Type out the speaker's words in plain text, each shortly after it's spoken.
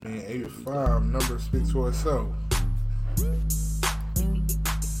85, number speaks for itself.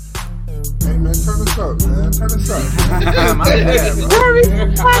 Hey man, turn this up, man. Turn this up. My bad,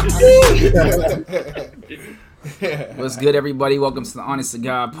 bro. What's good, everybody? Welcome to the Honest to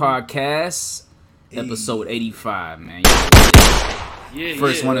God podcast, episode 85, man.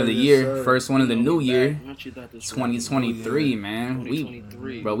 First one of the year, sir. First one of the new year, 2023, man.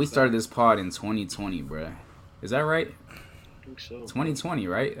 We started this pod in 2020, bro. Is that right? I think so. 2020,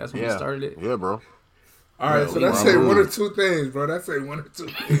 right? That's when we started it? Yeah, bro. All right, so that's say one or two things, bro. That's say one or two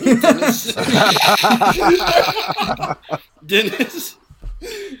things. Dennis.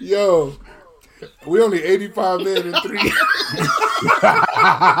 Yo, we only 85 men in 3.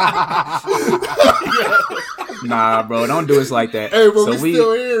 Nah, bro, don't do us like that. Hey, but so we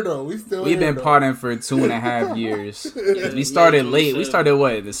still here, though. We've been potting for 2.5 years. We started late. We started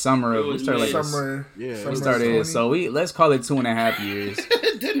what? The summer of. We started like summer. Yeah, we started. So let's call it 2.5 years.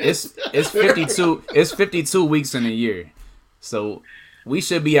 It's 52. It's 52 weeks in a year. So we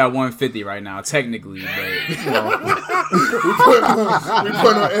should be at 150 right now, technically. But we put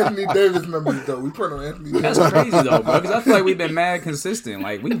on Anthony Davis numbers though. That's crazy though, bro. Because I feel like we've been mad consistent.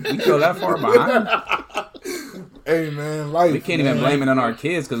 Like we go that far behind. Hey man, life. We can't even blame it on our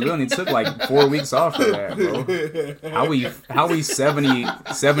kids because we only took like 4 weeks off of that, bro. How we 70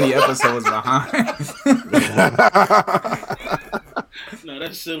 episodes behind? No,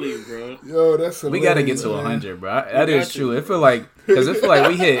 that's silly, bro. Yo, that's hilarious. We gotta get to 100, bro. That is true. It feel like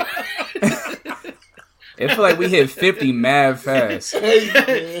we hit. It feel like we hit 50 mad fast. And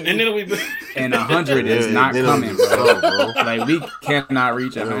then and 100 is not coming, bro. Like we cannot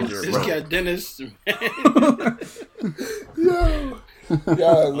reach 100, bro. This got Dennis. Yo,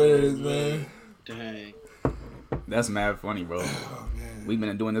 y'all hilarious, man. Dang. That's mad funny, bro. Oh, we've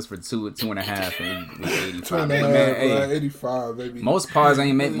been doing this for 2.5, and we 85. 2.5, man, hey, 85, baby. Most pods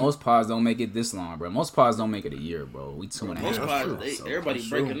don't make it this long, bro. Most pods don't make it a year, bro. We 2.5. Most pods, everybody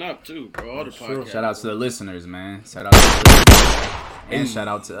breaking up too, bro. All the podcasts. Shout out to the listeners, man. Shout out to the listeners. And shout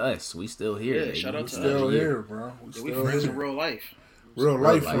out to us. We still here. Yeah, baby. shout out We to still us. here, bro. We friends in real life. Real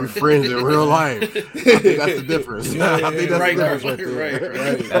life. We're friends in real life. I think that's the difference. I think that's the difference right there.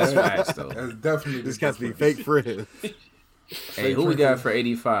 Right. That's facts, though. That's definitely This got to be fake friends. Hey, who we got for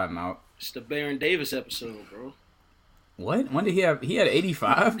 85, Mal? It's the Baron Davis episode, bro. What? When did he have? He had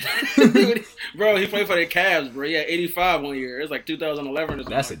 85? Bro, he played for the Cavs, bro. He had 85 one year. It was like 2011 or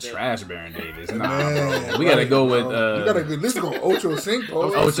something. That's like a trash Baron Davis. Nah, Man, we gotta go with. Let's go Ocho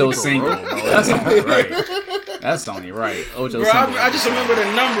Cinco. Ocho Cinco, bro. That's only right. That's only right. Ocho bro, Cinco. I just remember the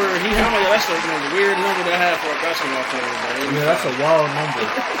number. That's a weird number to have for a basketball player, bro. Yeah, that's a wild number.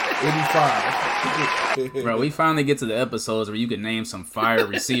 85. Bro, we finally get to the episodes where you can name some fire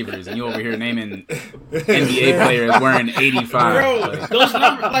receivers, and you over here naming NBA players wearing 85. Bro, those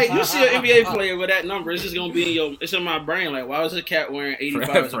numbers, like you see an NBA player with that number, it's just gonna be it's in my brain. Like, why was this cat wearing 85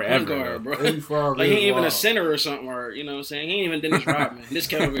 as a point guard, bro? 85 like he ain't even wild. a center or something, or you know what I'm saying? He ain't even Dennis Rodman. This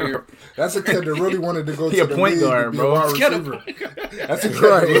cat over here. That's a kid that really wanted to go He to a the point league guard, to be bro. a wide receiver. That's a kid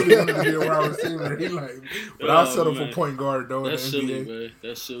that really wanted to be a wide receiver. He like, but I'll settle for point guard though. That's in the silly, NBA. man.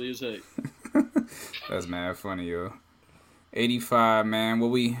 That's silly as heck. That's mad funny, yo. 85, man. What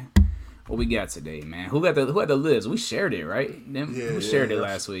we got today, man? Who had the list? We shared it, right? We shared it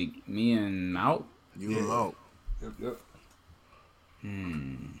last week. Me and Out. You and Out. Yep. I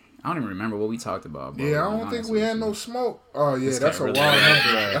don't even remember what we talked about, bro. Yeah, I don't think we had no smoke. Oh yeah, that's a wild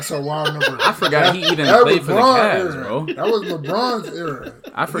number. That's a wild number. I forgot he even that played for the Cavs, bro. That was LeBron's era.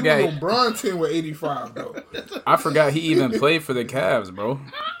 I forgot. He was LeBron team with 85 though. I forgot he even played for the Cavs, bro.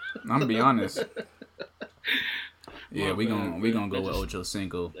 I'm gonna be honest. Yeah, we gonna go with Ocho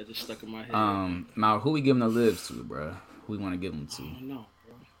Cinco. That just stuck in my head. Now who we giving the libs to, bro? Who we want to give them to? I don't know,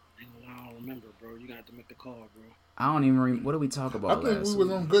 bro. I don't remember, bro. You got to make the call, bro. I don't even. What did we talk about? I think we was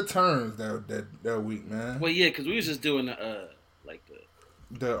on good terms that week, man. Well, yeah, because we was just doing our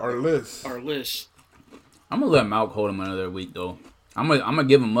list. Our list. I'm gonna let Malk hold him another week though. I'm gonna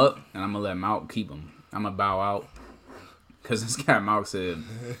give him up and I'm gonna let Malk keep him. I'm gonna bow out because this guy Malk said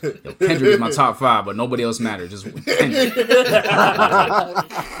Kendrick is my top 5, but nobody else matters. Just Kendrick.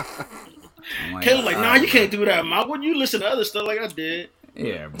 Caleb like, nah, you can't do that, Malk. When you listen to other stuff like I did.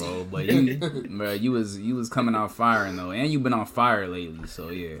 Yeah, bro, but you was coming out firing though, and you've been on fire lately, so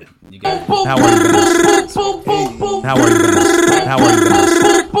yeah, you got. How are you guys? How are you guys? How are you guys?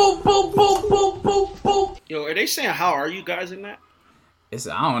 Yo, are they saying how are you guys in that?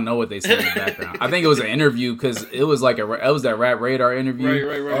 I don't know what they said in the background. I think it was an interview because it was like it was that Rap Radar interview.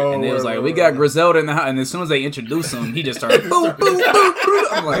 Right. Oh, And it was like, we got Griselda in the house. And as soon as they introduced him, he just started boom, boom, boom, boom.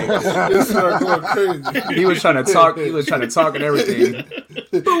 I'm like, It started going crazy. he was trying to talk and everything.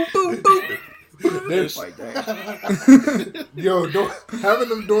 Boom, boom, this. Like that. Yo, having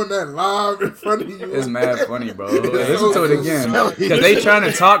them doing that live in front of you. It's mad funny, bro. Listen to it again. Because they trying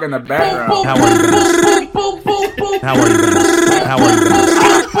to talk in the background. How are you guys? How are you guys? How are you guys?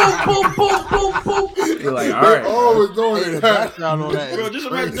 You're like, all right. Always doing that. Bro, just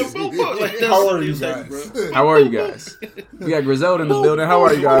imagine the boom. Like, How are you guys? How are you guys? We got Griselda in the building. How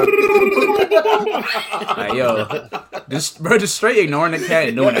are you guys? Like, yo, just straight ignoring the cat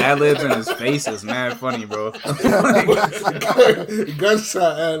and doing ad-libs in his face is mad funny, bro.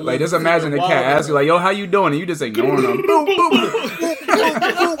 Gunshot ad-libs. Like, just imagine the cat ask you, like, yo, how you doing? And you just ignoring him.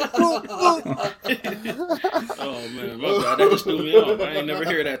 Oh, man. My God, that just threw me off. I ain't never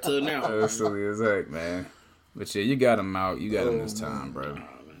hear that till now. That's silly as heck, man. But yeah, you got him out. You got him this time, bro. Oh, man.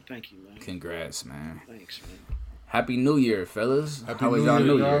 Thank you, man. Congrats, man. Thanks, man. Happy New Year, fellas. Happy How was New y'all Year,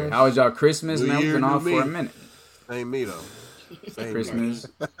 New Year? guys. How was y'all Christmas, New man? We've Year, been new off me. for a minute. Ain't me though. Same Christmas.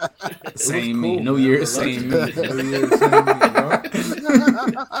 It Same was me. cool, New man. Year, same me. New Year, same me, bro.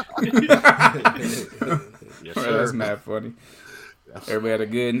 Yes, Bro, sir. that's mad funny. Everybody had a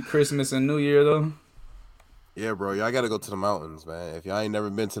good Christmas and New Year, though. Yeah, bro. Y'all gotta go to the mountains, man. If y'all ain't never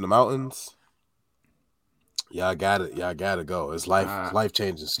been to the mountains, y'all gotta go. It's life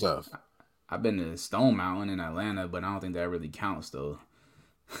changing stuff. I've been to Stone Mountain in Atlanta, but I don't think that really counts, though.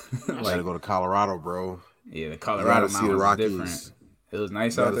 Gotta go to Colorado, bro. Yeah, the Colorado see the Mountain was Rockies. different. It was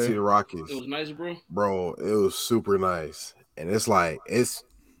nice You out gotta see the there. Rockies, It was nice, bro. bro. It was super nice, and it's like it's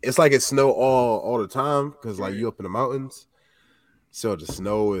like it snow all the time because like you up in the mountains. So the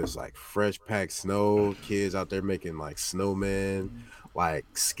snow is like fresh packed snow. Kids out there making like snowmen, like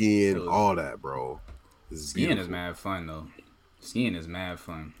skiing, all that, bro. Skiing is mad fun, though. Skiing is mad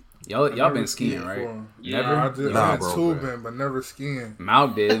fun. Y'all been skiing, right? Yeah, Never? I did. Nah, I had bro, tubing, but never skiing.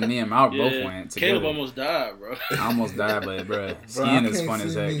 Malk did. Me and Malk both went together. Caleb almost died, bro. I almost died, but bro, I skiing is can't fun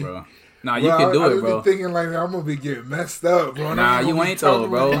as see heck, me. bro. Nah, you can do I it, just bro. be thinking like I'm gonna be getting messed up, bro. Nah, I'm you gonna be ain't though, talking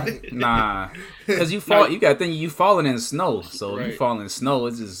bro. like- Nah, cause you fall. You got to think you falling in snow. So if you Right. fall in snow,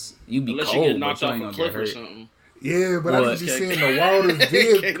 it's just you be Unless cold, you get but knocked you off ain't a gonna get cliff or hurt. something. Yeah, but What? I just be seeing the wildest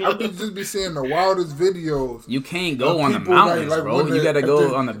videos. I Caleb. be just be seeing the wildest videos. You can't go on the People mountains, like bro. when You the- got to at go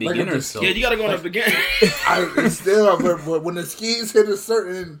the- on the like at beginner the- slope. Yeah, you gotta go in the beginning. It's still, but when the skis hit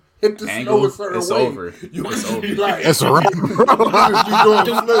the Angle, snow a certain it's way, over. You It's just be over. like, It's a wrap, bro. you just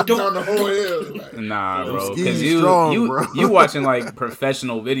be doing flips down the whole hill. Like, Nah, bro. skiing Because strong, bro. you watching like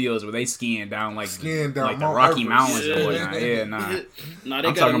professional videos where they skiing down like Skiing down like the Mount Rocky Everest. Mountains Yeah. and whatnot. Yeah, nah. Nah, they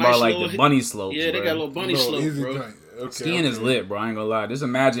I'm got talking a about nice like little, the bunny slopes. Yeah, they bro. got a little bunny no, slope, easy bro. joint. Okay, Skiing is lit, bro. I ain't gonna lie. Just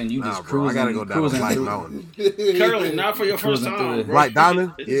imagine you just Nah, bro. I cruising, gotta go down a cruising Black through. Mountain. Curly, not for your first Cruising through time, it. bro. Black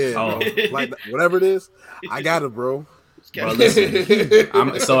Diamond? Yeah. Oh. Black, whatever it is. I got it, bro. Bro, listen. I'm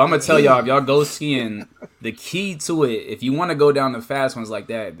gonna tell y'all, if y'all go skiing, the key to it, if you want to go down the fast ones like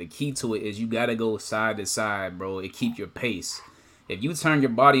that, the key to it is you gotta go side to side, bro. It keep your pace. If you turn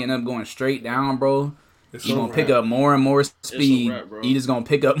your body and end up going straight down, bro, you're gonna pick up more and more speed. wrap, bro. You just gonna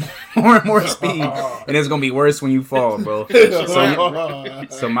pick up more and more speed, and it's gonna be worse when you fall, bro.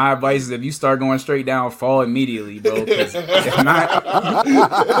 So my advice is if you start going straight down, fall immediately, bro. 'Cause if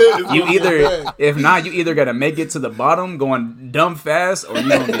not, you either gotta make it to the bottom going dumb fast, or you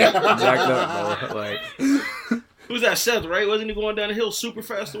gonna get jacked up, bro. Like, Who's that, Seth, right? Wasn't he going down the hill super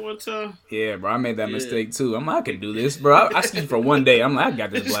fast at one time? yeah, bro, I made that mistake too. I'm like, I can do this, bro. I skied for one day. I'm like, I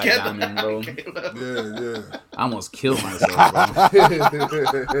got this Just Black get Diamond, bro. Yeah. I almost killed myself, bro.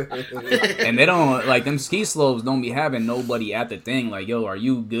 And they don't like them ski slopes. Don't be having nobody at the thing. Like, yo, are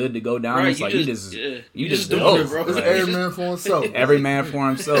you good to go down? Right, It's like you just doing go, it, bro. It's Like, every man for himself. every man for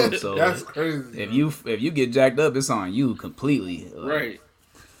himself. So That's crazy. if you get jacked up, it's on you completely. Like, Right.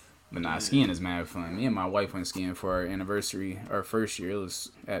 But nah, skiing is mad fun. Me and my wife went skiing for our anniversary, our first year. It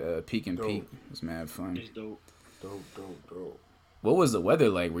was at Peak and Peak. It was mad fun. It's dope. Dope. What was the weather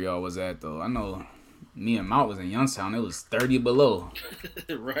like where y'all was at though? I know me and Mount was in Youngstown. It was 30 below.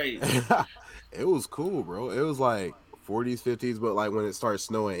 Right. It was cool, bro. It was like 40s, 50s, but like when it started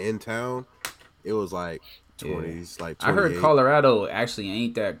snowing in town, it was like 20s, like 28. I heard Colorado actually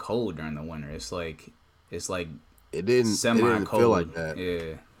ain't that cold during the winter. It's like it didn't semi-cold. feel like that.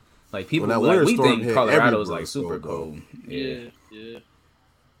 Yeah. Like people When that like winter we storm think hit, Colorado's everywhere like was super cold. cold. Yeah. Yeah.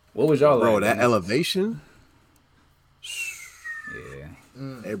 What was y'all Bro, like? that man? elevation. Yeah.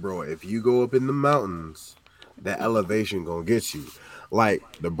 Hey, bro, if you go up in the mountains, that elevation gonna get you. Like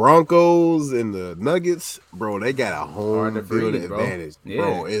the Broncos and the Nuggets, bro, they got a Hard to home field breathe, bro. advantage. Yeah.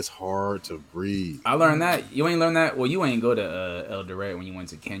 Bro, it's hard to breathe. I learned that. You ain't learned that? Well, you ain't go to El Dorado when you went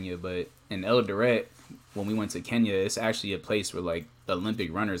to Kenya, but in El Dorado, when we went to Kenya, it's actually a place where like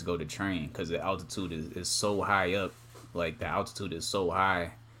Olympic runners go to train because the altitude is so high up. Like the altitude is so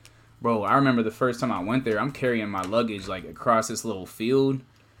high Bro, I remember the first time I went there, I'm carrying my luggage, like, across this little field.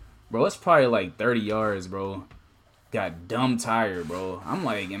 Bro, it's probably, like, 30 yards, bro. Got dumb tired, bro. I'm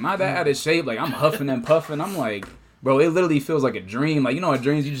like, am I that out of shape? Like, I'm huffing and puffing. I'm like, bro, it literally feels like a dream. Like, you know, in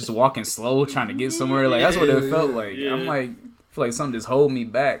dreams, you just walking slow, trying to get somewhere. Like, that's what it felt like. Yeah. I'm like, I feel like something just hold me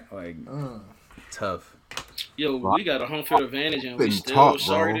back. Like, tough. Yo, we got a home field advantage, and we still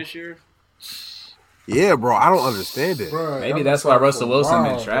sorry this year. Yeah, bro, I don't understand it. Bro, maybe that's why Russell Wilson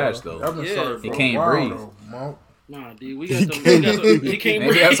been trash, though. He can't breathe. Nah, dude, we got he can't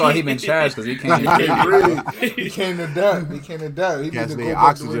maybe that's why he been trash, because he can't breathe. He can't adapt. He can't adapt. He needs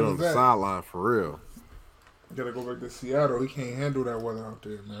oxygen on the sideline for real. You gotta go back to Seattle. He can't handle that weather out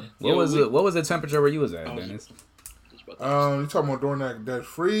there, man. What was the temperature where you was at, Dennis? You talking about during that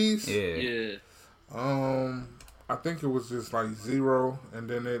freeze? Yeah. I think it was just like 0, and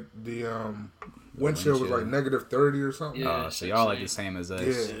then the wind chill was like -30 or something. Yeah, so y'all like the same as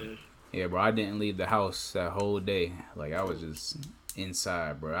us. Yeah, bro. I didn't leave the house that whole day. Like, I was just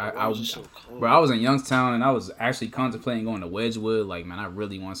inside, bro. I was in Youngstown, and I was actually contemplating going to Wedgwood. Like, man, I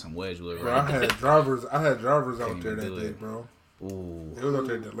really want some Wedgwood. Bro, I had drivers out there that day, bro. Ooh, they was out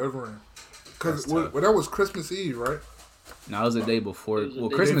there delivering. Cause that was Christmas Eve, right? No, it was the day before. Well,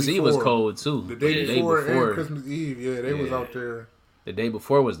 Christmas Eve was cold too. The day before and Christmas Eve, they was out there. The day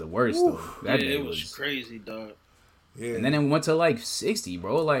before was the worst though. That day it was crazy, dog. Yeah. And then it went to like 60,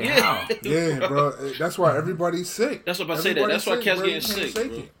 bro. Like how? Yeah, bro. That's why everybody's sick. That's what I'm about to say. That's why Cat's getting sick.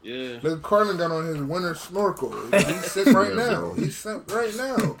 Bro. Yeah. Look, Carlin got on his winter snorkel. He's sick right now. He's sick right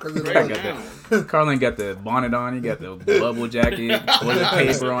now. Carlin got the bonnet on. He got the bubble jacket, toilet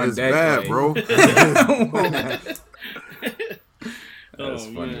paper on it's deck. Bad, like, bro. That's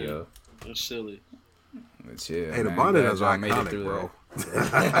funny, man. yo. That's silly. But yeah, hey, the man, bonnet is iconic, bro.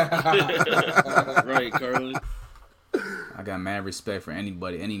 Right, Carlin. I got mad respect for any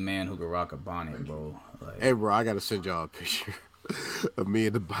man who could rock a bonnet, bro. Like, hey, bro, I gotta send y'all a picture of me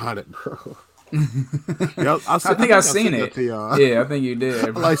in the bonnet, bro. I think I seen it. Yeah, I think you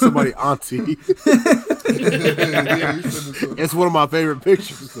did. Like somebody auntie. It's one of my favorite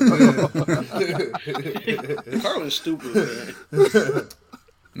pictures. Carlin's stupid, man.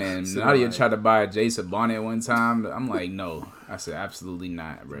 Man, Nadia tried to buy a Jason bonnet one time. I'm like, no. I said, absolutely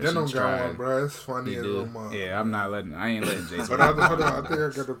not, bro. They don't got one, bro. It's funny as a mother. Yeah, I ain't letting Jason. But hold on, I think I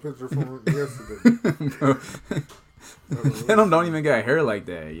got the picture from yesterday. Venom don't even got hair like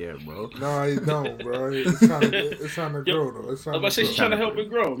that yet, bro. No, he don't, bro. It's trying to grow, though. I was about to say she's trying to help it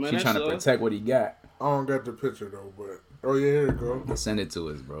grow, man. She's trying to protect what he got. I don't got the picture, though, but... Oh, yeah, here you go. Send it to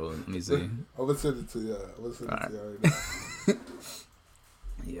us, bro. Let me see. I'm going to send it to you. Right now.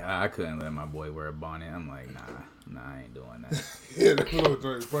 Yeah, I couldn't let my boy wear a bonnet. I'm like, nah, I ain't doing that. Yeah, that little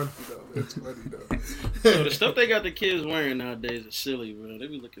joint funny, though. It's funny, though. So the stuff they got the kids wearing nowadays is silly, bro. They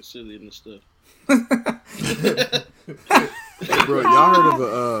be looking silly in the stuff. Hey, bro, y'all heard of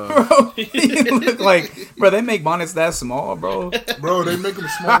Bro, you look like, bro, they make bonnets that small, bro. Bro, they make them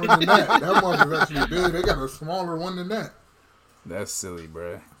smaller than that. That one is actually big. They got a smaller one than that. That's silly,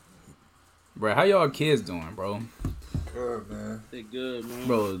 bro. Bro, how y'all kids doing, bro? Good, man. They good, man.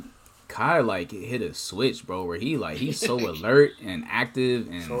 Bro, Kai like hit a switch, bro, where he's so alert and active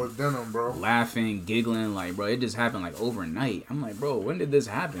and so it's denim, bro. Laughing, giggling, like, bro, it just happened like overnight. I'm like, bro, when did this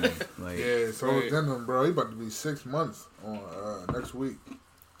happen? Like, yeah, so it's denim, bro. He about to be 6 months on next week.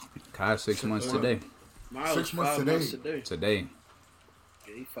 Kai 6 months today. Miles 6 months today. Today.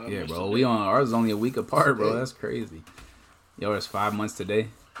 Yeah, bro, we on ours is only a week apart, bro. That's crazy. Yo, it's 5 months today.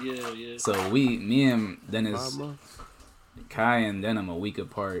 Yeah. So me and Dennis, Kai and Denim a week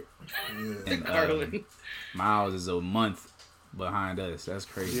apart. Yeah. And Miles is a month behind us. That's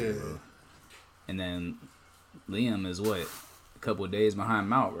crazy, yeah. bro. And then Liam is what? A couple of days behind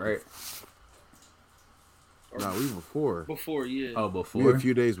Mount, right? No, we before. Before, yeah. Oh, before? We a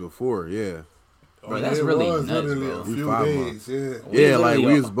few days before, yeah. Bro, that's really nuts, bro. A few days, yeah, like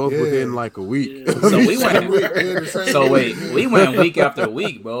we was both within like a week. Yeah. So we went. So wait, we went week after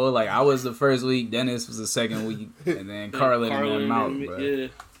week, bro. Like I was the first week, Dennis was the second week, and then Carlin and then Mount, bro. Yeah.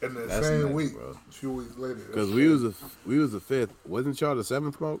 And the that's same nuts, week, bro. a few weeks later. Because we was the 5th. Wasn't y'all the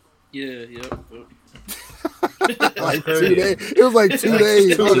 7th, Smoke? Yeah, yep. Like 2 days. It was like 2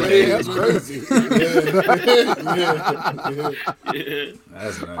 days. 2 days. That's crazy. Yeah.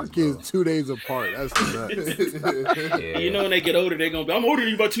 That's nuts. Our kids 2 days apart. That's nuts. Yeah. You know when they get older, they're gonna be. I'm older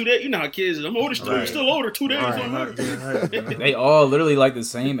than you by 2 days. You know how kids is. I'm older, still older 2 days. Right. They all literally like the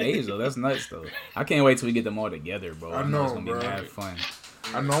same age though. That's nuts though. I can't wait till we get them all together, bro. I know, it's gonna bro. be mad fun.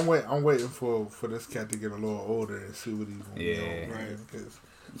 I know. I'm waiting for this cat to get a little older and see what he's gonna Yeah. know, right? Because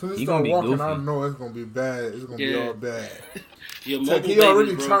So he start walking, goofy. I know it's gonna be bad. It's gonna be all bad. He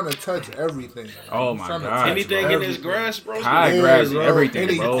already trying to touch everything. Oh my god! Anything in his grass, bro. Kai grabs everything,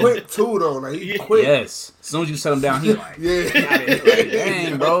 and he bro. quick too, though. Like he quick. Yes. As soon as you set him down, he like,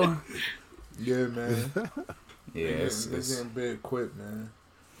 dang, bro. Yeah, man. Yeah, it's getting big quick, man.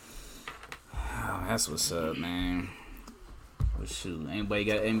 Oh, that's what's up, man. Well, shoot,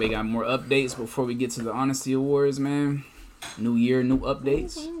 anybody got more updates before we get to the Honesty Awards, man? New year, new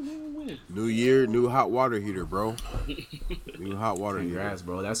updates. New year, new hot water heater, bro. New hot water heater,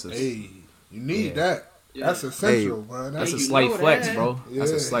 bro. That's you need that. Yeah. That's essential, bro. That's a slight flex, bro. Yeah.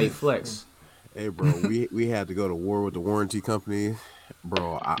 That's a slight flex. Hey, bro, we had to go to war with the warranty company,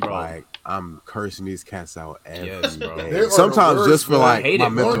 bro. I'm cursing these cats out every day. Sometimes just for like my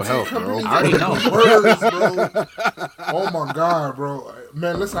mental health, bro. I already know. Bro. Oh my god, bro.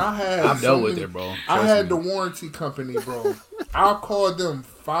 Man, listen, I've dealt with it, bro. I had the warranty company, bro. I called them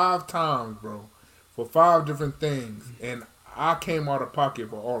 5 times, bro, for 5 different things, and I came out of pocket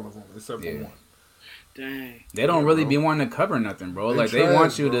for all of them except for one. Dang. They don't really be wanting to cover nothing, bro. They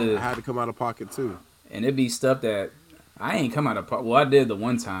want you to. I had to come out of pocket too, and it be stuff that I ain't come out of pocket. Well, I did the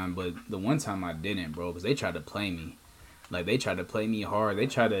one time, but the one time I didn't, bro, because they tried to play me. Like, they tried to play me hard.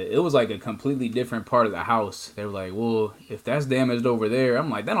 It was like a completely different part of the house. They were like, well, if that's damaged over there, I'm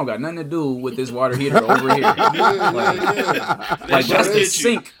like, that don't got nothing to do with this water heater over here. Like, that's the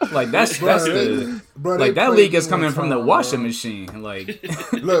sink. Like, that's the... Like, that leak is coming from the washing machine. Like...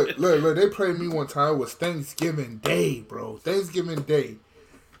 Look, they played me one time. It was Thanksgiving Day, bro. Thanksgiving Day.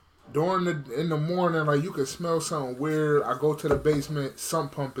 In the morning, like, you could smell something weird. I go to the basement.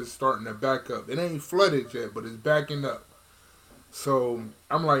 Sump pump is starting to back up. It ain't flooded yet, but it's backing up. So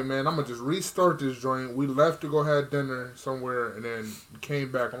I'm like, man, I'm gonna just restart this joint. We left to go have dinner somewhere, and then came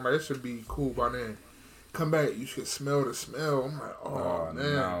back. I'm like, it should be cool by then. Come back, you should smell the smell. I'm like, oh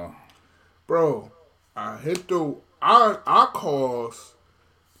man, no. Bro, I calls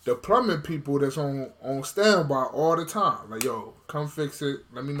the plumbing people that's on standby all the time. Like, yo, come fix it.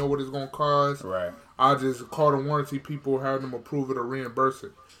 Let me know what it's gonna cost. Right. I just call the warranty people, have them approve it or reimburse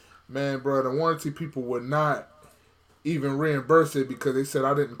it. Man, bro, the warranty people would not even reimburse it because they said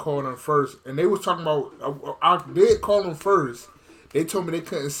I didn't call them first. And they was talking about, I did call them first. They told me they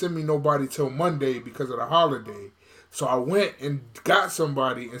couldn't send me nobody till Monday because of the holiday. So I went and got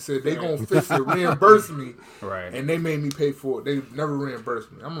somebody and said they gonna fix it, reimburse me. Right. And they made me pay for it. They never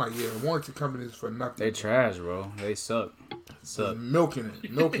reimbursed me. I'm like, yeah, warranty companies for nothing. They trash, bro. They suck. Milking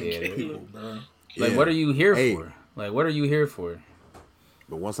people, man. Like, what are you here for? Like, what are you here for?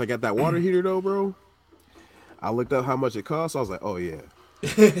 But once I got that water heater though, bro, I looked up how much it cost. I was like, oh yeah.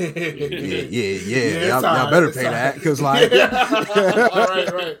 Y'all better pay that, because like,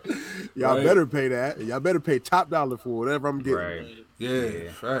 right. Y'all better pay that. Y'all better pay top dollar for whatever I'm getting. Right.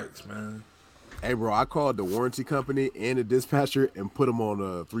 Yeah, facts, man. Hey, bro, I called the warranty company and the dispatcher and put them on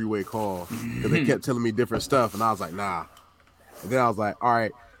a 3-way call because they kept telling me different stuff, and I was like, nah. And then I was like, all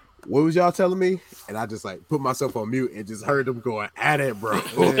right, what was y'all telling me? And I just like put myself on mute and just heard them going at it, bro.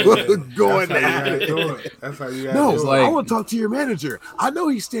 Going at it. That's how you gotta do it. I want to talk to your manager. I know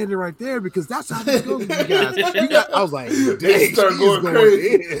he's standing right there because that's how this goes with you guys. I was like, they start going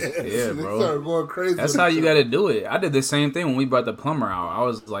crazy. Yeah, bro. They start going crazy. That's how you got to do it. I did the same thing when we brought the plumber out. I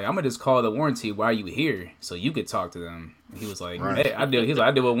was like, I'm gonna just call the warranty while you here so you could talk to them. He was like, hey, I deal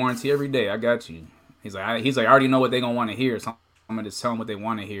with warranty every day. I got you. He's like, I already know what they gonna want to hear. So I'm gonna just tell them what they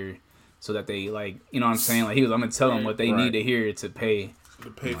want to hear, so that they, like, you know what I'm saying? Like, I'm gonna tell them what they need to hear to pay. To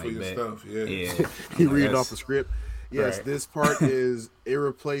pay for your stuff, yeah. He reading off the script. Yes, this part is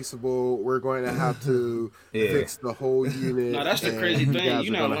irreplaceable. We're going to have to fix the whole unit. No, that's the crazy thing.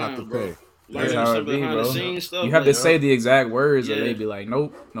 You're not lying, bro. That's how it be, bro. You have to say the exact words, or they be like,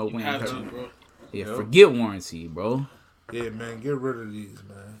 nope, we ain't to, bro. Yeah, forget warranty, bro. Yeah, man, get rid of these,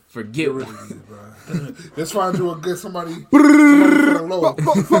 man. Get rid of these, bro. Let's find you a good somebody for the low.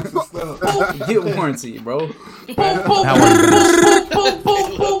 Get warranty, bro.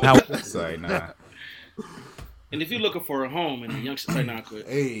 Sorry, nah. And if you're looking for a home in the youngster,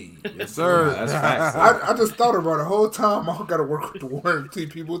 hey, yes, sir. That's facts. I just thought about it the whole time. I got to work with the warranty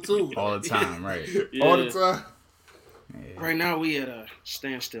people too. All the time, right? Yeah. All the time. Yeah. Right now, we at a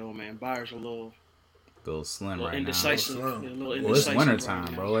standstill, man. Buyers are a little slim right indecisive. now. Well, it's wintertime,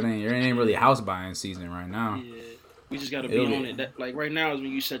 right, bro. It ain't really house buying season right now. Yeah, we just got to be on it. That, like, right now is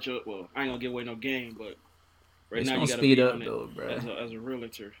when you set your, well, I ain't going to give away no game, but right now you got to be on it bro. As a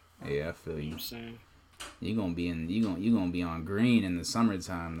realtor. Yeah, I feel you. You know what I'm saying? You gonna be on green in the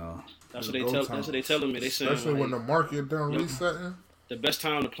summertime though. That's what they telling me. They saying, especially like, when the market done resetting. the best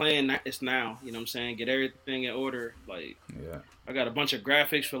time to plan is now. You know what I'm saying? Get everything in order. Like, I got a bunch of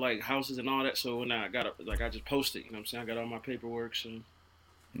graphics for like houses and all that. So when I just posted. You know what I'm saying? I got all my paperwork. So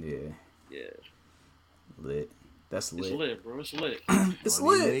yeah, lit. That's lit. It's lit, bro. It's lit. It's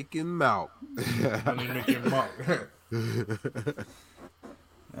lit. Making mouth. Money making mouth.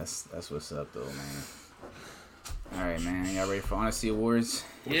 That's what's up though, man. All right, man. Y'all ready for Honesty Awards?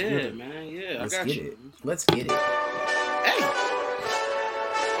 Yeah, man. Yeah, Let's I got get you. it. Let's get it. Hey.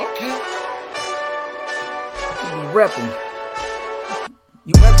 Okay. You repping.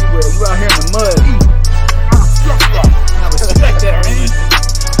 You everywhere. You out here in the mud. I respect that, man.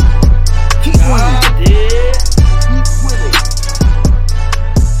 Keep winning.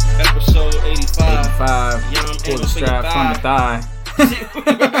 Episode 85. Pull the strap from the thigh.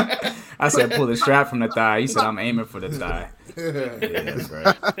 I said pull the strap from the thigh. You said I'm aiming for the thigh.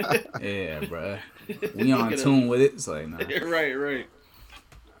 Yeah, bro. We on tune with it. It's like, nah. Right.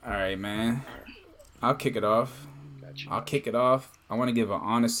 All right, man. I'll kick it off. I want to give an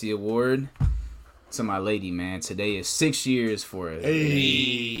Honesty Award to my lady, man. Today is 6 years for it.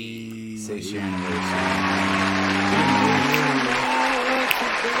 Hey. 6 year anniversary.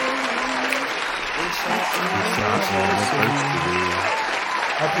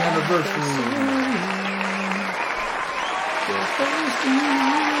 Happy anniversary.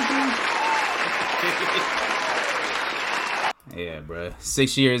 Yeah, bro.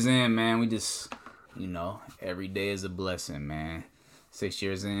 6 years in, man. We just, every day is a blessing, man. 6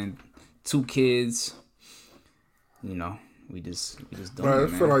 years in, 2 kids. We just doing Bro,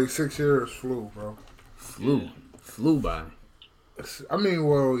 it, man. I feel like 6 years flew, bro. Flew by. I mean,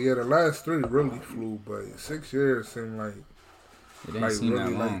 well, yeah, the last 3 really flew, but 6 years seemed like It didn't seem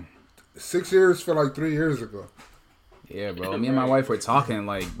really that long. 6 years felt like 3 years ago. Yeah, bro. Me and my wife were talking,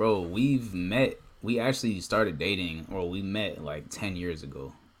 like, bro, we actually started dating, or we met like 10 years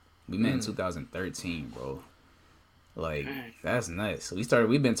ago. We met in 2013, bro. Like, that's nuts.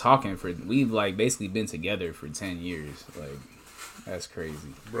 We've been talking we've like basically been together for 10 years. Like, that's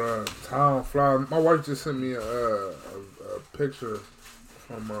crazy. Bruh, time flies. My wife just sent me a picture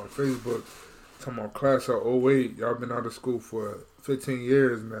from Facebook talking about class of 08. Y'all been out of school for 15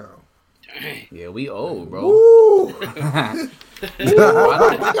 years now. Yeah, we old, bro. Woo! Woo! For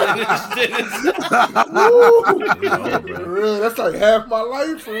real, that's like half my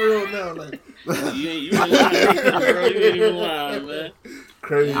life for real now. Like, you ain't even lying, man.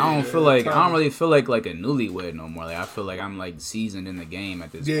 Crazy. I don't really feel like a newlywed no more. Like, I feel like I'm like seasoned in the game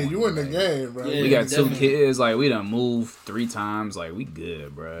at this point. Yeah, you in the game, bro. Yeah, We got definitely. 2 kids. Like, we done moved 3 times. Like, we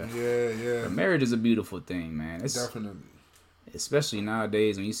good, bro. Yeah. But marriage is a beautiful thing, man. It's Definitely. especially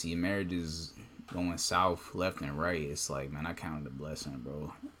nowadays when you see marriages going south, left and right. It's like, man, I count it a blessing,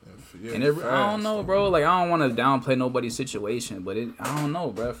 bro. Yeah, And I don't know, bro. Like, I don't want to downplay nobody's situation, but I don't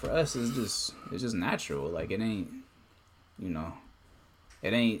know, bro. For us, it's just natural. Like, it ain't,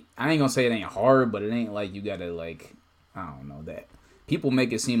 I ain't gonna say it ain't hard, but it ain't like you gotta, like, I don't know, that people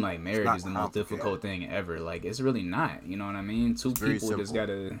make it seem like marriage is the most difficult thing ever. Like, it's really not. You know what I mean? 2 people simple. just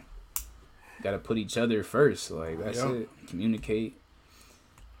gotta put each other first. Like, that's it. Communicate.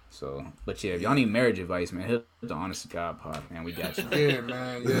 So, but yeah, if y'all need marriage advice, man, hit the Honest to God pod, man. We got you. Yeah,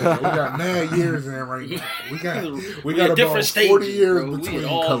 man. Yeah, we got 9 years in right now. We got at about different 40 stages, years bro. We between.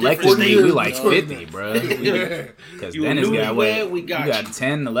 all Collectively, different we like stages 50, bro. Yeah. Because You Dennis got newlywed, what? we You got got you.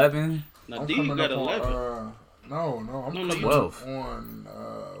 10, 11? Now, I'm D, you coming got up 11. on, no, I'm coming 12. up on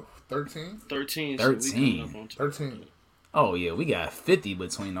 13. 13. 13. So we coming up on 13. Oh, yeah, we got 50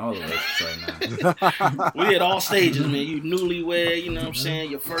 between all of us right now. We at all stages, man. You newlywed, you know what I'm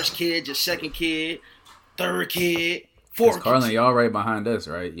saying? Your first kid, your second kid, third kid, fourth kid. Carlin, y'all right behind us,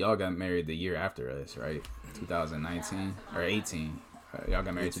 right? Y'all got married the year after us, right? 2019 or 18. Y'all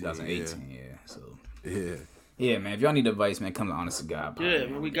got married 2018, yeah. So yeah, man. If y'all need advice, man, come to Honest to God. Pod, Yeah,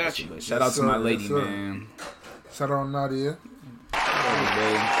 man, we got you. But shout out to my lady, sir. man. Shout out Nadia.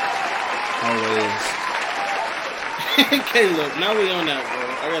 Always. Caleb, now we on that, bro.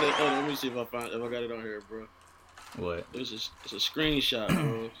 Let me see if I got it on here, bro. What? It's a screenshot,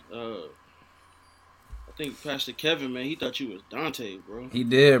 bro. I think Pastor Kevin, man, he thought you was Dante, bro. He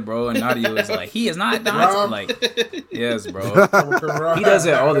did, bro. And Nadia was like, he is not Dante. Rob. Like, yes, bro. He does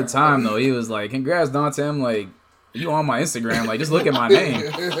it all the time, though. He was like, congrats, Dante. I'm like, you on my Instagram. Like, just look at my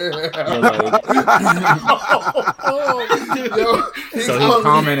name. So he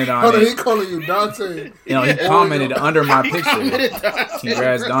commented on it. He calling you Dante. He commented under my picture.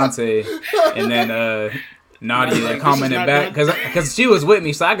 Congrats, Dante. And then Nadia commented back because she was with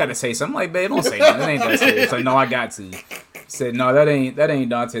me, so I got to say something. I'm like, babe, don't say that. That ain't that serious. Like, no, I got to. Said, no, that ain't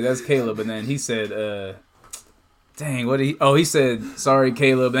Dante. That's Caleb. And then he said, Dang, what he? Oh, he said sorry,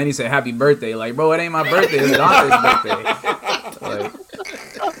 Caleb. Then he said happy birthday. Like, bro, it ain't my birthday. It's Dante's birthday.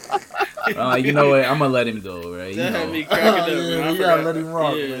 Like, you know what? I'm gonna let him go, right? That had me cracking up. Yeah, you gotta let him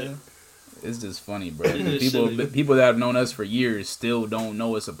rock, man. It's just funny, bro. People that have known us for years still don't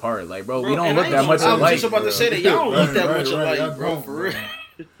know us apart. Like, bro, we don't look that much alike. I was just about to say that y'all don't look that much alike, bro. For real.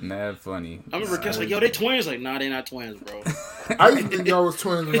 Mad funny. I remember Kess like, yo, they twins. Like, nah, they not twins, bro. I used to think y'all was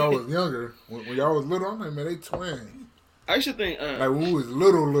twins when y'all was younger. When y'all was little, I'm like, man, they twins. I used to think like when we was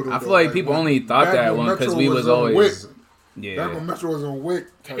little. I feel like people only thought that one because we was always Back when Metro was on Wick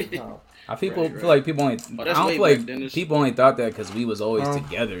type time. I feel like people only. I don't feel like people only thought that because we was always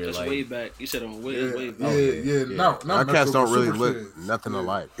together. That's like way back. You said on way back. Yeah. Now our cats don't really look nothing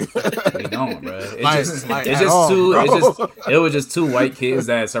alike. They don't, bro. It was just two white kids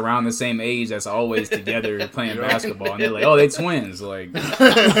that's around the same age that's always together playing basketball, and they're like, oh, they twins. Like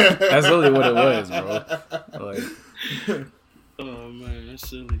that's really what it was, bro. Like, oh man, that's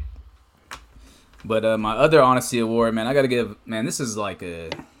silly. But my other honesty award, man, I gotta give. Man, this is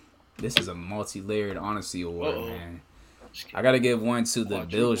a multi-layered honesty award, man. I gotta give one to the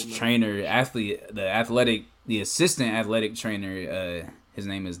Bills trainer, the assistant athletic trainer. His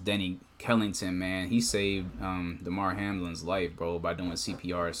name is Denny Kellington, man. He saved Damar Hamlin's life, bro, by doing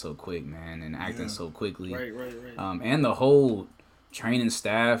CPR so quick, man, and acting so quickly. Right. And the whole training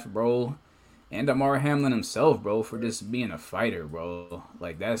staff, bro, and Damar Hamlin himself, bro, for just being a fighter, bro.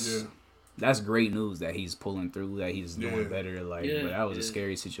 Like that's great news that he's pulling through, that he's doing better. Like, but that was a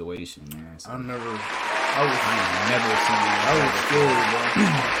scary situation, man. So, I was scared,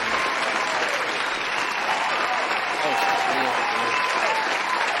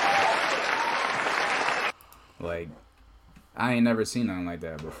 bro. Like, I ain't never seen nothing like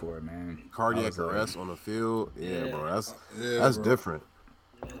that before, man. Cardiac arrest on the field, bro. That's different.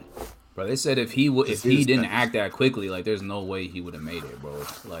 Bro, they said if he didn't act that quickly, like, there's no way he would have made it, bro.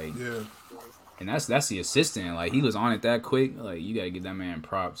 Like, and that's the assistant. Like, he was on it that quick. Like, you gotta give that man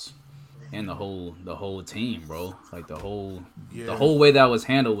props, and the whole team, bro. Like the whole way that was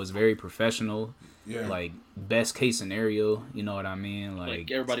handled was very professional. Yeah. Like, best case scenario, you know what I mean?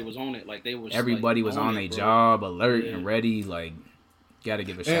 Like everybody was on it. Like they was. Everybody was on their job, alert and ready. Like, gotta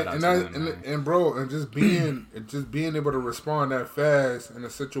give a shout out to them. And bro, and just being able to respond that fast in a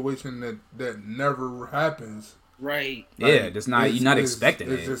situation that never happens. Right. Yeah, like, you're not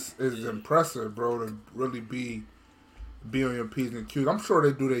expecting it. It's impressive, bro, to really be on your P's and Q's. I'm sure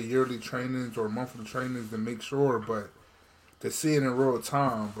they do their yearly trainings or monthly trainings to make sure, but to see it in real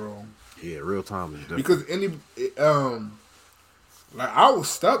time, bro. Yeah, real time is different. Because like I was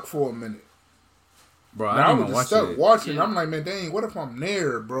stuck for a minute. Bro, I was just stuck watching. I'm like, man, dang, what if I'm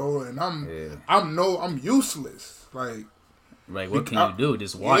there, bro? And I'm useless. Like what can you do?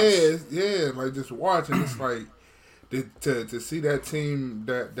 Just watch. Yeah, like just watch, and it's like to see that team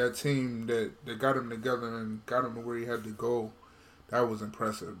that got him together and got him to where he had to go. That was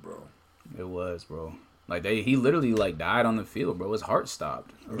impressive, bro. It was, bro. Like he literally like died on the field, bro. His heart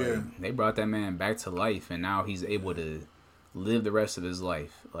stopped. Like, they brought that man back to life, and now he's able to live the rest of his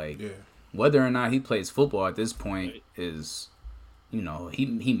life. Like whether or not he plays football at this point is, you know, he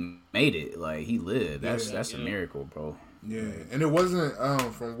made it. Like he lived. That's a miracle, bro. Yeah, and it wasn't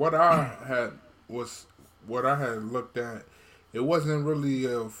from what I had looked at. It wasn't really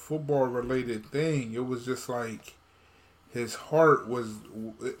a football related thing. It was just like his heart was.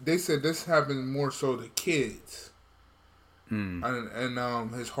 They said this happened more so to kids,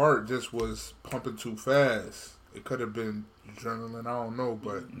 and his heart just was pumping too fast. It could have been adrenaline. I don't know,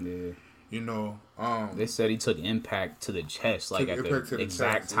 but you know, they said he took impact to the chest, like at the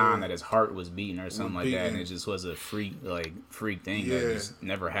exact time that his heart was beating or something like that, and it just was a freak thing that just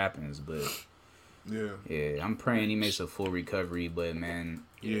never happens. But I'm praying he makes a full recovery. But man,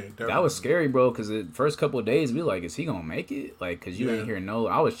 that was scary, bro. Because the first couple of days, we like, is he gonna make it? Like, cause you didn't hear no.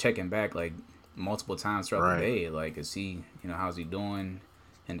 I was checking back like multiple times throughout the day, like, is he, you know, how's he doing?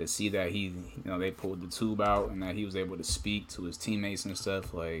 And to see that he, you know, they pulled the tube out and that he was able to speak to his teammates and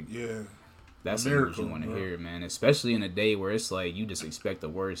stuff, like, that's what you want to hear, man. Especially in a day where it's like you just expect the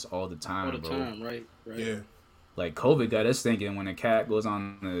worst all the time, bro. Right. Yeah. Like, COVID got us thinking when a cat goes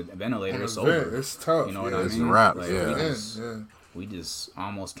on the ventilator, it's over. It's tough. You know what I mean? It's a wrap. Like, we just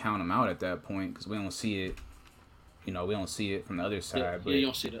almost count them out at that point because we don't see it. You know, we don't see it from the other side. But you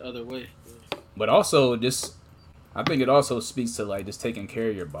don't see the other way. But also, just, I think it also speaks to, like, just taking care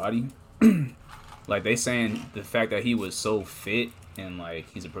of your body. Like, they saying the fact that he was so fit and, like,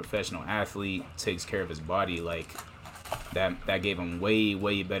 he's a professional athlete, takes care of his body, like, that gave him way,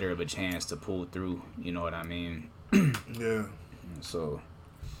 way better of a chance to pull through. You know what I mean? Yeah. So,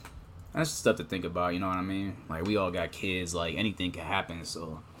 That's just stuff to think about, you know what I mean? Like, we all got kids, like, anything can happen,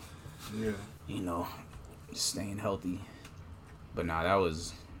 so, yeah, you know, just staying healthy. But nah, that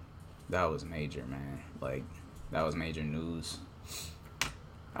was major, man. Like, that was major news.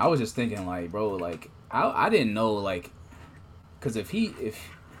 I was just thinking, like, bro, like, I didn't know, like, because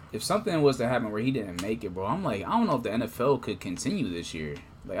if something was to happen where he didn't make it, bro, I'm like, I don't know if the NFL could continue this year.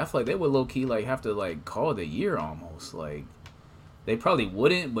 Like, I feel like they would low-key, like, have to, like, call the year almost. Like, they probably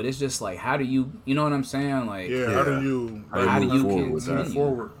wouldn't, but it's just, like, how do you know what I'm saying? Like, how do you move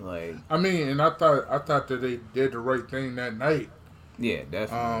forward? Like, I mean, and I thought that they did the right thing that night. Yeah,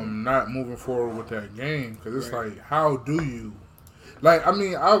 definitely. Not moving forward with that game, because it's like, how do you, like, I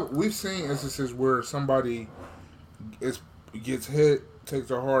mean, we've seen instances where somebody gets hit, takes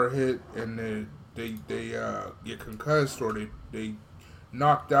a hard hit, and they get concussed or they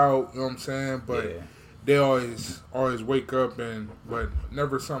knocked out. You know what I'm saying? But they always wake up but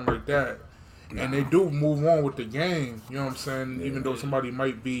never something like that. Nah. And they do move on with the game. You know what I'm saying? Even though somebody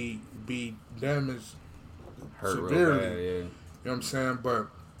might be damaged severely. You know what I'm saying? But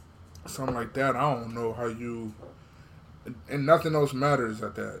something like that, I don't know how you, and nothing else matters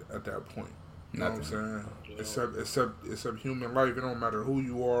at that point. You know what I'm saying? Except human life. It don't matter who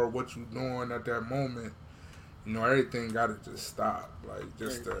you are, what you doing at that moment. You know, everything got to just stop. Like,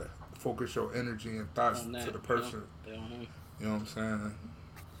 just to focus your energy and thoughts to the person. You know what I'm saying?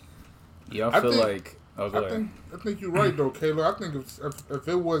 Yeah, I feel like. Oh, go ahead. I think you're right though, Kayla. I think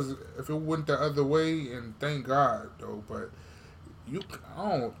if it went the other way, and thank God though, but.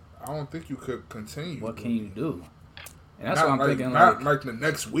 I don't think you could continue. What can you do? And that's what I'm thinking. Not like the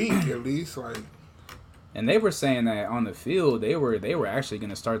next week at least. Like, and they were saying that on the field they were actually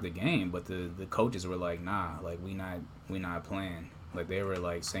going to start the game, but the coaches were like, nah, like we not playing. Like they were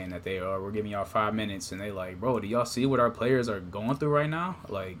like saying that we're giving y'all 5 minutes, and they like, bro, do y'all see what our players are going through right now?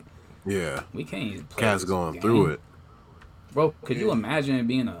 Like, we can't play. Cats going through it, bro. Could you imagine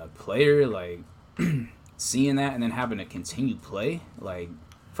being a player like? Seeing that and then having to continue play, like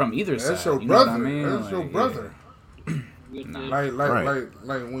from either side. That's your brother. That's your brother.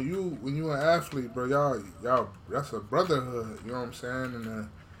 Like when you an athlete, bro, y'all that's a brotherhood. You know what I'm saying?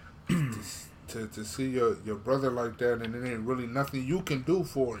 And to see your brother like that, and it ain't really nothing you can do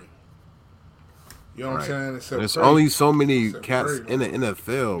for him. You know what I'm saying? There's only so many cats in the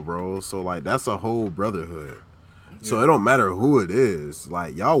NFL, bro. So like that's a whole brotherhood. So it don't matter who it is.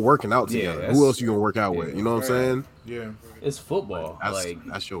 Like, y'all working out together. Who else you going to work out with? You know what I'm saying? Yeah. It's football.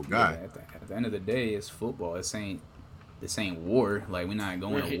 That's your guy. At the end of the day, it's football. This ain't war. Like, we're not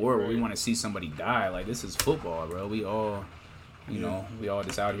going to war where we want to see somebody die. Like, this is football, bro. We all, we all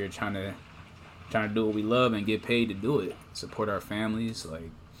just out here trying to do what we love and get paid to do it. Support our families.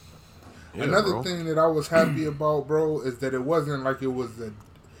 Like, another thing that I was happy about, bro, is that it wasn't like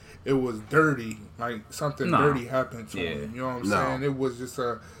it was dirty, like something dirty happened to him. You know what I'm saying? It was just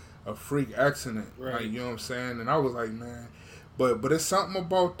a freak accident, like, you know what I'm saying? And I was like, man, but it's something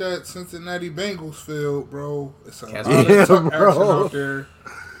about that Cincinnati Bengals field, bro. It's a lot of tuck action out there.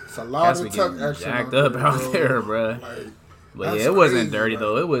 It's a lot of tuck action jacked up out there, bro. Like, but it wasn't dirty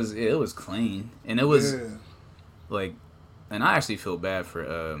though. It was clean, and it was like, and I actually feel bad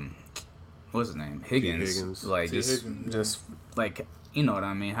for what's his name, Higgins. Like just like. You know what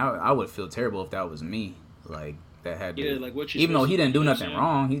I mean? How I would feel terrible if that was me. Like that had to. Like what even though he didn't do nothing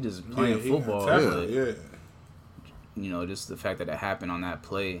wrong, he just playing football. But, you know, just the fact that it happened on that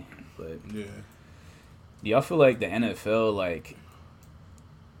play. But do y'all feel like the NFL, like,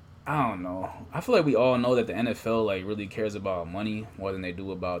 I don't know. I feel like we all know that the NFL like really cares about money more than they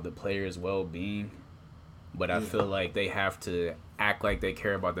do about the players' well-being. But I feel like they have to act like they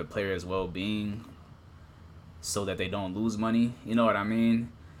care about the players' well-being so that they don't lose money. You know what I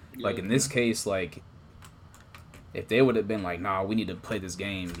mean? Like, in this case, like, if they would have been like, nah, we need to play this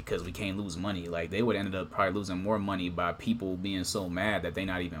game because we can't lose money, like, they would have ended up probably losing more money by people being so mad that they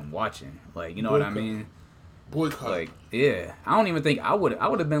not even watching. Like, you know what I mean? Boycott. Like, yeah. I don't even think I would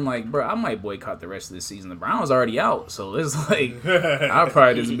have been like, bro, I might boycott the rest of the season. The Browns already out. So it's like, I'll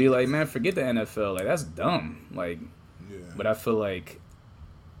probably just be like, man, forget the NFL. Like, that's dumb. Like, but I feel like,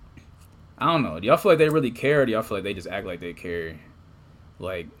 I don't know. Do y'all feel like they really care, or do y'all feel like they just act like they care,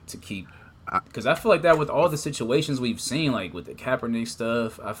 like, to keep? Because I feel like that with all the situations we've seen, like with the Kaepernick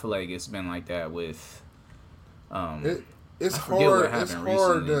stuff, I feel like it's been like that with. It's hard. It's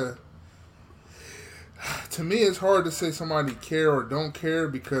hard to me. It's hard to say somebody care or don't care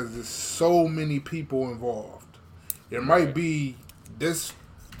because there's so many people involved. There might be this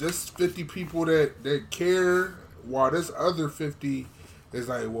 50 people that care, while this other 50. It's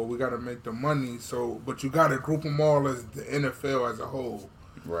like, well, we got to make the money, but you got to group them all as the NFL as a whole.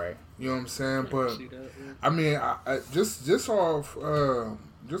 Right. You know what I'm saying? But I mean, I just off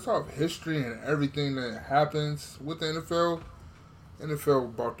history and everything that happens with the NFL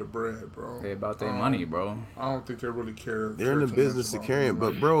about the bread, bro. They about their money, bro. I don't think they really care. They're in the business of carrying,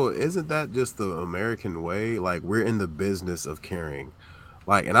 but bro, isn't that just the American way? Like, we're in the business of caring.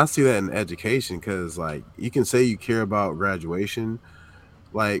 Like, and I see that in education, because like you can say you care about graduation,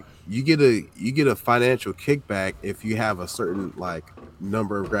 like you get a financial kickback if you have a certain like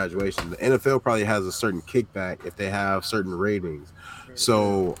number of graduations. The NFL probably has a certain kickback if they have certain ratings.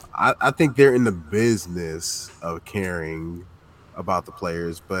 So I think they're in the business of caring about the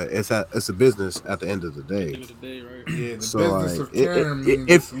players, but it's a business at the end of the day. Right? Yeah, the so business like, of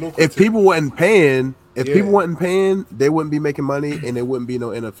caring if people wasn't paying, they wouldn't be making money, and there wouldn't be no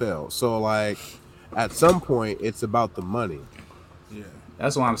NFL. So like, at some point, it's about the money. Yeah,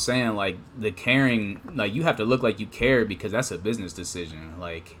 that's what I'm saying. Like the caring, like you have to look like you care, because that's a business decision.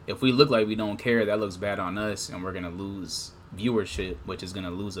 Like if we look like we don't care, that looks bad on us, and we're gonna lose viewership, which is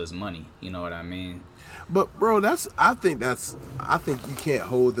gonna lose us money. You know what I mean? But bro, I think you can't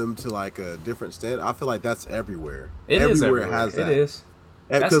hold them to like a different standard. I feel like that's everywhere. Everywhere has that. It is.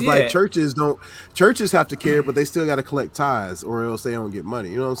 Because like churches have to care, but they still got to collect tithes, or else they don't get money.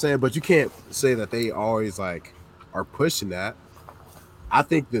 You know what I'm saying? But you can't say that they always like are pushing that. I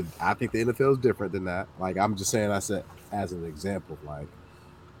think the NFL is different than that. Like I'm just saying, I said as an example, like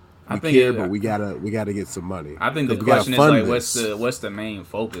but we gotta get some money. I think the question is like, what's the main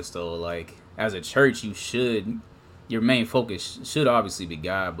focus though? Like as a church, your main focus should obviously be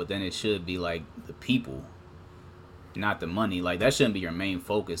God, but then it should be like the people, not the money. Like that shouldn't be your main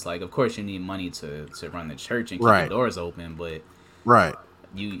focus. Like of course you need money to run the church and keep the doors open, but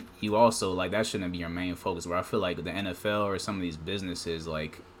you also like that shouldn't be your main focus. Where I feel like the NFL or some of these businesses,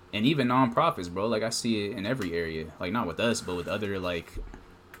 like, and even nonprofits, bro, like I see it in every area. Like not with us, but with other like,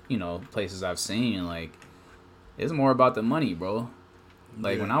 you know, places I've seen, like it's more about the money, bro.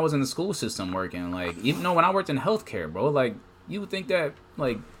 Like when I was in the school system working, like even though when I worked in healthcare, bro, like you would think that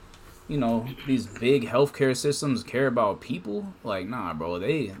like, you know, these big healthcare systems care about people. Like nah, bro,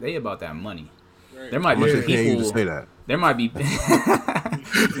 they about that money. Right. There might be people. Say that. There might be. Bro,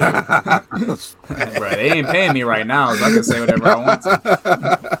 they ain't paying me right now, so I can say whatever I want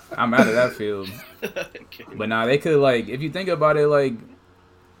to. I'm out of that field. But nah, they could like, if you think about it, like,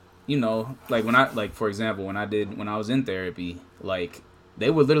 you know, like for example, when I was in therapy, like they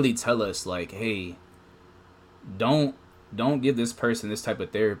would literally tell us like, hey, don't give this person this type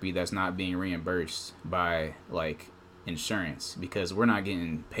of therapy that's not being reimbursed by like insurance, because we're not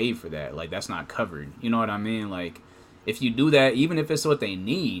getting paid for that. Like that's not covered. You know what I mean? Like if you do that, even if it's what they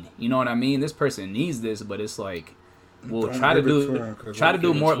need, you know what I mean? This person needs this, but it's like, we'll try to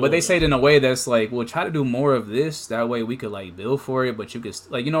do more, but they say it in a way that's like, we'll try to do more of this. That way we could like bill for it, but you could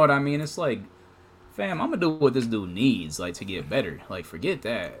like, you know what I mean? It's like, fam, I'm gonna do what this dude needs, like to get better. Like forget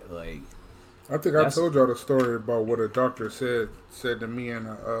that. Like, I think I told y'all the story about what a doctor said to me in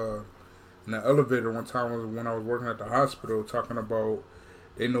the elevator one time when I was working at the hospital, talking about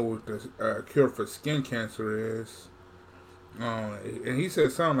they know what the cure for skin cancer is. And he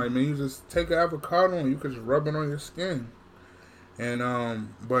said something like, man, you just take an avocado and you can just rub it on your skin.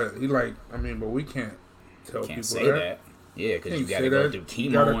 And but he like, I mean, but we can't tell people say that. Yeah, because you gotta go through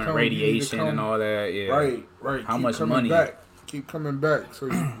chemo and radiation and all that. Yeah, right. How much money? Keep coming back, so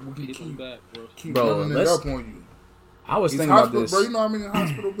we can keep bro, running it up on you. I was thinking about this, bro. You know how many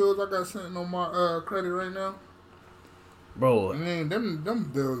hospital bills I got sitting on my credit right now? Bro, man, them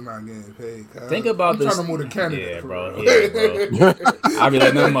bills not getting paid. Think about this. I'm trying to move to Canada. Yeah, bro. I be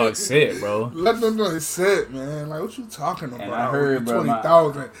letting them mugs sit, bro. Let them know it's sit, man. Like, what you talking about? And I heard, bro,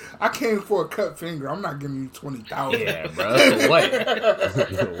 20,000. I came for a cut finger. I'm not giving you 20,000. Yeah, bro. For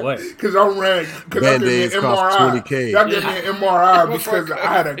what? What? Because I'm ran. Because I gave me an MRI. Y'all gave me an MRI because I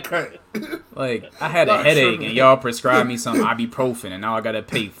had a cut. Like I had a headache and y'all prescribed me some ibuprofen and now I gotta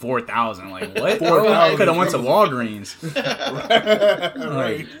pay $4,000. Like what? I could have went to Walgreens.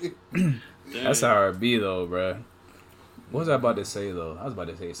 Right. That's how it be though, bro. What was I about to say though? I was about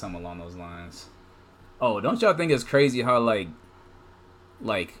to say something along those lines. Oh, don't y'all think it's crazy how like,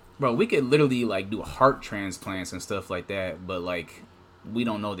 bro, we could literally like do heart transplants and stuff like that, but like we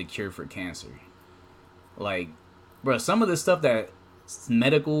don't know the cure for cancer. Like, bro, some of the stuff that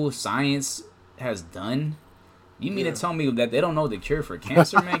medical science has done, you mean to tell me that they don't know the cure for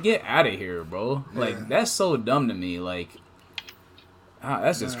cancer? Man, get out of here, bro. Like that's so dumb to me. Like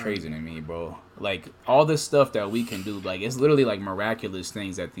that's just crazy to me, bro. Like all this stuff that we can do, like it's literally like miraculous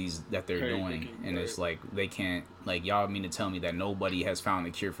things that they're doing, and it's like they can't, like y'all mean to tell me that nobody has found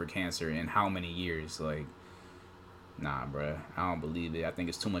the cure for cancer in how many years? Like Nah, bruh. I don't believe it. I think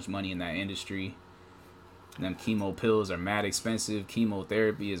it's too much money in that industry. Them chemo pills are mad expensive.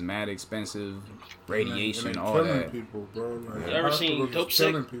 Chemotherapy is mad expensive. Radiation, all killing that. People, bro. Like, you ever seen Dope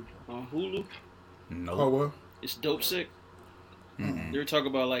Sick on Hulu? No. Oh, what? It's Dope Sick. Mm-mm. They were talking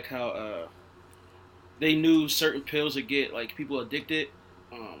about like how they knew certain pills would get like people addicted,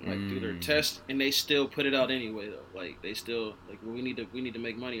 through their test, and they still put it out anyway though. Like they still like we need to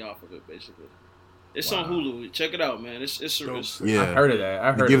make money off of it basically. It's on Hulu. Check it out, man. It's yeah. I heard of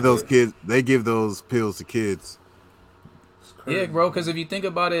that. They give those pills to kids. Yeah, bro. Because if you think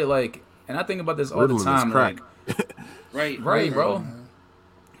about it, like, and I think about this all the time, like, right, bro.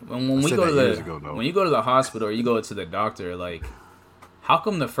 When you go to the hospital or you go to the doctor, like, how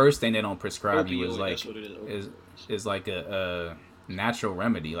come the first thing they don't prescribe you is like is like a natural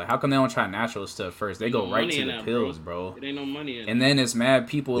remedy? Like, how come they don't try natural stuff first? They go right to the pills, bro. It ain't no money in it. And then it's mad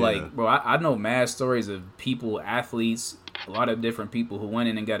people like, bro, I know mad stories of people, athletes, a lot of different people who went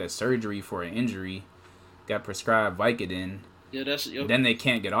in and got a surgery for an injury, got prescribed Vicodin. Yeah, Then they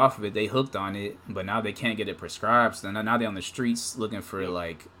can't get off of it. They hooked on it, but now they can't get it prescribed. So now they're on the streets looking for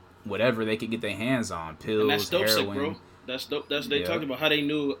like whatever they could get their hands on, pills, and that's dope heroin. sick, bro. That's dope. They talked about how they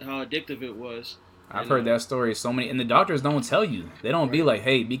knew how addictive it was. I've heard that story so many, and the doctors don't tell you. They don't be like,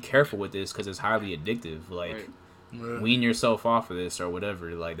 "Hey, be careful with this because it's highly addictive." Like, wean yourself off of this or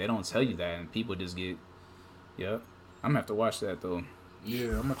whatever. Like, they don't tell you that, and people just get. Yep, I'm gonna have to watch that though.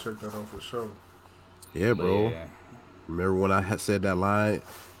 Yeah, I'm gonna check that out for sure. Yeah, bro. Yeah. Remember when I had said that line?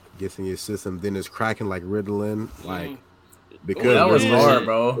 Gets in your system, then it's cracking like Ritalin, like. Because that was hard,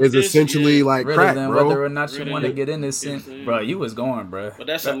 bro. It's essentially like crack, bro. Whether or not you want to get in this bro, you was going, bro. But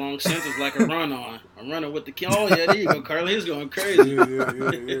that's a long sentence, like a run-on. I'm running with the kid. Oh, yeah, there you go, Carly. He's going crazy.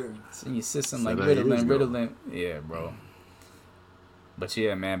 Yeah. It's in your system like Ritalin. Yeah, bro. But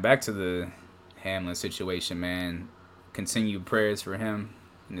yeah, man, back to the Hamlin situation, man. Continued prayers for him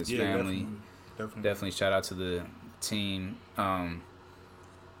and his family. Definitely shout out to the team.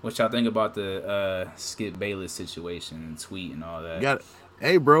 What y'all think about the Skip Bayless situation and tweet and all that?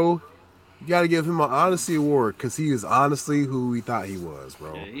 Hey, bro, you got to give him an honesty award because he is honestly who we thought he was,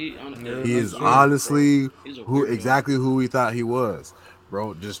 bro. Yeah, he is honestly who we thought he was,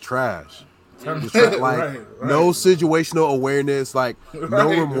 bro. Just trash. No situational awareness, like no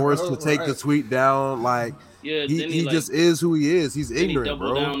remorse to take the tweet down. Like he just is who he is. He's ignorant, bro.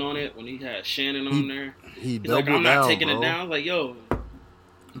 He doubled down on it when he had Shannon on there. He's doubled down, I'm not taking it down. Like, yo.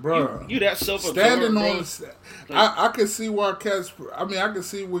 Bro, you that self-absorbed, standing bro. on. I can see why cats. I mean, I can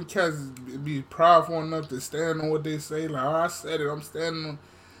see when cats be prideful enough to stand on what they say. Like, I said it. I'm standing on.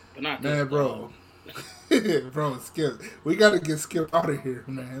 But not man, bro. Bro, Skip. We gotta get Skip out of here,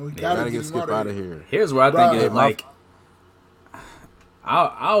 man. We gotta get Skip out of here. Here's where I think it like.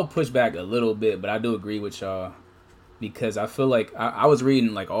 I'll push back a little bit, but I do agree with y'all because I feel like I was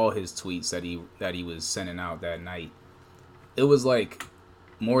reading like all his tweets that he was sending out that night. It was like.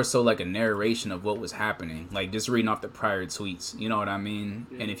 More so like a narration of what was happening, like just reading off the prior tweets, you know what I mean?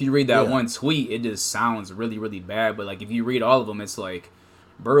 Yeah. And if you read that one tweet, it just sounds really, really bad. But like if you read all of them, it's like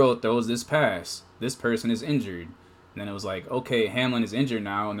Burrow throws this pass, this person is injured. And then it was like, okay, Hamlin is injured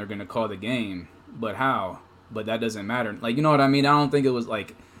now, and they're gonna call the game, but how? But that doesn't matter. Like, you know what I mean? I don't think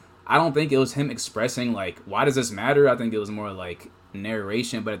it was him expressing like, why does this matter? I think it was more like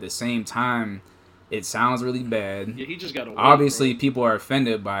narration, but at the same time. It sounds really bad. Yeah, he just got obviously, people are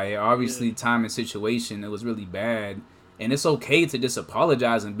offended by it. Obviously, time and situation, it was really bad. And it's okay to just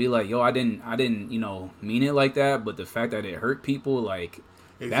apologize and be like, yo, I didn't, mean it like that. But the fact that it hurt people, like,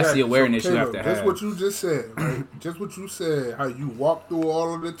 that's the awareness you have to have. Just what you just said, right? Just what you said, how you walked through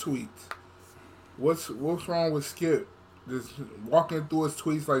all of the tweets. What's wrong with Skip? Just walking through his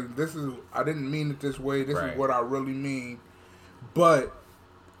tweets like, I didn't mean it this way. This is what I really mean. But...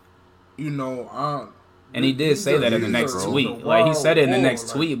 and he did say that in the next tweet. Like, he said it in the next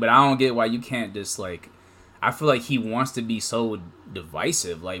tweet, but I don't get why you can't just, like... I feel like he wants to be so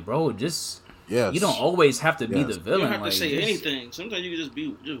divisive. Like, bro, just... Yes. You don't always have to be the villain. You don't have to say anything. Sometimes you can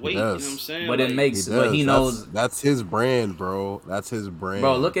just wait, you know what I'm saying? But it makes... But he knows... That's his brand, bro. That's his brand.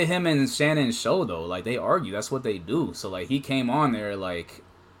 Bro, look at him and Shannon's show, though. Like, they argue. That's what they do. So, like, he came on there, like...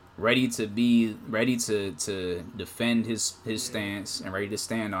 ready to defend his stance and ready to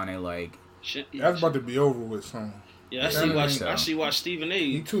stand on it. Like that's about to be over with soon. Yeah, I see why Stephen A.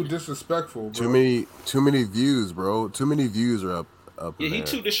 He too disrespectful, bro. Too many views, bro. Too many views are up. Yeah, he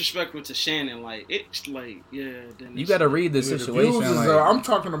too disrespectful to Shannon. Like it's like Then you got to read the situation. I'm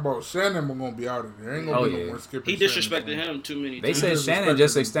talking about Shannon. We're gonna be out of there. Ain't gonna be no more skipping. He disrespected him too many times. They said Shannon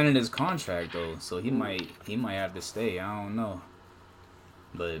just extended his contract though, so he might have to stay. I don't know.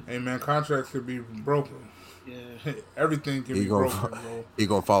 But hey man, contracts could be broken. Yeah. Everything can be broken, bro. He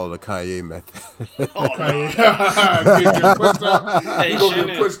gonna follow the Kanye method. Kanye. Get pushed out. Hey, Shannon.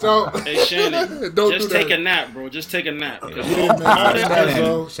 Get pushed out. Hey, Shannon. Just take a nap, bro. Just take a nap.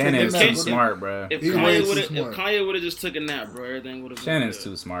 Shannon's too smart, bro. If Kanye would have just took a nap, bro, everything would have been Shannon's good.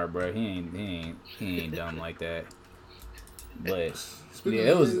 too smart, bro. He ain't dumb like that. But Speaking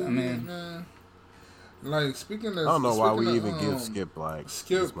it was. of, I mean, man, like speaking of, I don't know why we even give Skip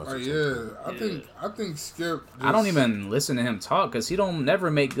Skip. I think Skip. I don't even listen to him talk because he don't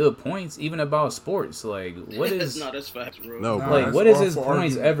never make good points, even about sports. Like, what is? No, that's facts, bro. No, like, what is his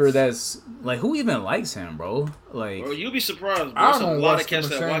points ever? That's like, who even likes him, bro? Like, bro, you'll be surprised, bro. I don't watch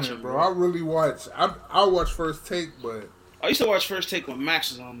him, bro. I really watch. I watch First Take, but I used to watch First Take when Max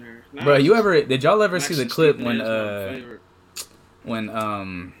was on there. Now, bro, did y'all ever see the clip when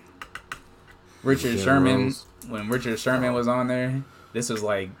Richard Sherman was on there? This is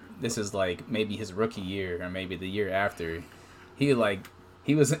like maybe his rookie year or maybe the year after. He was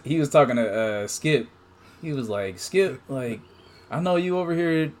talking to Skip. He was like, Skip, like, I know you over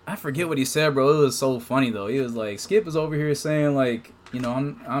here. I forget what he said, bro. It was so funny though. He was like, Skip is over here saying like, you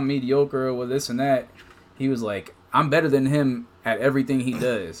know, I'm mediocre with this and that. He was like, I'm better than him at everything he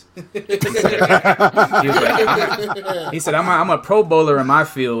does. He said, I'm a pro bowler in my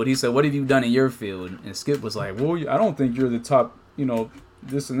field. He said, what have you done in your field? And Skip was like, well, I don't think you're the top, you know,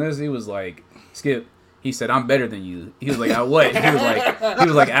 this and this. He was like, Skip, he said, I'm better than you. He was like, at what? He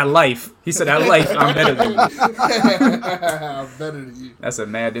was like, at life. He said, at life, I'm better than you. I'm better than you. That's a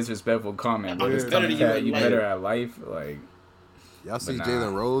mad disrespectful comment, bro. Just telling you better at life? Like, y'all see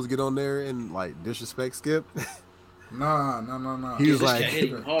Jalen Rose get on there and like disrespect Skip? Nah. He was like,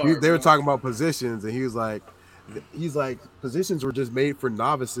 they were talking about positions, and he's like, positions were just made for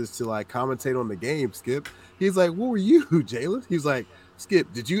novices to like commentate on the game. Skip, he's like, what were you, Jalen? He's like,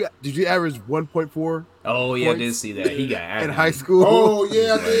 Skip, did you average 1.4? Oh yeah, I did see that. He got in high school. Oh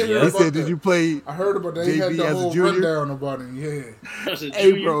yeah, I did. He said, did you play? I heard about that. He had the whole rundown about him. Yeah.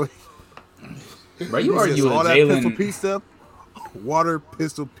 Hey, bro, you argue with all that Jalen. Pistol Pete stuff. Water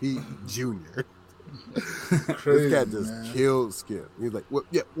Pistol Pete Jr. Crazy, this cat just killed Skip. He's like, well,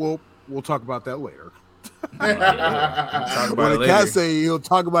 yeah, we'll talk about that later. When the cat say he'll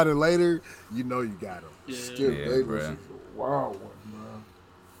talk about it later, you know you got him. Yeah. Skip Bayless is a wild one, bro.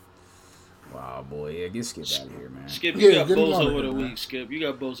 Wow, boy. Yeah, get Skip out of here, man. Skip, you got Bozo of the Week, Skip. You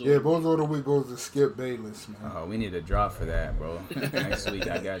got Bozo. Yeah, Bozo of the Week goes to Skip Bayless, man. Oh, we need a drop for that, bro. Next week,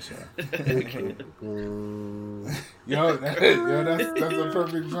 I got you. That's a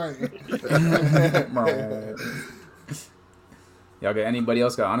perfect joint. Y'all got anybody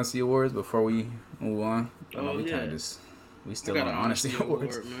else got honesty awards before we move on? We still on honesty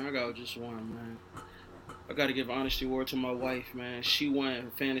awards. Man. I got just one, man. I got to give honesty award to my wife, man. She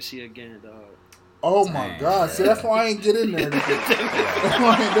won fantasy again, dog. Oh my God! See, that's why I ain't get in there this year. That's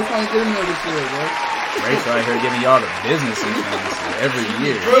why I ain't get in there this year, bro. Rachel out here giving y'all the business in fantasy every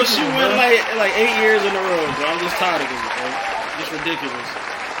year. Bro, she won like 8 years in a row, bro. I'm just tired of it, bro. It's ridiculous.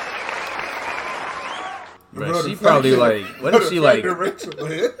 Bro, she probably like. What if she like?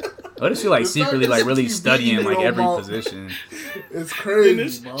 What if she like secretly like really studying like every position? It's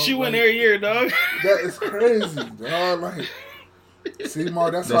crazy, bro. She win every year, dog. That is crazy, dog. Like, see,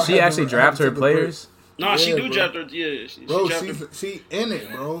 Mark, that's does she actually draft her players? No, she do draft her. Yeah, she in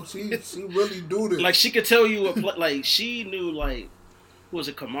it, bro. She really do this. Like she could tell you what. Like she knew like, who was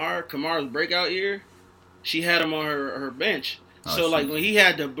it? Kamar's breakout year. She had him on her bench. So like when he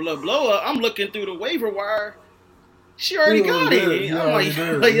had the blow up, I'm looking through the waiver wire. She already got it.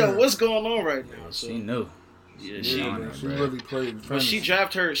 I'm like, yo, what's going on right now? So, she knew. Yeah, she really played. But she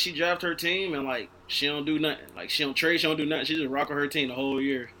draft her team and like she don't do nothing. Like she don't trade, she don't do nothing. She just rock with her team the whole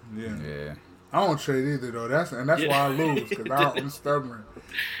year. Yeah. I don't trade either though. That's why I lose because I'm stubborn.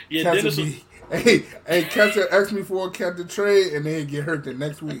 Yeah, Catcher asked me for a catcher trade and then get hurt the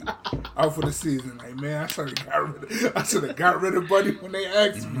next week out for the season. Like, man, I should have got rid of Buddy when they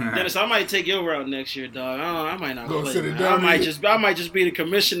asked me. Dennis, I might take your route next year, dog. I might not go play. Sit it down I might just be the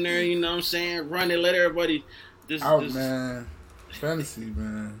commissioner. You know what I'm saying? Run it, let everybody. Man. Fantasy,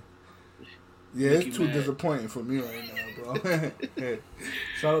 man. Yeah, it's too disappointing for me right now, bro.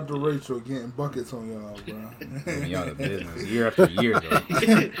 Shout out to Rachel getting buckets on y'all, bro. Y'all the business year after year, though.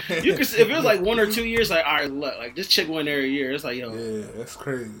 You could, if it was like 1 or 2 years, like, all right, look, like this chick won every year. It's like, yo, yeah, that's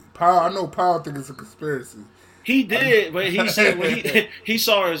crazy. I know Powell think it's a conspiracy. He did, but he said when he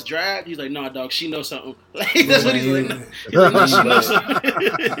saw his draft, he's like, "Nah, dog, she knows something." Like, that's what he's like. She knows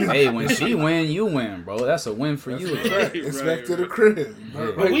something. Hey, when she win, you win, bro. That's a win for you. It's back to the crib.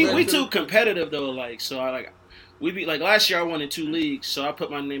 But we too competitive though, like so. We beat like last year. I won in 2 leagues, so I put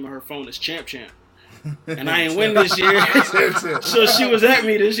my name on her phone as champ. and I ain't win this year. So she was at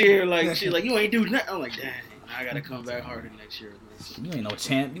me this year, like she like you ain't do nothing. I'm like, dang, I gotta come back harder next year. You ain't no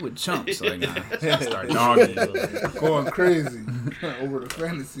champ. You a chump. So like, start dogging. Going crazy over the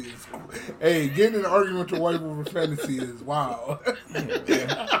fantasy. Hey, getting in an argument with your wife over fantasy is wild.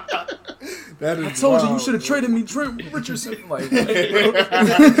 That is I told wild, you should have traded me Trent Richardson. Like,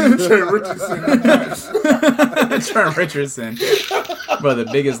 Trent Richardson. Trent Richardson. Bro, the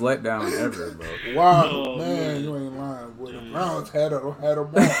biggest letdown ever, bro. Wow, man, you ain't lying. Boy, the Browns had them all.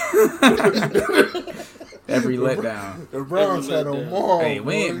 Every letdown. The Browns had them all. Hey,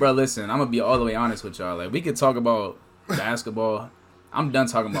 we ain't, bro, listen, I'm going to be all the way honest with y'all. Like, we could talk about basketball. I'm done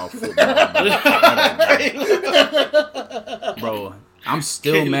talking about football. Bro, I'm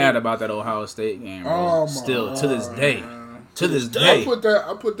still mad about that Ohio State game, bro. Still, to this day. To this day. I put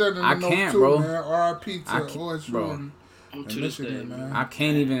that in the I note can't, too, bro. man. R.I.P. to OSU bro. and Michigan, man. I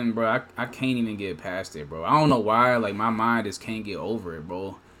can't even, bro. I can't even get past it, bro. I don't know why. Like, my mind just can't get over it,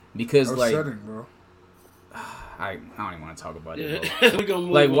 bro. Because, like, bro. I don't even want to talk about it, bro.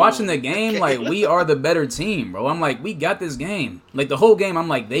 Like, watching the game, like, we are the better team, bro. I'm like, we got this game. Like, the whole game, I'm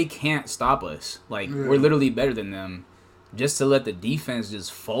like, they can't stop us. Like, we're literally better than them. Just to let the defense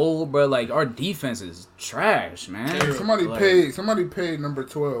just fold, bro. Like, our defense is trash, man. Hey, somebody paid number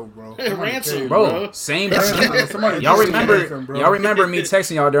 12, bro. Ransom, bro. Same. Y'all remember me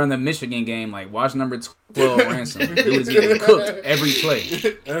texting y'all during the Michigan game, like, watch number 12 Ransom. He was getting cooked every play.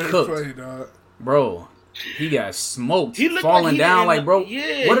 Cooked. Dog. Bro. He got smoked, falling down. Like, bro,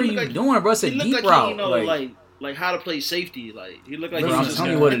 what are you doing, bro? It's a deep route. Like how to play safety. Like he looked like. Bro, I'm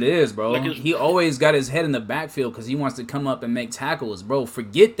telling you what it is, bro. He always got his head in the backfield because he wants to come up and make tackles, bro.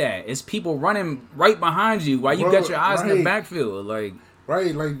 Forget that. It's people running right behind you while you got your eyes in the backfield, like.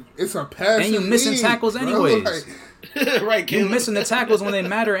 Right, like it's a pass. And you missing tackles anyways. Right, you missing the tackles when they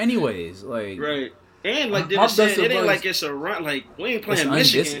matter anyways, like. Right. And like Dennis said, it ain't like it's a run. Like we ain't playing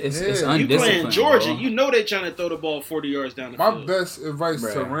Michigan. It's you playing Georgia. Bro. You know they trying to throw the ball 40 yards down the field. My best advice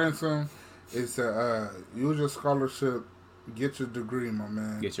to Ransom is to use your scholarship, get your degree, my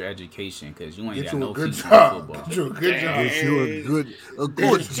man. Get your education, because you ain't get got you no a good future job. in football. Get you a good job. Get you a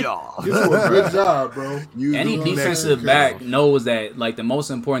good job. Get you a good job, bro. Any defensive back knows that, like, the most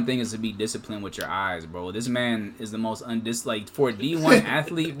important thing is to be disciplined with your eyes, bro. This man is the most like, for a D1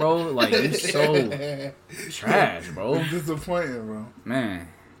 athlete, bro, like, he's so trash, bro. It's disappointing, bro. Man,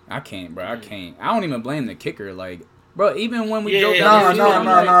 I can't, bro. I can't. I don't even blame the kicker, like. Bro, even when we No. Not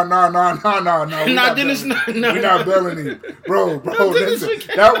Dennis. We're not bailing him, bro.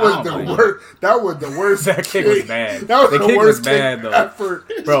 That was the worst. That kick was bad. That was the the kick worst was bad though, effort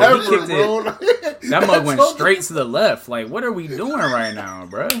bro. Ever, He kicked bro. it. That mug went straight to the left. Like, what are we doing right now,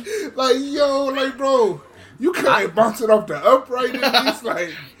 bro? Like, yo, like, bro. You couldn't bounce it off the upright at least,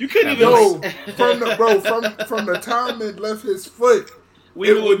 like you couldn't even. From the time it left his foot.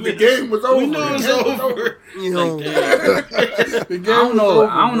 The game was over. We knew it was over. You know,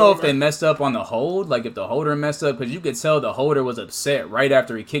 I don't know if they messed up on the hold. Like, if the holder messed up, because you could tell the holder was upset right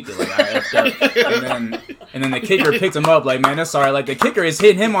after he kicked it. Like, I effed up. And then the kicker picked him up. Like, man, that's all right. Like, the kicker is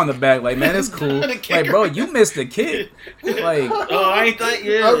hitting him on the back. Like, man, it's cool. Like, bro, you missed the kick. Like, I ain't think.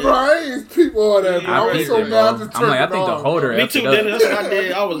 Bro, I ain't people on that. Bro. I was so mad. I'm like, I think the holder. Me too, Dennis. That's what I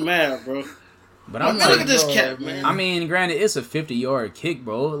did. I was mad, bro. But I'm look like, at this cat, man. I mean, granted, it's a 50-yard kick,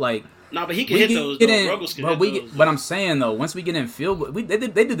 bro. Like, nah, but he can hit those. But I'm saying though, once we get in field goal, they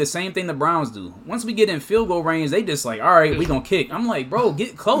do the same thing the Browns do. Once we get in field goal range, they just like, all right, we gonna kick. I'm like, bro,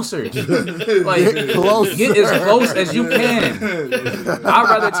 get closer. Like, get as close as you can. I'd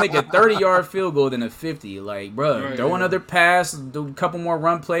rather take a 30-yard field goal than a 50. Like, bro, throw another pass, do a couple more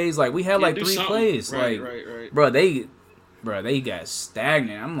run plays. Like, we had like 3 plays. Right. Bro, they got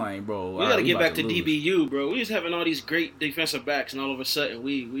stagnant. I'm like, bro, we gotta get back to DBU, bro. We was having all these great defensive backs, and all of a sudden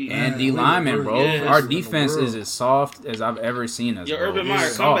we and D linemen, bro. Our defense is as soft as I've ever seen us. Urban Meyer,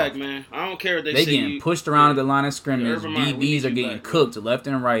 come back, man. I don't care what they say. They getting pushed around at the line of scrimmage. DBs are getting cooked left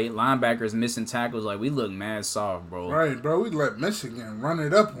and right. Linebackers missing tackles. Like, we look mad soft, bro. Right, bro. We let Michigan run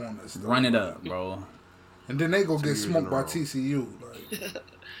it up on us. Run it up, bro. And then they go get smoked by TCU. Like.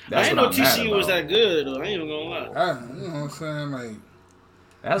 I ain't know TCU was that good, though. I ain't even gonna lie. You know what I'm saying? Like,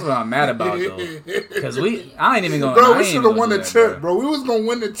 that's what I'm mad about, though. Because I ain't even gonna. Bro, we should have won the chip, bro. We was gonna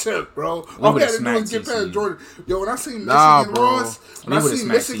win the chip, bro. All we had to do was get past Jordan. Yo, when I seen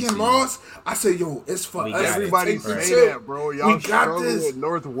Michigan lost, I said, yo, it's for us. Everybody say that, bro. Y'all struggle with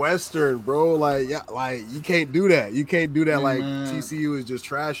Northwestern, bro. Like you can't do that. You can't do that. Like, TCU is just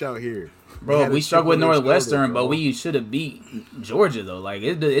trash out here. Bro, we struggled with Northwestern, but we should have beat Georgia, though. Like,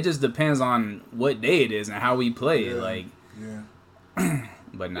 it just depends on what day it is and how we play. Like,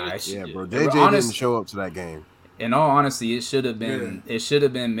 But nah, yeah, bro. JJ didn't show up to that game. In all honesty, it should have been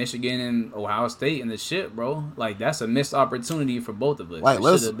Michigan and Ohio State in the shit, bro. Like that's a missed opportunity for both of us. Like,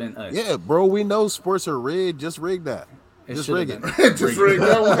 it should have been us. Yeah, bro. We know sports are rigged. Just rig that. Just rig it. Just rig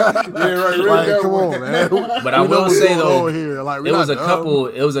that one. Yeah, right. Rig that come one. on, man. But I will say though, like, it was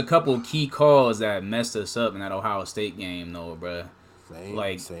a couple key calls that messed us up in that Ohio State game, though, bro. Same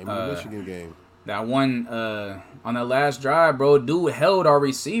in the Michigan game. That one on that last drive, bro, dude held our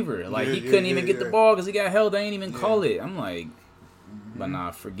receiver. Like he couldn't even get the ball because he got held. They ain't even call it. I'm like, but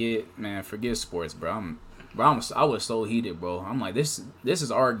nah, forget sports, bro. I was so heated, bro. I'm like, this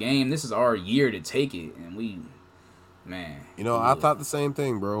is our game. This is our year to take it, and we. Man, I thought the same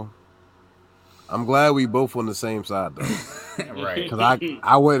thing, bro. I'm glad we both on the same side though, right? Because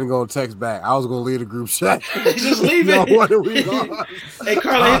I wasn't gonna text back. I was gonna leave the group chat. Just leave it. What are we on? Hey,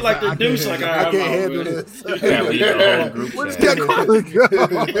 Carla hit like the deuce. Like I can't handle this. Yeah, leave the whole group Where's chat.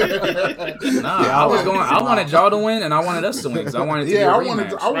 that go? Nah, I wanted y'all to win, and I wanted us to win. Cause I wanted to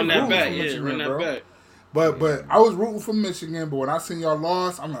run that back. Yeah, run that back. But I was rooting for Michigan, but when I seen y'all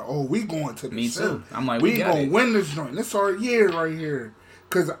lost, I'm like, oh, we going to the Me too. I'm like, we gonna win this joint. This our year right here.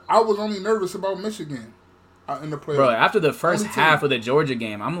 Because I was only nervous about Michigan in the playoffs. Bro, after the first half of the Georgia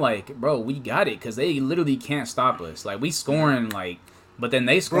game, I'm like, bro, we got it. Because they literally can't stop us. Like, we scoring, like, but then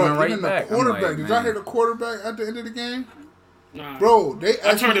they scoring right back. Quarterback. Like, did y'all hear the quarterback at the end of the game? Nah. Bro,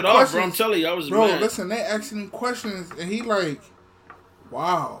 I turned it off, bro. I'm telling you, I was mad. Listen, they asking him questions, and he like,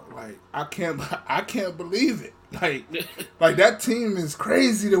 wow, like, I can't believe it. Like that team is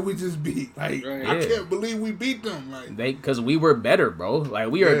crazy that we just beat. Like I can't believe we beat them. Like because we were better, bro.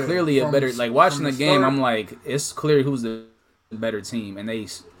 Like we are clearly a better. Like watching the game, I'm like, it's clear who's the better team, and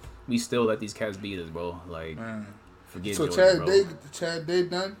we still let these cats beat us, bro. Like forget. So Jordan, Chad Day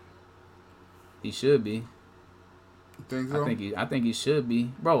done? He should be. You think so? I think he should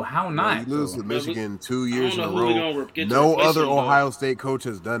be, bro. How not? You lose to Michigan 2 years in a row. No other Ohio State coach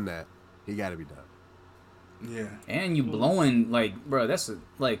has done that. He got to be done. Yeah, and you blowing like, bro. That's I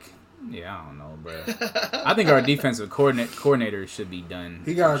don't know, bro. I think our defensive coordinator should be done.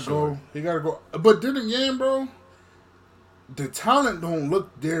 He gotta go. He gotta go. But then again, bro, the talent don't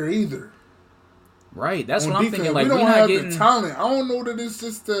look there either. Right, that's what defense, I'm thinking. Like we don't not have getting the talent. I don't know that it's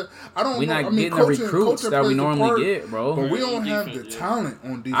just the. I don't. We're know. not getting the recruits that we normally get, bro. But we don't have the talent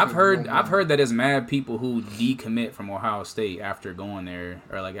on defense. I've heard that it's mad people who decommit from Ohio State after going there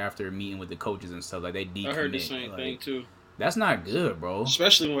or like after meeting with the coaches and stuff. Like they decommit. I heard the same thing too. That's not good, bro.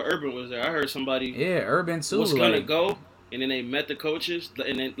 Especially when Urban was there. I heard somebody. Yeah, Urban too. Was gonna go, and then they met the coaches,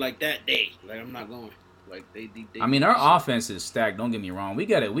 and then like that day, like I'm not going. Like they I mean, our offense is stacked. Don't get me wrong. We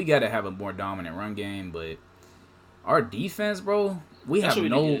gotta have a more dominant run game, but our defense, bro, we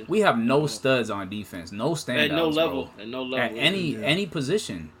have no studs on defense, no standouts, at no level, bro. At no level, at any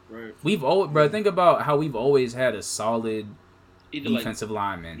position. Right. We've always, bro. Think about how we've always had a solid defensive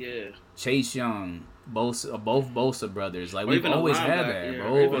lineman. Yeah. Chase Young, both Bosa brothers. Like we've even always had that,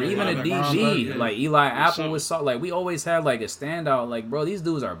 bro. Or even a DB, like Eli Apple was so. Like we always had like a standout. Like bro, these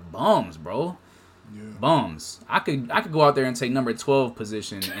dudes are bums, bro. Yeah. Bums. I could go out there and take number 12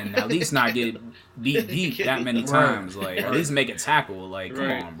 position and at least not get beat that many times. Like at least make a tackle. Like come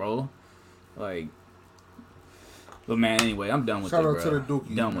on, bro. Like, but man, anyway, I'm done with it, bro. Shout out to the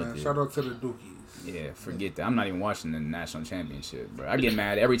Dookies, done man. with it. Shout out to the Dookies. Yeah, forget that. I'm not even watching the national championship, bro. I get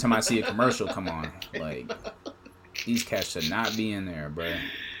mad every time I see a commercial come on. Like these cats should not be in there, bro.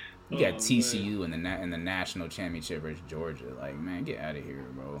 You got TCU in the national championship versus Georgia. Like man, get out of here,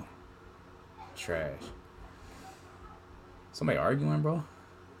 bro. Trash. Somebody arguing, bro?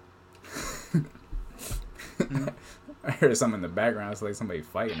 I heard something in the background. It's like somebody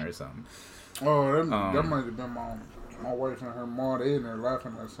fighting or something. Oh, that might have been my wife and her mom. They in there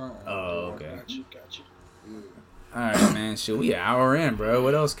laughing at something. Oh, okay. Got you. Yeah. All right, man. Shit, we an hour in, bro.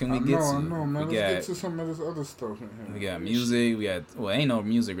 What else can we get to? I know, man. Let's get to some of this other stuff in here. We got music. Ain't no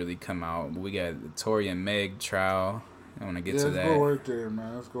music really come out, but we got Tory and Meg trial. I want to get to that. Let's go right there,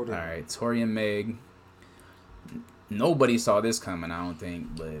 man. Let's go there. All right, Tory and Meg. Nobody saw this coming, I don't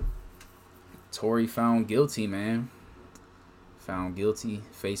think, but Tory found guilty, man. Found guilty,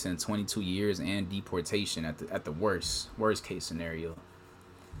 facing 22 years and deportation at the worst case scenario.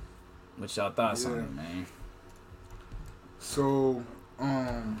 What y'all thoughts on it, man? So,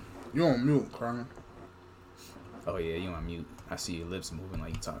 you on mute, Carmen? Oh yeah, you on mute. I see your lips moving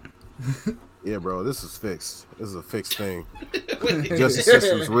like you talking. Yeah, bro, this is fixed. This is a fixed thing. Justice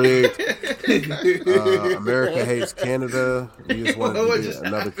system's rigged. America hates Canada. We just want to get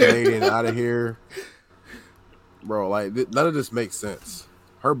another Canadian out of here. Bro, like, none of this makes sense.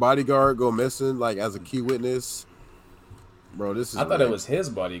 Her bodyguard go missing, like, as a key witness. Bro, this is. I thought it was his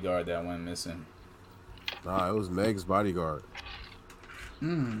bodyguard that went missing. Nah, it was Meg's bodyguard. He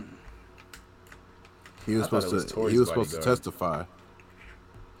was supposed to testify.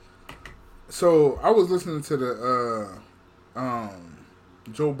 So I was listening to the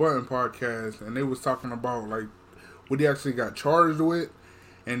Joe Budden podcast, and they was talking about like what he actually got charged with,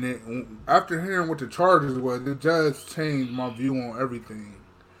 and then after hearing what the charges was, the judge changed my view on everything.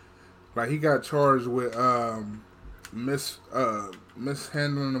 Like he got charged with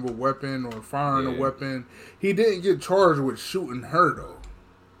mishandling of a weapon or firing a weapon. He didn't get charged with shooting her though.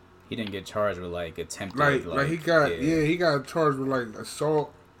 He didn't get charged with like attempted he got charged with like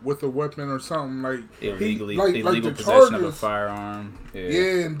assault with a weapon or something like illegal possession of a firearm.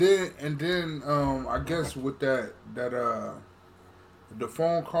 Yeah, and then I guess with that the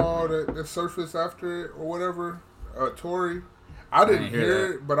phone call that surfaced after it or whatever, Tory. I didn't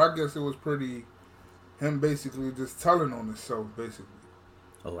hear it, but I guess it was pretty him basically just telling on himself basically.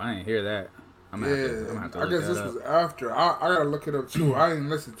 Oh, I didn't hear that. I guess this was after. I gotta look it up too. I didn't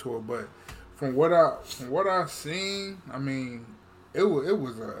listen to it, but from what I seen, I mean, that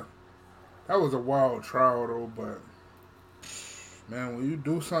was a wild trial though. But man, when you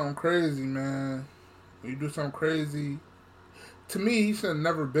do something crazy, to me, he should have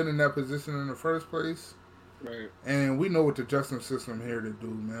never been in that position in the first place. Right. And we know what the justice system here to do,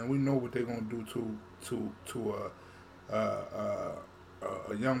 man. We know what they're gonna do to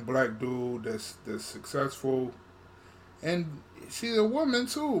a young black dude that's successful, and she's a woman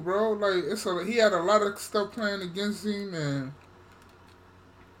too, bro. Like he had a lot of stuff playing against him, and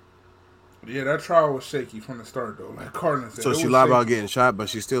yeah, that trial was shaky from the start though. Like Cardinal said, so she lied about getting shot, but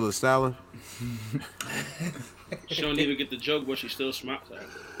she's still a styling. She don't even get the joke, but she still smiles.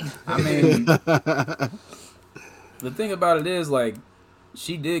 I mean, the thing about it is, like,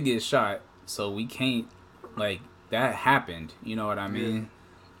 she did get shot, so we can't, like, that happened. You know what I mean? Yeah.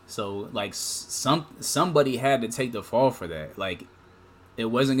 So, like, somebody had to take the fall for that. Like, it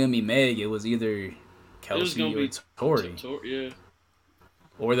wasn't gonna be Meg. It was either Kelsey or Tory. Yeah.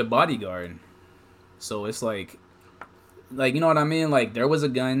 Or the bodyguard. So it's like, you know what I mean? Like, there was a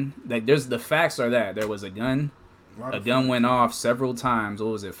gun. Like, the facts are that there was a gun. A gun went off several times.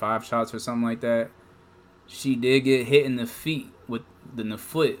 What was it, 5 shots or something like that? She did get hit in the foot with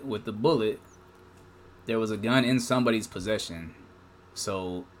the bullet. There was a gun in somebody's possession.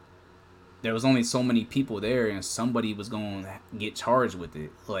 So there was only so many people there, and somebody was going to get charged with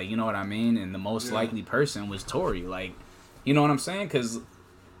it. Like, you know what I mean? And the most likely person was Tory. Like, you know what I'm saying? Because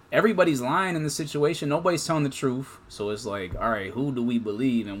everybody's lying in the situation. Nobody's telling the truth. So it's like, all right, who do we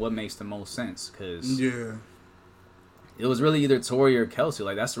believe and what makes the most sense? Because it was really either Tory or Kelsey.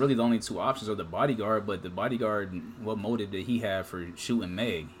 Like, that's really the only 2 options, or the bodyguard. But the bodyguard, what motive did he have for shooting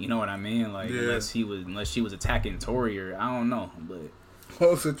Meg? You know what I mean? Like, unless she was attacking Tory, or I don't know. But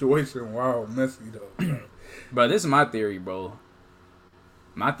whole situation, messy though. Bro, this is my theory, bro.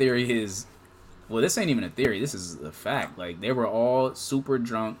 My theory is, well, this ain't even a theory. This is a fact. Like, they were all super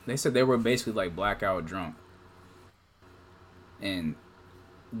drunk. They said they were basically like blackout drunk. And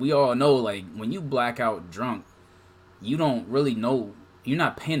we all know, like, when you blackout drunk, you don't really know, you're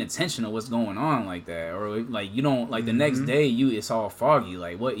not paying attention to what's going on like that. Or, like, you don't, like, the next day, it's all foggy.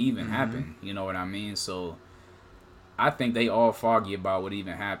 Like, what even happened? You know what I mean? So, I think they all foggy about what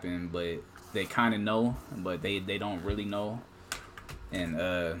even happened, but they kind of know, but they don't really know.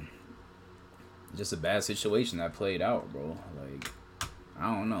 And, just a bad situation that played out, bro. Like,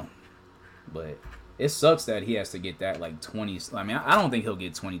 I don't know. But it sucks that he has to get that, like, 20. I mean, I don't think he'll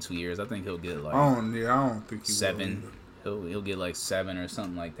get 22 years. I think he'll get, like, I don't think he 7. He'll get, like, 7 or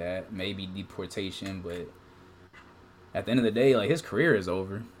something like that. Maybe deportation, but at the end of the day, like, his career is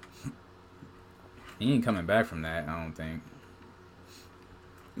over. He ain't coming back from that, I don't think.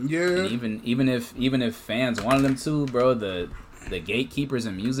 Yeah. And even if fans wanted him to, bro, the gatekeepers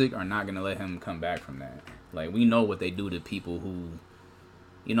in music are not gonna let him come back from that. Like, we know what they do to people who,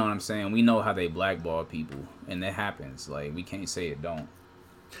 you know what I'm saying? We know how they blackball people, and that happens. Like, we can't say it don't.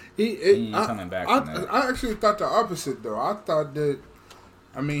 He ain't coming back from that. I actually thought the opposite though. I thought that,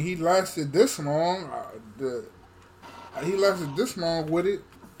 I mean, he lasted this long. He lasted this long with it.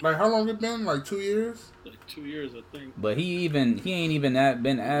 Like, how long it been? Like 2 years? Like 2 years, I think. But he ain't even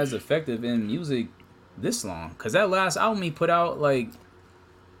been as effective in music this long. Cause that last album he put out, like,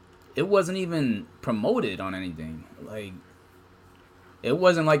 it wasn't even promoted on anything. Like, it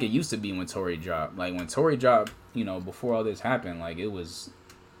wasn't like it used to be when Tory dropped. Like, when Tory dropped, you know, before all this happened, like, it was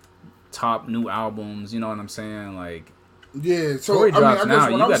top new albums. You know what I'm saying? Like, yeah. So Tory drops now.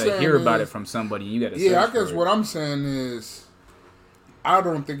 You gotta hear about it from somebody. You gotta. Yeah, I guess what I'm saying is, I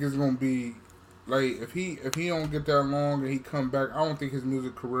don't think it's gonna be like if he don't get that long and he come back, I don't think his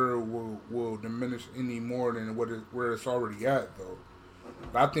music career will diminish any more than where it's already at though.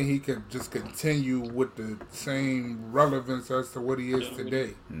 I think he could just continue with the same relevance as to what he is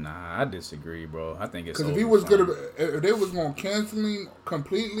today. Nah, I disagree, bro. I think it's because if he was good, if they was gonna cancel him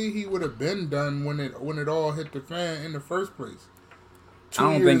completely, he would have been done when it all hit the fan in the first place. I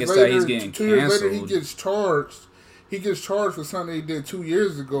don't think it's that he's getting 2 years canceled. later, he gets charged. He gets charged for something he did 2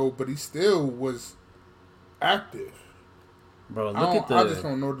 years ago, but he still was active. Bro, I just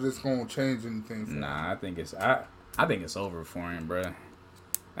don't know that it's gonna change anything. Nah, I think it's over for him, bro.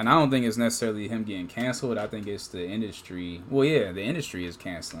 And I don't think it's necessarily him getting canceled. I think it's the industry. Well, yeah, the industry is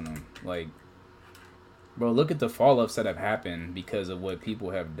canceling him. Like, bro, look at the fall-ups that have happened because of what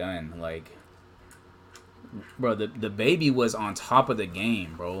people have done. Like, bro, the baby was on top of the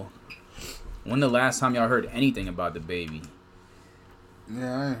game, bro. When the last time y'all heard anything about the baby?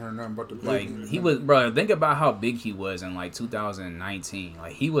 Yeah, I ain't heard nothing about the baby. Like, he was, bro, think about how big he was in, like, 2019.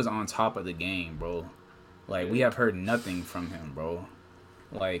 Like, he was on top of the game, bro. Like, we have heard nothing from him, bro.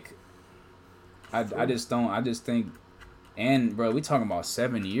 Like, I just think, and bro, we talking about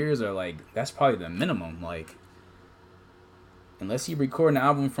 7 years or like, that's probably the minimum. Like, unless he record an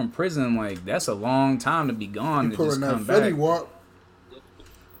album from prison, like, that's a long time to be gone to just come back. Fetty Walk.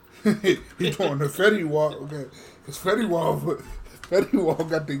 He doing the Fetty Walk, okay. Because Fetty Walk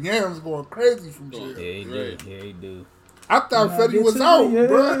got the yams going crazy from jail. Yeah, he do. Yeah, he do. I thought Fetty was out,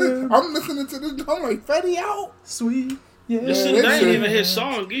 bro. I'm listening to this, I'm like, Fetty out? Sweet. Yeah, that ain't even his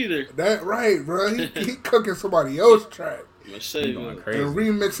song either. That right, bro. He cooking somebody else's track. He going crazy. And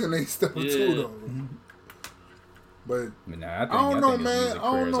remixing they stuff too, though. But I don't know, man. I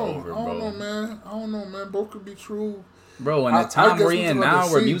don't know, man. Both could be true. Bro, and the time we're in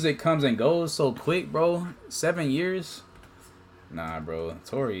now where music comes and goes so quick, bro. 7 years? Nah, bro.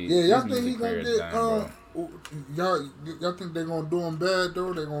 Tory. Yeah, y'all think he gonna get done, y'all think they're gonna do him bad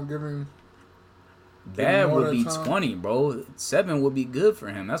though? They're gonna give him bad would be time. 20, bro. 7 would be good for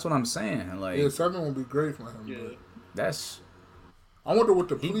him. That's what I'm saying. Like, yeah, 7 would be great for him. Yeah. But that's. I wonder what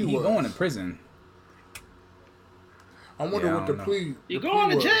the plea was. He going to prison. I wonder what the plea. You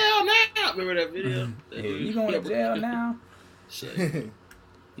going to jail now? Remember that video? Yeah, you going to jail now?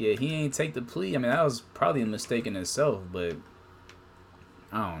 Yeah, he ain't take the plea. I mean, that was probably a mistake in itself, but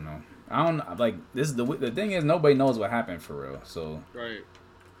I don't know. Like, this is the thing is, nobody knows what happened for real. So right.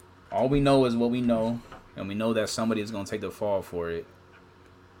 All we know is what we know, and we know that somebody is gonna take the fall for it.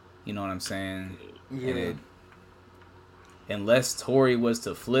 You know what I'm saying? Yeah. Unless Tory was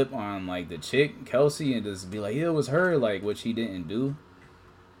to flip on like the chick Kelsey and just be like, yeah, it was her, like, which he didn't do,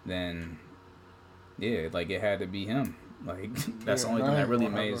 then yeah, like, it had to be him. Like, that's the only thing that really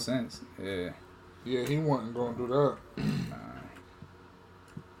made sense. Yeah. Yeah, he wasn't gonna do that.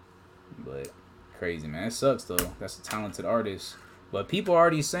 But crazy, man. It sucks though. That's a talented artist. But people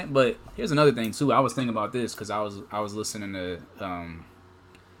already saying. But here's another thing too. I was thinking about this because I was listening to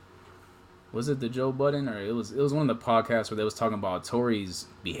was it the Joe Budden or it was one of the podcasts where they was talking about Tory's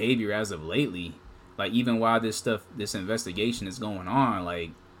behavior as of lately. Like, even while this investigation is going on,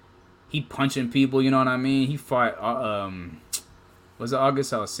 like, he punching people. You know what I mean? He fought. Was it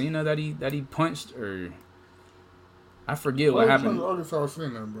August Alsina that he punched, or I forget what happened. August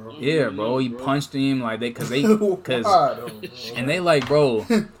Alsina, bro. Yeah, bro. He punched him like because and they like, bro,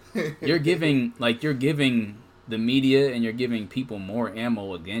 you're giving the media and you're giving people more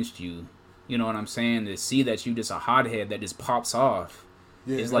ammo against you. You know what I'm saying? To see that you just a hothead that just pops off.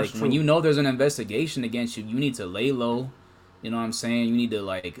 Yeah, it's like when you know there's an investigation against you, you need to lay low. You know what I'm saying? You need to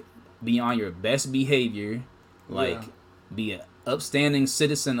like be on your best behavior, like be an upstanding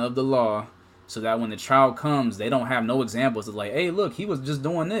citizen of the law, so that when the trial comes, they don't have no examples of like, hey, look, he was just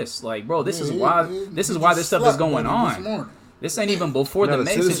doing this. Like, bro, this is why this stuff is going on. This ain't even before the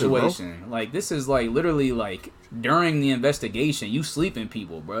Meg situation. Bro. Like, this is like literally like during the investigation, you sleeping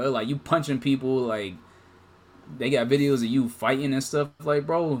people, bro. Like, you punching people. Like, they got videos of you fighting and stuff. Like,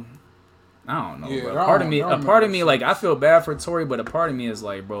 bro, I don't know, bro. A part of me, like, I feel bad for Tory, but a part of me is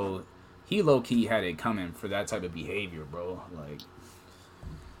like, bro, he low key had it coming for that type of behavior, bro. Like,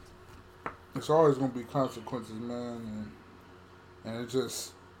 it's always gonna be consequences, man, and it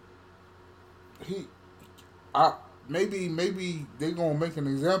just maybe they gonna make an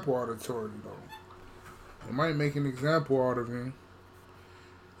example out of Tory though. They might make an example out of him.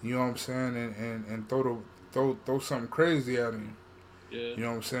 You know what I'm saying, and throw something crazy at him. Yeah. You know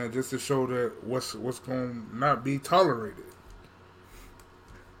what I'm saying, just to show that what's gonna not be tolerated.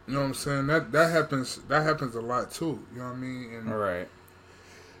 You know what I'm saying? That happens a lot too. You know what I mean? And all right.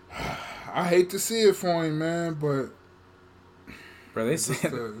 I hate to see it for him, man, but bro, it's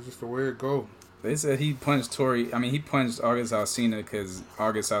just the way it go. They said he punched Tory. I mean, he punched August Alsina because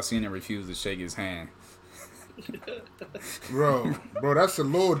August Alsina refused to shake his hand. Bro, that's a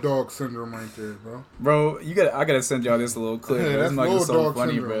little dog syndrome right there, bro. Bro, I gotta send y'all this little clip. Yeah, this that's so dog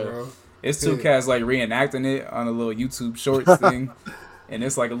funny, syndrome, bro. It's two cats like reenacting it on a little YouTube Shorts thing. And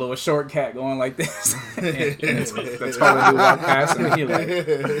it's like a little short cat going like this. and it's the taller dude walk past him and he like,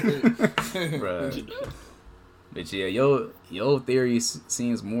 bruh. But yeah, your theory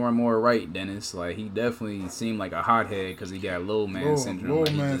seems more and more right, Dennis. Like, he definitely seemed like a hothead because he got low man syndrome. Low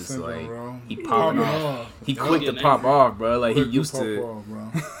like, man just, syndrome, like, bro. He popping off. He quick to pop off, bro. Like, he used to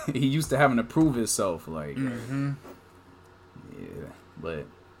he used to having to prove himself. Like, yeah. But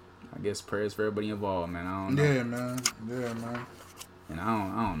I guess prayers for everybody involved, man. I don't know. Yeah, man. And I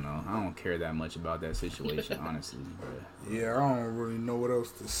don't know. I don't care that much about that situation, honestly. But yeah, I don't really know what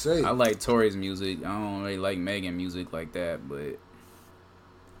else to say. I like Tory's music. I don't really like Megan music like that, but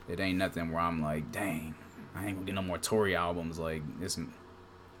it ain't nothing where I'm like, dang, I ain't gonna get no more Tory albums. Like, there's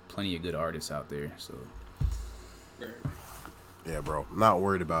plenty of good artists out there. So yeah, bro. I'm not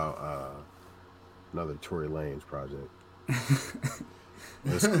worried about another Tory Lanez project.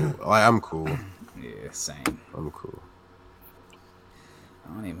 It's cool. Like, I'm cool. Yeah, same. I'm cool.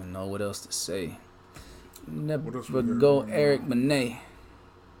 I don't even know what else to say. Never but go Eric Benet.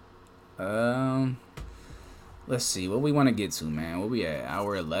 Let's see what we want to get to, man. What we at?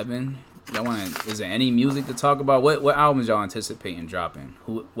 Hour 11. Y'all want to? Is there any music to talk about? What albums y'all anticipating dropping?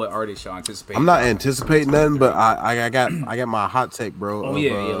 What artists y'all anticipating? I'm not anticipating nothing, but I got my hot take, bro. Oh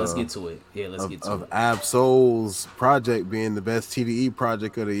yeah. Let's get to it. Yeah, let's get to it. Of Ab-Soul's project being the best TDE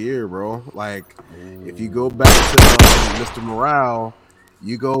project of the year, bro. Like, if you go back to Mr. Morale.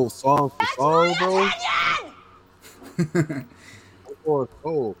 You go song for song, bro. For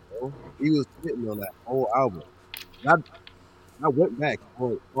soul, bro. He was sitting on that whole album. I went back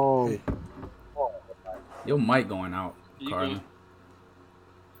on song. Your mic going out, Carlin.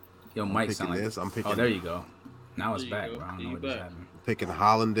 Your mic sound like. I'm picking. Oh, there you go. Now it's back, bro. I don't know what just happened. Picking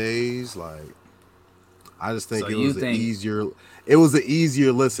Hollandaise, like. I just think It was an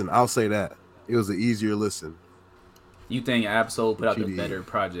easier listen. I'll say that. It was an easier listen. You think Ab-Soul put out the better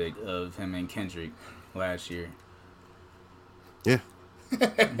project of him and Kendrick last year? Yeah. I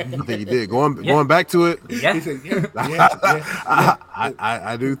think he did. Going back to it. Yeah.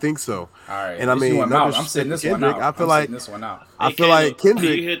 I do think so. All right. And I mean, I'm sitting this Kendrick, one out. I feel like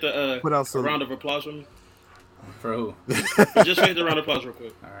Kendrick. Can you hit the put out some round of applause for me? For who? Just hit the round of applause real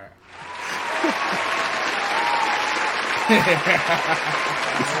quick. All right.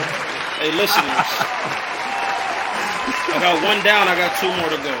 Hey, listeners. I got one down. I got two more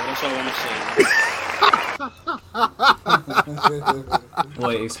to go. That's all I'm saying.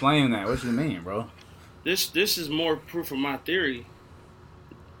 Boy, explain that. What you mean, bro? This is more proof of my theory.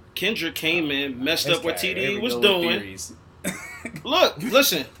 Kendrick came in, messed up what TDE was doing. Look,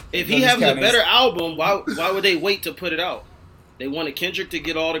 listen. If he has a better album, why would they wait to put it out? They wanted Kendrick to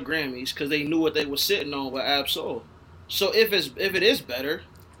get all the Grammys because they knew what they were sitting on with Ab-Soul. So if it is better.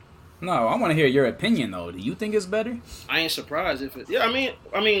 No, I want to hear your opinion though. Do you think it's better? I ain't surprised if it. Yeah, I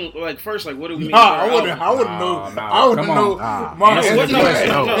mean, like first, like, what do we mean? I wouldn't know. I wouldn't know.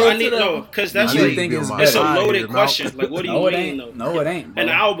 I need to know because that's like it's a loaded question. Like, what do you mean though? No, it ain't. An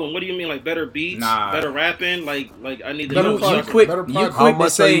album. What do you mean? Like better beats, better rapping? Like I need to know.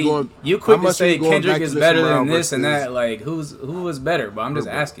 You quick to say Kendrick is better than this and that. Like who is better? But I'm just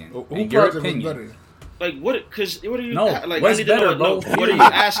asking. In your opinion. Like what? Because what are you? No, like what's I need to better, know. bro? What are you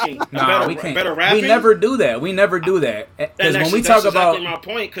asking? Nah, we can't. Better rapping? We never do that. Because when we talk about exactly my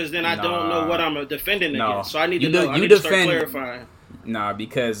point, because then I don't know what I'm defending against. So I need to know. I need to start clarifying. Nah,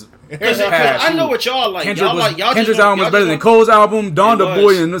 because I know what y'all like. Kendrick's album was better than Cole's album. Donda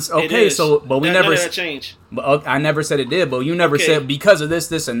Boy and this. Okay, but we never changed. But I never said it did. But you never said because of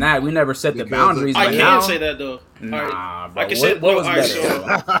this, and that. We never set the boundaries. I can't say that though. Nah, bro. Like I said, what was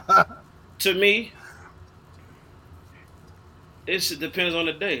better? To me. It depends on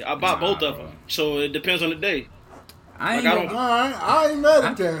the day. I bought both of them, so it depends on the day. I ain't mad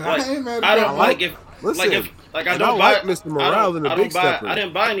at that. I don't like if I don't buy Mr. Morale in the Big Stepper. I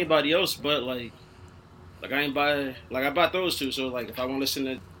didn't buy anybody else, but like I ain't buy I bought those two. So like if I want to listen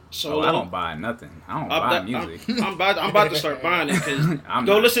to solo, I don't buy nothing. I don't buy music. I'm about to start buying it because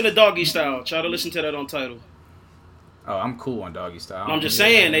listen to Doggy Style. Try to listen to that on Tidal. Oh, I'm cool on Doggy Style. I'm just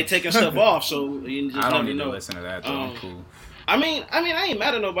saying they taking stuff off, so you just I don't need to listen to that. Though. I'm cool. I mean, I ain't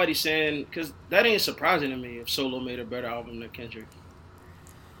mad at nobody saying because that ain't surprising to me if Solo made a better album than Kendrick.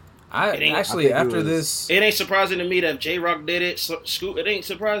 After this, it ain't surprising to me that if J-Rock did it. Scoop, it ain't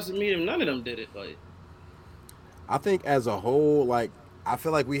surprising to me if none of them did it. Like, I think as a whole, like I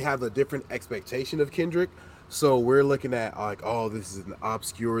feel like we have a different expectation of Kendrick. So we're looking at like, oh, this is an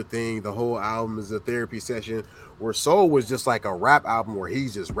obscure thing. The whole album is a therapy session. Where Soul was just like a rap album where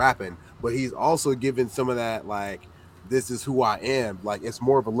he's just rapping, but he's also given some of that like, this is who I am. Like it's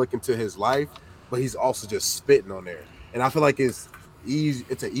more of a look into his life, but he's also just spitting on there. And I feel like it's easy.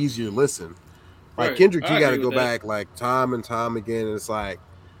 It's an easier listen. Like Right. Kendrick, I you got to agree go with that. back like time and time again. And it's like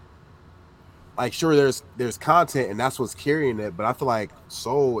sure, there's content, and that's what's carrying it. But I feel like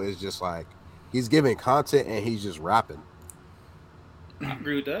Soul is just like he's giving content and he's just rapping. I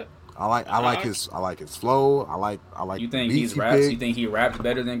agree with that. I like his flow. I like. You think beats he's raps? picked. You think he raps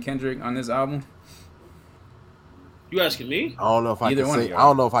better than Kendrick on this album? You asking me? I don't know if I Either can one of say. y'all. I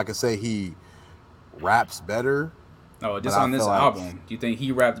don't know if I can say he raps better. No, just But I on this feel like- album. Do you think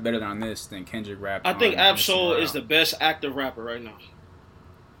he raps better on this than Kendrick raps? I think on Ab-Soul Mr. is the best active rapper right now.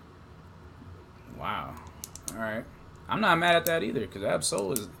 Wow. All right. I'm not mad at that either because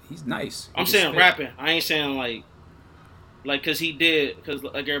Ab-Soul he's nice. He I'm can saying spit. rapping. I ain't saying like because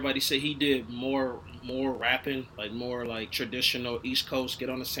like everybody said, he did more rapping, like more like traditional East Coast, get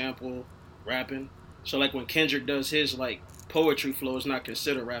on the sample rapping. So like when Kendrick does his like poetry flow, it's not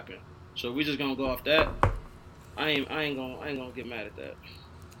considered rapping. So if we just gonna go off that, I ain't gonna get mad at that.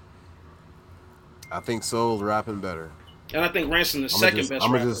 I think Soul's rapping better. And I think Ransom the I'ma second just- best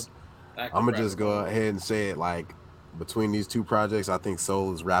I'ma rapper. just- active I'm gonna rapper. just go ahead and say it. Like between these two projects, I think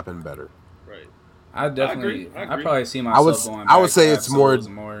Soul is rapping better. Right. I definitely. I I agree. probably see myself going. I would back say to it's more-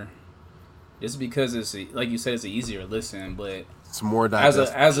 Ab-Soul's Just because it's like you said, it's an easier listen, but It's more as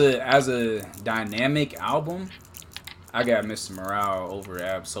digestible. a dynamic album, I got Mr. Morale over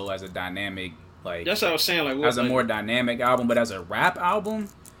Ab-Soul as a dynamic like That's what I was saying. Like, what, as a like, more dynamic album, but as a rap album,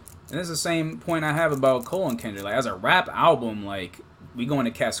 and it's the same point I have about Cole and Kendrick. Like as a rap album, like we going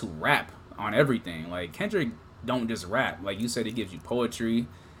to cats who rap on everything. Like Kendrick don't just rap. Like you said, he gives you poetry,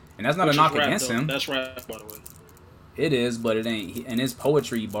 and that's not which a knock is rap, against though. him. That's rap, by the way. It is, but it ain't. And his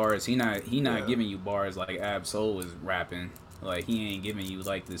poetry bars, he not Yeah. giving you bars like Ab-Soul is rapping. Like he ain't giving you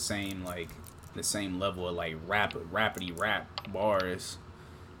like the same level of like rapidy rap bars.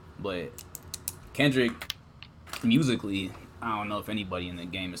 But Kendrick, musically, I don't know if anybody in the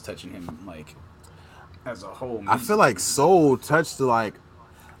game is touching him like as a whole. I feel like Soul touched to like.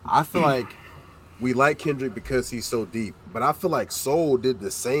 I feel like we like Kendrick because he's so deep, but I feel like Soul did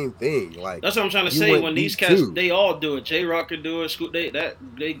the same thing. Like That's what I'm trying to he say. went When these deep, cats, too. they all do it. J Rock could do it. Scoop,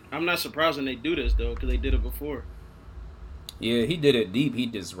 I'm not surprised when they do this though, because they did it before. Yeah, he did it deep. He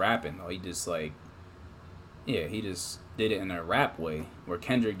just rapping though. He just like, yeah, he just did it in a rap way. Where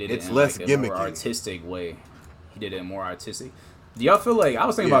Kendrick did It's it in less like a more gimmicky. artistic way. He did it more artistic. Do y'all feel like I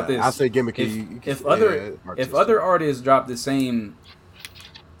was thinking about this? I say gimmicky. If artistic. other artists drop the same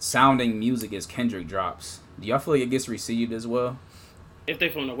sounding music as Kendrick drops, do y'all feel like it gets received as well? If they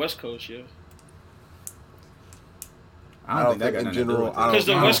from the West Coast, yeah. I don't think that got in nothing to do general, with I it. don't- Because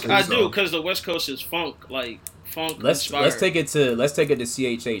the I West, think I so. do, because the West Coast is funk Let's inspired. take it to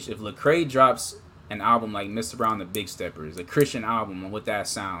CHH. If Lecrae drops an album like Mr. Brown the Big Steppers, a Christian album with that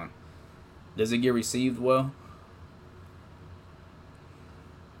sound, does it get received well?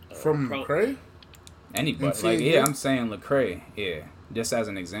 From Pro- Cray? Anybody, And like, CHH? yeah, I'm saying Lecrae, yeah, just as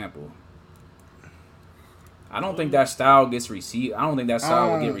an example. I don't think that style gets received. I don't think that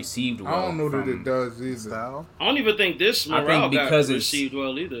style will get received well. I don't know that from- it does either. Style. I don't even think this I think Morale because got it's- received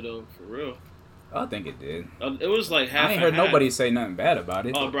well either, though, for real. I think it did. It was like half I ain't and heard half. nobody say nothing bad about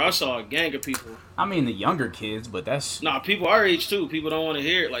it. Oh, bro, I saw a gang of people. I mean, the younger kids, but that's Nah, people our age, too. People don't want to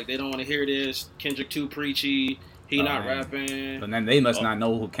hear it. Like, they don't want to hear this. Kendrick too preachy. He Oh, not man. rapping. But then they must all- not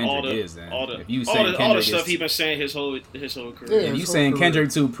know who all Kendrick the, is. Then all the, if you all saying the, all the Kendrick stuff is, he been saying his whole career. Yeah. if you his whole saying career. Kendrick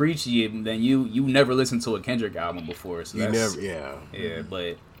too preachy, then you never listened to a Kendrick album before. So You that's, never, yeah. yeah,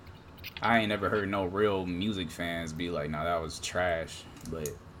 but I ain't never heard no real music fans be like, "No, that was trash." But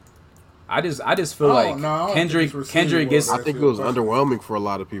I just feel I don't like know. I don't think Kendrick it's received Kendrick well, gets. bro. I think it was underwhelming for a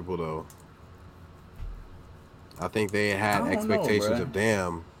lot of people, though. I think they had I don't know, expectations bruh. of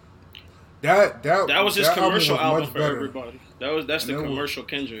damn. That That was his that commercial was album much for better. everybody. That's the And it was- commercial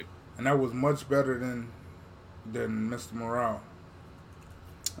Kendrick. And that was much better than Mr. Morale.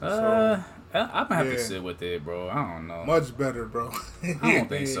 I'm gonna have to yeah. sit with it, bro. I don't know. Much better, bro. I don't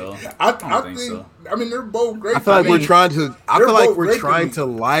think so. I don't think think so. I mean, they're both great. I feel like to me. we're trying to. I They're feel like both we're great to trying me. to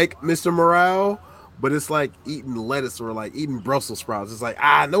like Mr. Morale, but it's like eating lettuce or like eating Brussels sprouts. It's like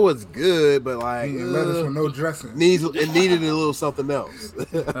I know it's good, but like Eating lettuce with no dressing. it needed a little something else.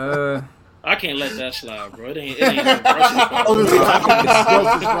 I can't let that slide, bro. It ain't no Brussels sprouts.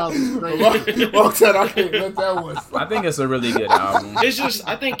 I can't let that one slide. I think it's a really good album. It's just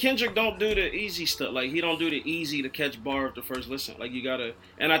I think Kendrick don't do the easy stuff. Like he don't do the easy to catch bar of the first listen. Like you gotta,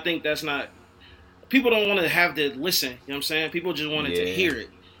 and I think that's not. People don't want to have to listen. You know what I'm saying? People just wanted to hear it.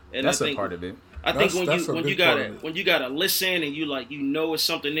 And that's I think, a part of it. I think when you gotta listen and you it's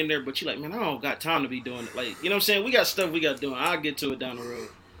something in there, but you like, man, I don't got time to be doing it. Like, you know what I'm saying? We got stuff we got doing. I'll get to it down the road.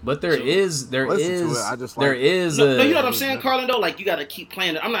 But there is No, you know what I'm saying, Carlin, though? Like, you got to keep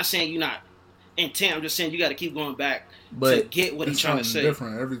playing it. I'm not saying you're not intent. I'm just saying you got to keep going back to get what he's trying to say.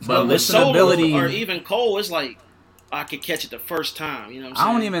 Different every time. But listenability... or even Cole, it's like, I could catch it the first time. You know what I'm saying?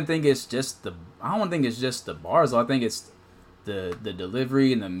 I don't even think it's just the... I don't think it's just the bars. I think it's the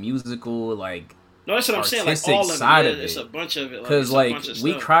delivery and the musical, like... No, that's what I'm saying. Like, all of it. It's a bunch of it. Because,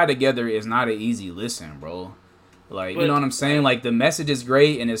 We Cry Together is not an easy listen, bro. Like, you know what I'm saying? Like, the message is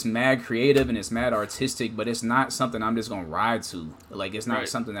great, and it's mad creative, and it's mad artistic, but it's not something I'm just gonna ride to. Like, it's not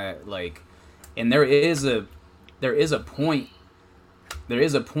something that, like... And there is a point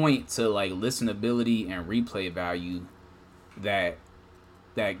to, like, listenability and replay value that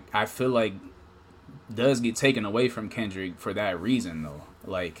I feel like does get taken away from Kendrick for that reason, though.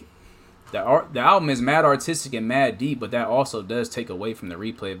 Like... The album is mad artistic and mad deep, but that also does take away from the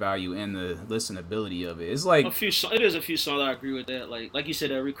replay value and the listenability of it. It's like it is a few songs I agree with that. Like you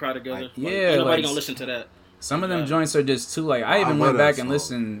said, that We Cry Together. Ain't nobody gonna listen to that. Some of them joints are just too like. I even went back and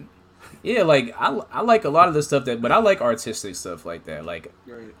listened. Yeah, like I like a lot of the stuff but I like artistic stuff like that. Like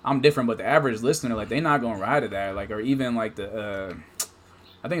I'm different, but the average listener, like, they not gonna ride to that. Like, or even like the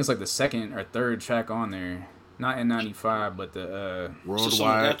I think it's like the second or third track on there. Not N95, but the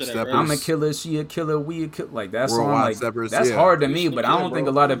Worldwide Steppers. I'm a killer, she a killer, we a killer. Like, that song, Worldwide like, Steppers, that's hard to me, but I don't think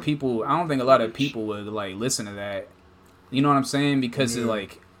a lot of people would, like, listen to that. You know what I'm saying? Because it,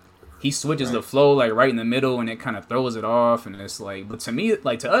 like, he switches the flow, like, right in the middle, and it kind of throws it off, and it's like, but to me,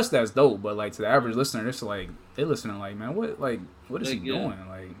 like, to us, that's dope, but, like, to the average listener, it's like, they listening like, man, what is he doing?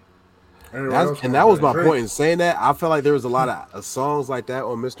 Like, and that was my point in saying that. I felt like there was a lot of songs like that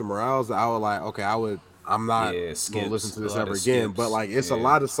on Mr. Morales that I was like, okay, I'm not going to listen to this ever again. But, like, it's a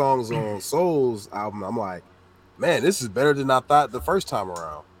lot of songs on Soul's album. I'm like, man, this is better than I thought the first time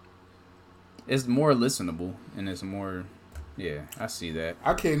around. It's more listenable, and it's more, I see that.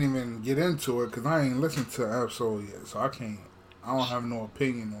 I can't even get into it because I ain't listened to Ab-Soul yet, so I don't have no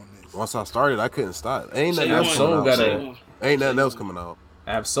opinion on this. Once I started, I couldn't stop. Ain't nothing else coming out.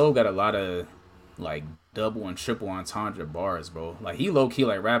 Ab-Soul got a lot of, like, double and triple entendre bars, bro. Like, he low-key,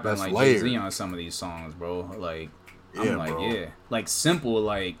 like, rapping like Jay-Z on some of these songs, bro. Like, I'm like, like, simple,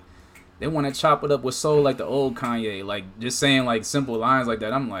 like, they want to chop it up with soul like the old Kanye. Like, just saying, like, simple lines like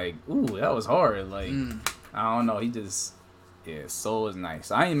that. I'm like, ooh, that was hard. Like, I don't know. He just, soul is nice.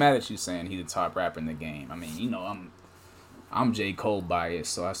 I ain't mad at you saying he's the top rapper in the game. I mean, you know, I'm J. Cole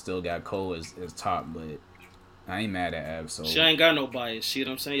biased, so I still got Cole as top, but I ain't mad at Ab-Soul. She ain't got no bias. See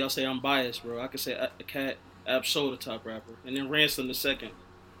what I'm saying? Y'all say I'm biased, bro. I could say Ab-Soul the top rapper, and then Ransom the second.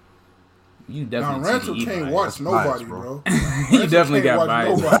 You definitely Ransom can't watch nobody, bro. You definitely got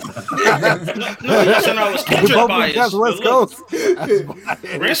bias. No, Ransom not was Kendrick bias. West Coast.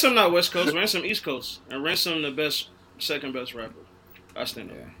 Ransom not West Coast. Ransom East Coast, and Ransom the second best rapper. I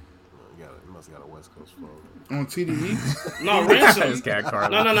stand up. You must got a West Coast flow. On TDE? No, Ransom.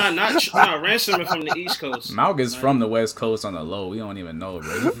 No, Ransom is from the East Coast. Malk is from the West Coast on the low. We don't even know,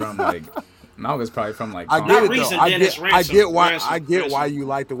 bro. He's from, like, Malk is probably from, like, I get it, though. I get why you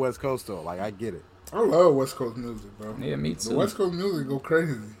like the West Coast, though. Like, I get it. I love West Coast music, bro. Yeah, me too. The West Coast music go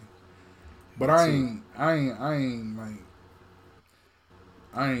crazy. But I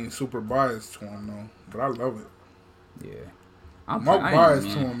ain't super biased to him, though. But I love it. Yeah. Mark biased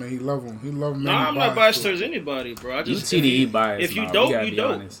to him, man. He love him. He love him. No, I'm not biased towards anybody, bro. I just TDE bias. If you dope, you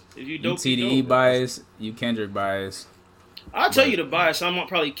dope. If you dope, TDE bias. You Kendrick bias. I'll tell you the bias. I'm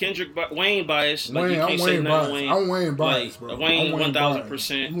probably Kendrick, Wayne bias. Like, Wayne, you can't say nothing Wayne. I'm Wayne bias, bro. Wayne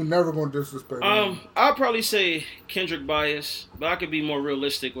 1000%. You never gonna disrespect him. I'll probably say Kendrick bias, but I could be more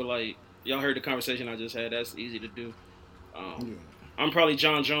realistic with, like, y'all heard the conversation I just had. That's easy to do. I'm probably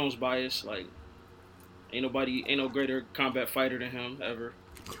John Jones bias. Like, ain't no greater combat fighter than him ever.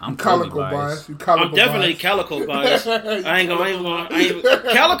 I'm Calico bias. I'm definitely Calico bias. I ain't gonna.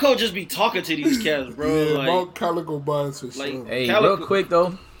 Calico just be talking to these cats, bro. Yeah, like, Calico bias for sure. Hey, real quick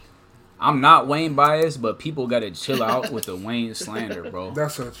though, I'm not Wayne biased, but people gotta chill out with the Wayne slander, bro.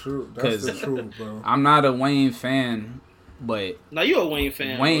 That's the truth. That's the truth, bro. I'm not a Wayne fan, but now you a Wayne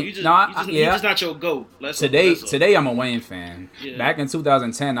fan. Wayne, you just not your GOAT. Today I'm a Wayne fan. Yeah. Back in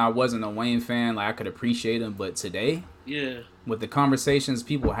 2010, I wasn't a Wayne fan. Like, I could appreciate him, but today, with the conversations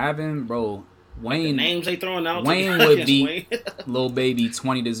people having, bro, Wayne the names they throwing out. Wayne would beat Lil Baby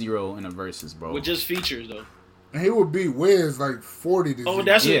 20-0 in the verses, bro. With just features though. And he would beat Wiz like 40-0. Oh,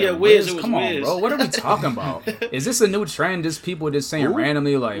 that's Wiz. It was come Wiz. on, bro. What are we talking about? Is this a new trend? Just people just saying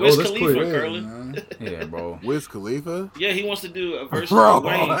randomly like, Wiz let's Khalifa, put yeah, bro. Wiz Khalifa? Yeah, he wants to do a verse Bro, with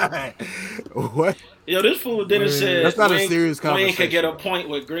Wayne. What? Yo, this fool didn't say that's not Wayne, a serious conversation. Wayne could get a point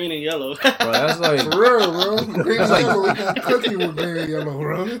with green and yellow. Bro, that's like for real, bro. Green and yellow, we gonna cook you with green and yellow,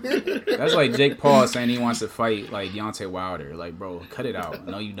 bro. That's like Jake Paul saying he wants to fight like Deontay Wilder. Like, bro, cut it out.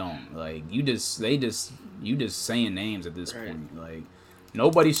 No, you don't. Like, you just saying names at this point. Like,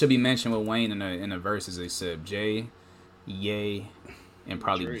 nobody should be mentioned with Wayne in the verses except Jay, Ye, and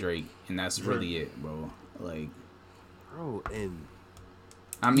probably Drake, and that's really it, bro. Like, bro, and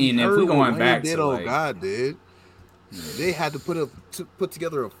I mean, if we going back to like, God did. They had to put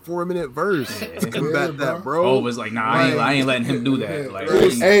together a 4-minute verse to combat that, bro. Oh, it was like, nah, I ain't letting him do that. Like,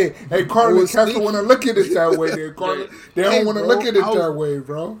 hey, Carter, cats don't want to look at it that way, there, Carter. They don't want to look at it that way,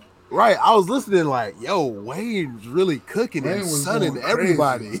 bro. Right, I was listening like, yo, Wayne's really cooking and sunning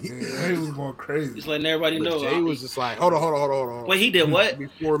everybody. Wayne was going crazy. Just letting everybody know. Jay was just like, hold on. Wait, he did what?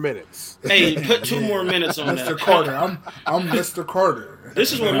 4 minutes. Hey, put 2 more minutes on that. Mr. Carter, I'm Mr. Carter.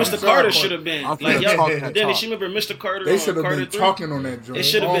 This is what Mr. Carter should have been. Like, yo, Dennis, you remember Mr. Carter? They should have Carter been 3? talking on that joint. It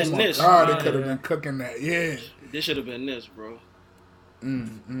should have been this. God, they could have been cooking that. Yeah. This should have been this, bro.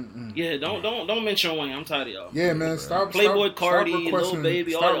 Yeah, don't mention Wayne. I'm tired of y'all. Yeah, man, stop. Playboy Cardi, Lil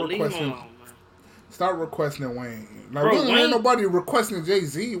Baby, all that. Leave him alone, man. Stop requesting Wayne. Like, Bro, ain't nobody requesting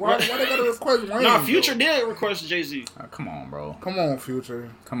Jay-Z. Why they gotta request Wayne? Nah, Future did request Jay-Z. Come on, bro. Come on, Future.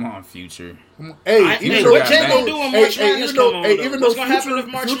 Come on, Future. Hey, what Jay gonna do when March Madness come on? Even though What's gonna happen if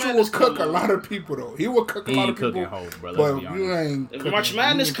March Future will Madness cook come a lot of people, though. He will cook a lot of people. He ain't cooking hoes, bro. But you ain't. If March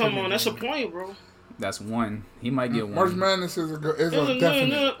Madness come on, that's a point, bro. That's one. He might get one. March Madness is a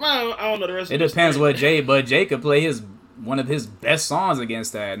definite. I don't know the rest. It depends what Jay, but Jay could play one of his best songs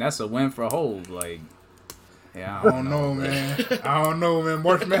against that, and that's a win for Hov. Like, yeah, I don't know, man. I don't know, man.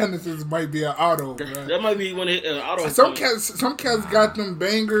 March Madness might be an auto. Man. That might be one of auto. Some cats got them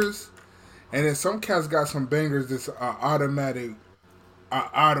bangers, and then some cats got some bangers that's automatic.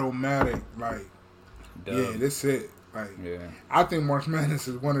 Like, Dub. Yeah, that's it. Like, yeah. I think March Madness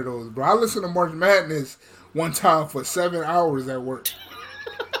is one of those, bro. I listened to March Madness one time for 7 hours at work.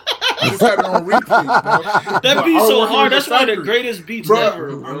 I just had it on repeat, bro. That beat's so hard. That's one of the greatest beats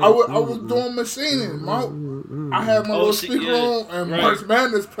ever, bro. I was doing machining. I had my little speaker on, and March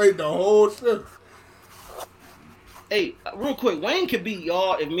Madness played the whole shift. Hey, real quick, Wayne could beat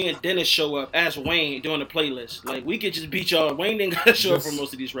y'all if me and Dennis show up as Wayne doing the playlist. Like, we could just beat y'all. Wayne didn't gotta show up for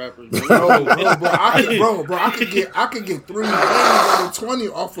most of these rappers, bro. I could get 3 games out of 20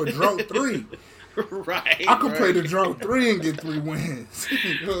 off a drunk 3. Right. I could play the drunk 3 and get 3 wins.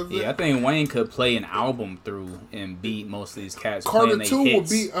 You know yeah, I think Wayne could play an album through and beat most of these cats. Carter 2 would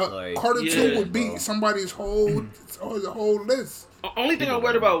beat bro. Somebody's whole list. Only thing I'm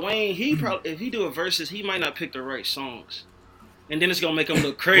worried about Wayne, if he do a versus, he might not pick the right songs. And then it's gonna make him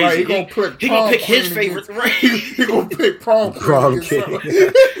look crazy. Right, he gonna pick his favorite. Right. He gonna pick prom king.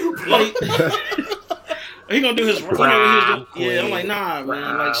 Like, he gonna do his. Yeah, I'm like, nah,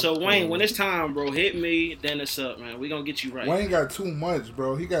 man. Like, so Wayne, when it's time, bro, hit me. Then it's up, man. We gonna get you right. Wayne got too much,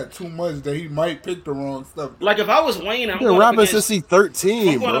 bro. He got too much that he might pick the wrong stuff. Like, if I was Wayne, I'm been rapping since he's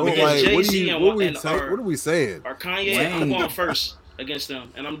 13, bro. Like, what are we saying? Or Kanye, Wayne. I'm going first against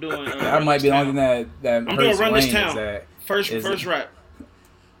them, and I'm doing. That might be the only thing that I'm doing Run This Town. First rap.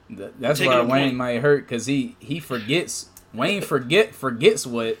 That's why Wayne might hurt because he forgets. Wayne forgets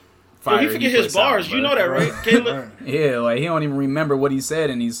what. Bro, he forget his bars. Out, you know that, right, Caleb? Yeah, like he don't even remember what he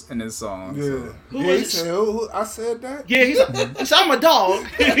said in his song. Yeah, so. He said, who I said that? Yeah, he said, I'm a dog.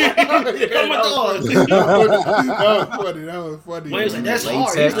 I'm a dog. That was funny. Wayne's like, that's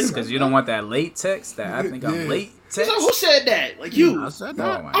hard. Because you don't want that late text. That I think I'm late text. Like, who said that? Like you. I said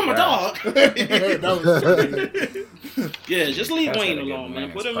that. I'm a dog. That was funny. Yeah, just leave Wayne alone,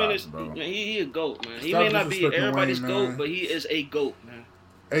 man. Put him in his. Man, he a goat, man. He may not be everybody's goat, but he is a goat, man.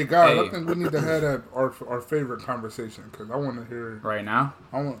 Hey guys, I think we need to have our favorite conversation because I want to hear right now.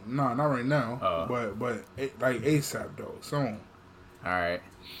 Not right now, but like ASAP though, soon. All right.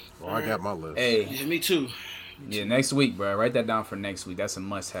 Well, I got my list. Hey, yeah, me too. Yeah, next week, bro. Write that down for next week. That's a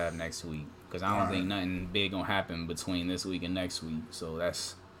must-have next week because I don't think nothing big gonna happen between this week and next week. So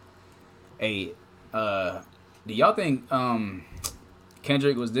that's. Hey, do y'all think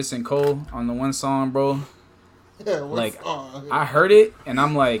Kendrick was dissing Cole on the one song, bro? Yeah, like I heard it and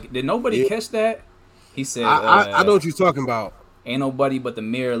I'm like, did nobody catch that? He said, I know what you're talking about. Ain't nobody but the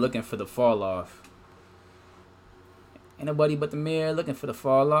mirror looking for the fall off. Ain't nobody but the mirror looking for the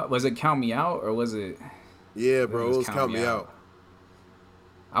fall off. Was it Count Me Out or was it? Yeah, bro, it was Count Me Out.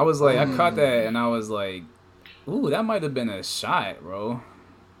 I was like, I caught that and I was like, ooh, that might have been a shot, bro.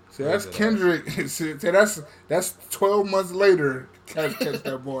 See, that's Kendrick. See, that's 12 months later. Catch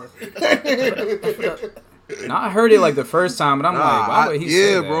that boy. No, I heard it like the first time, but I'm like, why would he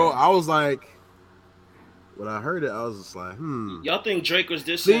say that? Yeah, bro. I was like, when I heard it, I was just like, Y'all think Drake was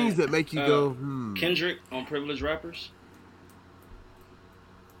dissing things that make you go, Kendrick on Privileged Rappers?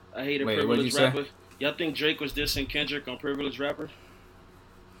 I hate a Wait, Privileged Rapper. Y'all think Drake was dissing Kendrick on Privileged Rapper?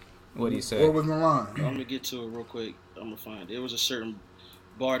 What did he say? What was the line? I'm gonna get to it real quick. I'm gonna find it. It was a certain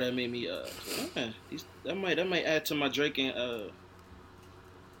bar that made me that might add to my Drake and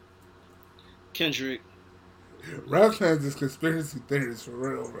Kendrick. Rap fans is conspiracy theories for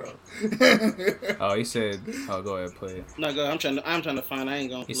real, bro. Oh, he said, go ahead, play it. No, go ahead. I'm trying to find. I ain't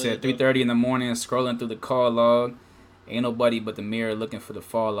gonna. He said 3:30 in the morning, scrolling through the call log. Ain't nobody but the mirror looking for the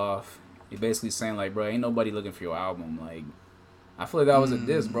fall off. He basically saying like, bro, ain't nobody looking for your album. Like, I feel like that was a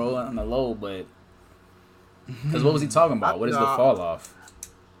diss, bro, on the low, but because what was he talking about? What is the fall off?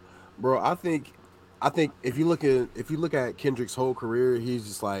 Bro, I think if you look at Kendrick's whole career, he's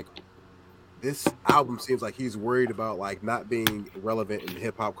just like, this album seems like he's worried about like not being relevant in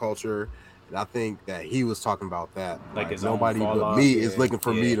hip hop culture, and I think that he was talking about that. Like nobody but me is looking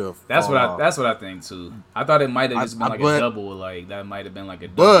for me to. That's what I think too. I thought it might have just been like a double. Like that might have been like a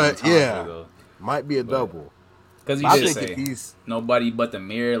double. But yeah, might be a double. Because he did say nobody but the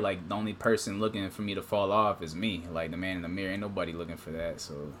mirror. Like the only person looking for me to fall off is me. Like the man in the mirror. Ain't nobody looking for that.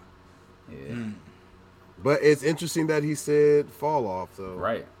 So yeah. But it's interesting that he said fall off though.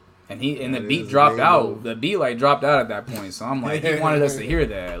 Right. And the beat dropped out. The beat like dropped out at that point. So I'm like, he wanted us to hear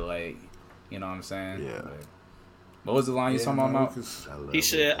that. Like, you know what I'm saying? Yeah. Like, what was the line you talking about? He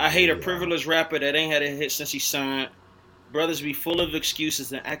said, I hate a privileged rapper that ain't had a hit since he signed. Brothers be full of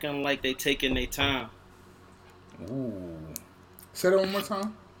excuses and acting like they taking their time. Ooh. Say that one more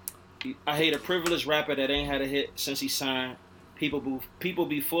time. I hate a privileged rapper that ain't had a hit since he signed. People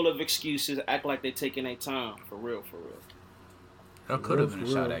be full of excuses, act like they taking their time. For real. That could have been a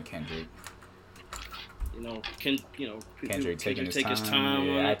shot at Kendrick. Kendrick taking his his time.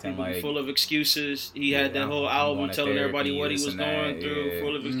 Yeah, acting people like full of excuses. He had that whole album telling everybody what he was going through.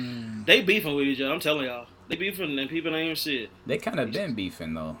 Full of they beefing with each other. I'm telling y'all, they beefing and people don't even see it. They kind of been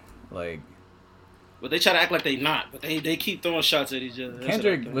beefing though, like. But they try to act like they not. But they keep throwing shots at each other.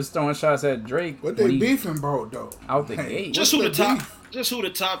 Kendrick was throwing shots at Drake. What they beefing about though? Out the gate. Just who the top. Just who the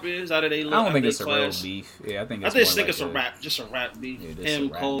top is out of they. I don't think it's a real beef. Yeah, I think it's a rap. Just a rap beef. Yeah, Him,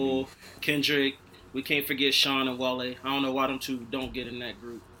 Cole, Kendrick. We can't forget Sean and Wale. I don't know why them two don't get in that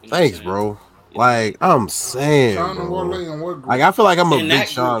group. Thanks, bro. Like I'm saying, Sean and bro. Wale in what group? Like I feel like I'm a in big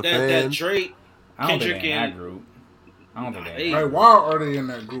Sean group, fan. That Drake, Kendrick, and that group. I don't think they. Like, why are they in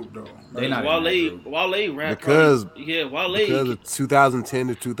that group though? They not Wale rap because Wale of 2010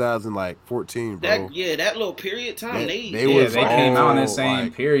 to 2014, bro. That little period time they came out in the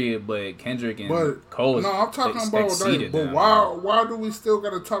same period, but Kendrick and Cole. No, I'm talking about like, but why do we still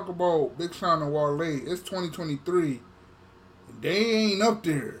got to talk about Big Sean and Wale? It's 2023. They ain't up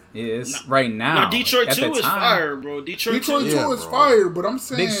there. Yeah, it's right now. Detroit 2 is fire, bro. Detroit 2 is fire, but I'm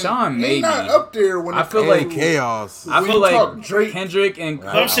saying Big Sean maybe not up there when I feel like chaos. I feel like Drake, Kendrick, and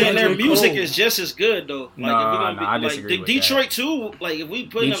I'm saying their music is just as good though. Like, I disagree with Detroit 2, like if we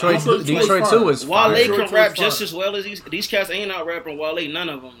put Detroit 2 is fire. Wale can rap just as well as these cats ain't out rapping Wale. None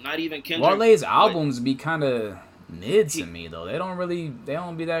of them, not even Kendrick. Wale's albums be kind of mid to me though. They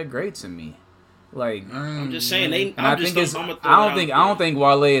don't be that great to me. Like I'm just saying, I don't think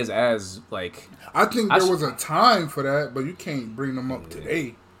Wale is as like. I think there was a time for that, but you can't bring them up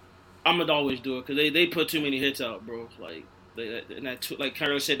today. I'm gonna always do it because they put too many hits out, bro. Like like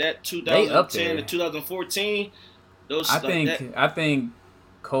Carol said, that 2010 to 2014. I think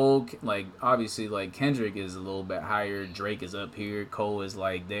Cole, like obviously like Kendrick is a little bit higher. Drake is up here. Cole is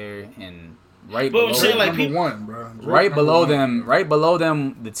like there and. Right below, right below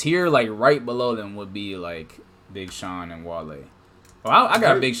them, the tier like right below them would be like Big Sean and Wale. Well, I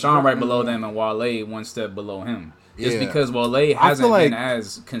got Big Sean right below them and Wale one step below him. Just because Wale hasn't been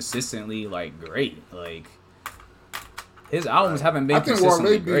as consistently like great. Like his albums haven't been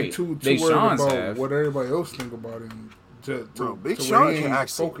consistently great. Big Sean's have. What everybody else think about him. Big Sean can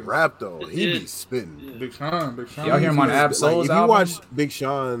actually rap though. He be spitting. Yeah. Big Sean. Y'all hear him on Ab Soul's album? If you watch Big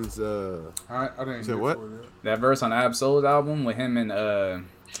Sean's, I didn't say what? That verse on Ab Soul's album with him and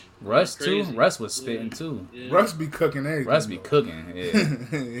Russ too. Russ was spitting too. Yeah. Russ be cooking everything. Russ be cooking. Yeah.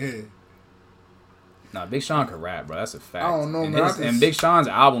 Yeah. Nah, Big Sean can rap, bro. That's a fact. I don't know, man. And Big Sean's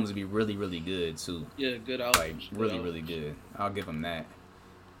albums would be really, really good too. Yeah, good albums. Like really, really good. I'll give him that.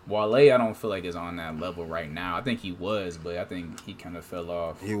 Wale, I don't feel like is on that level right now. I think he was, but I think he kind of fell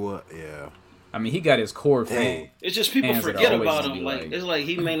off. He was, yeah. I mean, he got his core fame. It's just people forget about him. Like it's like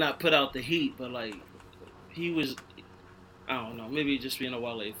he may not put out the heat, but like he was. I don't know. Maybe just being a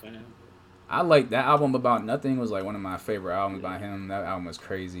Wale fan. I like that album About Nothing was like one of my favorite albums by him. That album was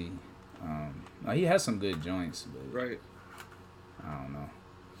crazy. He has some good joints, but right. I don't know.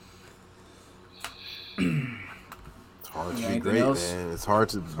 It's hard to be great, man. It's hard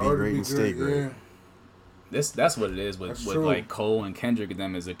to be great and stay great. Yeah. That's what it is with like Cole and Kendrick and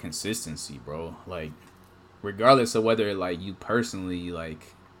them is a consistency, bro. Like regardless of whether like you personally like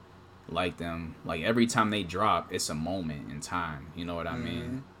them, like every time they drop, it's a moment in time. You know what I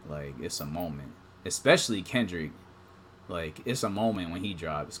mean? Like it's a moment, especially Kendrick. Like it's a moment when he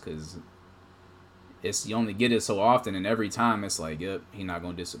drops because you only get it so often, and every time it's like, yep, he's not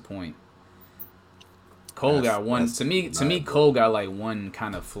gonna disappoint. Cole got one. To me, Cole got like one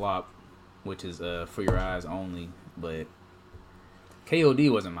kind of flop, which is For Your Eyes Only. But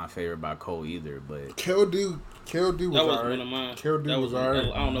KOD wasn't my favorite by Cole either. But KOD was alright. One of mine. KOD was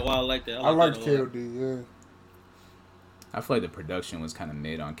alright. I don't know why I like that. I liked KOD. Yeah. I feel like the production was kind of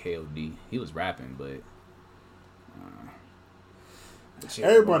mid on KOD. He was rapping, but yeah,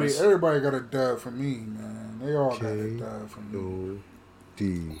 everybody got a dub for me, man. They all got a dub for me.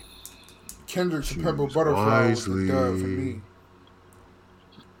 Kendrick to Pimp a Butterfly was a dub for me.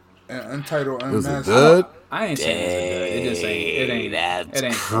 And Untitled Unmasked. I ain't saying it's a dud. It just ain't. It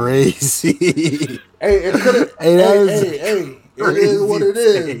ain't crazy. Hey, it could have. Hey, it is what it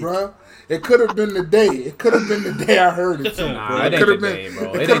is, bro. It could have been the day. It could have been the day I heard it too, bro. It could have been. It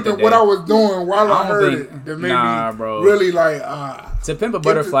could have been what I was doing while I heard it that made me really like. To Pimp a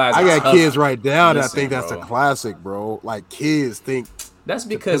Butterfly. I got kids right now that think that's a classic, bro. Like kids think. That's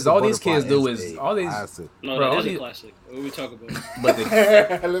because all these kids do is all these. No, that is a classic. What are we talking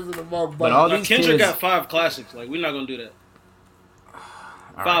about? But all these Kendrick kids got 5 classics. Like we're not gonna do that.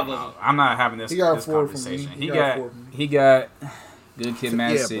 5 of them. I'm not having this conversation. He got Good Kid,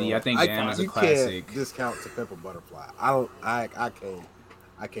 Mad City. Bro. I think Damn is a classic. Can't discount To Pimp a Butterfly. I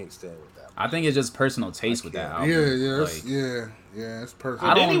can't stand with that. I think it's just personal taste with that album. Yeah, it's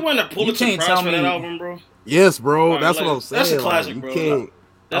personal. Didn't he win a Pulitzer Prize for that album, bro? Yes, bro. That's what I'm saying. That's a classic, bro.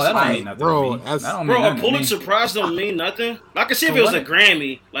 That don't mean nothing, bro. A Pulitzer Prize don't mean nothing. I can see if it was a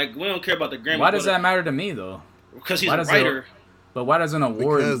Grammy. Like we don't care about the Grammy. Why does that matter to me though? Because he's a writer. But why does an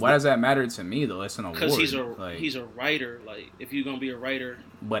award? Why does that matter to me though? It's an award. Because he's a writer. Like if you're gonna be a writer.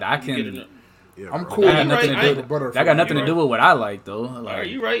 But I can. I'm cool. That got nothing to do with what I like though. Like,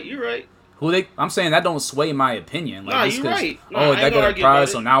 you're right. I'm saying that don't sway my opinion. Like, you're right. That got a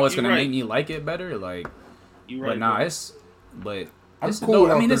prize, so now it's gonna make me like it better. Like, you're right. But I'm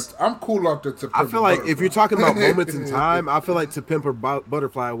cool. I'm cool off the. I feel like if you're talking about moments in time, I feel like To Pimp a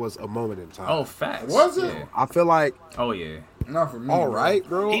Butterfly was a moment in time. Oh, facts. Was it? Yeah. I feel like. Oh yeah. Not for me. All right,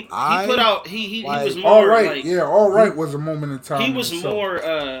 bro. He put out. He was more. All right. All right was a moment in time. He was more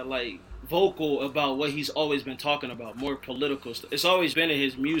like vocal about what he's always been talking about. More political stuff. It's always been in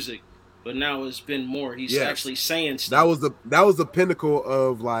his music, but now it's been more. He's actually saying stuff. That was the pinnacle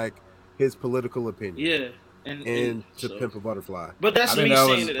of like his political opinion. Yeah. And To Pimp a Butterfly. But that's me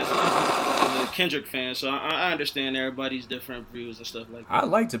saying it as a Kendrick fan, so I understand everybody's different views and stuff like that. I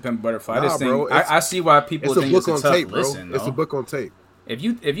like To Pimp a Butterfly. I see why people think it's a tough listen. It's a book on tape. If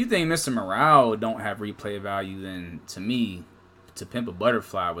you think Mr. Morale don't have replay value, then to me, To Pimp a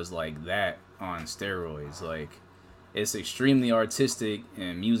Butterfly was like that on steroids. Like it's extremely artistic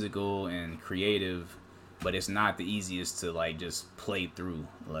and musical and creative, but it's not the easiest to like just play through.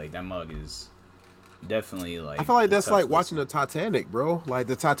 Like that mug is. Definitely like I feel like that's like watching the Titanic, bro. Like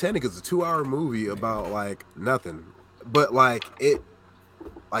the Titanic is a 2-hour movie about like nothing, but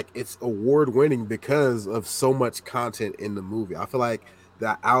it's award winning because of so much content in the movie. I feel like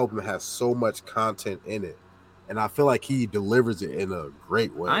that album has so much content in it, and I feel like he delivers it in a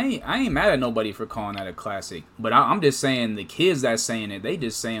great way. I ain't mad at nobody for calling that a classic, but I'm just saying the kids that's saying it, they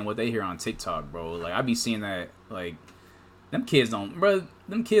just saying what they hear on TikTok, bro. Like I be seeing that like. Them kids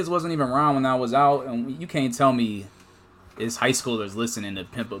wasn't even around when I was out, and you can't tell me it's high schoolers listening to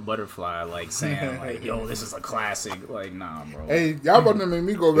Pimp a Butterfly, like saying like, "Yo, this is a classic." Like, nah, bro. Hey, y'all about to make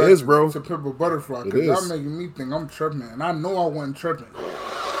me go back to Pimp a Butterfly because y'all making me think I'm tripping, and I know I wasn't tripping.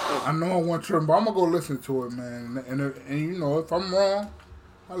 But I'm gonna go listen to it, man. And you know, if I'm wrong,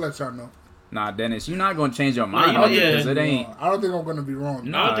 I'll let y'all know. Nah, Dennis, you're not gonna change your mind because it ain't. I don't think I'm gonna be wrong.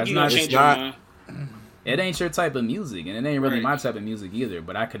 No, I don't think you're gonna change your mind. it ain't your type of music, and it ain't really my type of music either.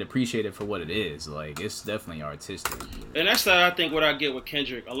 But I could appreciate it for what it is. Like, it's definitely artistic. And that's I think what I get with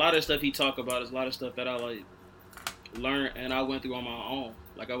Kendrick. A lot of stuff he talk about is a lot of stuff that I like learned and I went through on my own.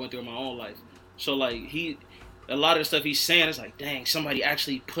 Like I went through in my own life. So like a lot of the stuff he's saying is like, dang, somebody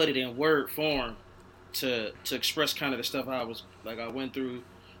actually put it in word form to express kind of the stuff I went through,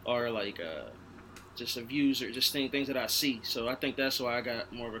 or like just the views or just things that I see. So I think that's why I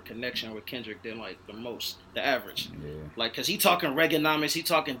got more of a connection with Kendrick than like the average. Yeah. Like, cause he talking Reaganomics, he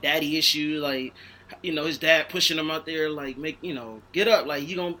talking daddy issue, like, you know, his dad pushing him out there, like, get up, like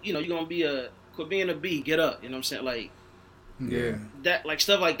you gonna be quit being a B, get up. You know what I'm saying? Like, yeah, that like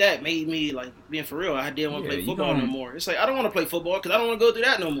stuff like that made me like being for real. I didn't want to play football no more. It's like I don't want to play football because I don't want to go through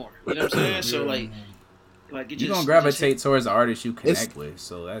that no more. You know what I'm saying? So like you're gonna gravitate towards the artists you connect with.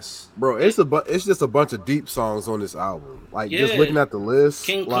 So that's it's just a bunch of deep songs on this album. Like just looking at the list,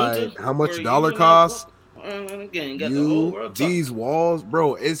 King like Kunta, how much dollar costs. Again, got the whole world These walls,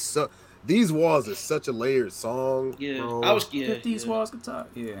 bro. These walls is such a layered song. Yeah, bro. I was These walls could talk.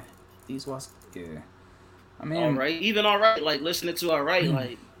 Yeah, these walls. Yeah. I mean, all right, like listening to all right,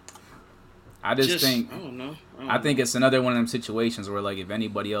 like I just think I don't know. I think it's another one of them situations where like if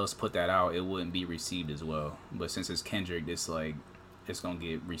anybody else put that out, it wouldn't be received as well. But since it's Kendrick, it's like it's gonna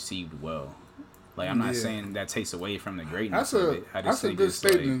get received well. Like I'm not saying that takes away from the greatness of it. That's a good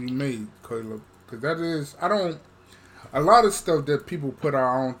statement you made, Caleb. Because that is a lot of stuff that people put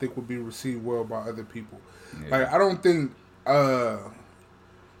out, I don't think would be received well by other people. Yeah. Like I don't think.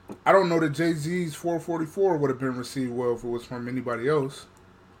 I don't know that Jay-Z's 444 would have been received well if it was from anybody else.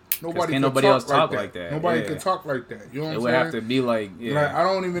 Nobody else talk like that. Nobody could talk like that. You know what I'm saying? It would have to be like, like, I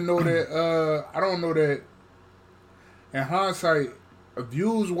don't even know that. I don't know that. In hindsight,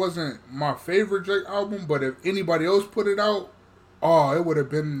 Views wasn't my favorite Drake album, but if anybody else put it out, it would have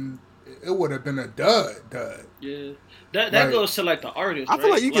been a dud. Yeah. That goes to like the artist. I feel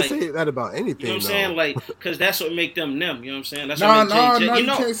like you can say that about anything. You know what I'm saying? Like, because that's what make them. You know what I'm saying? That's you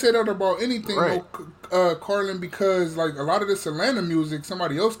can't say that about anything, right. Carlin, because like a lot of this Atlanta music,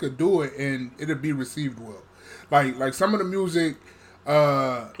 somebody else could do it and it'd be received well. Like some of the music,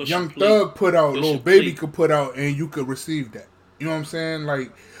 Young Thug put out, Lil Baby could put out, and you could receive that. You know what I'm saying?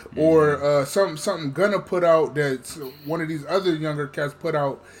 Like, or something Gunna put out that one of these other younger cats put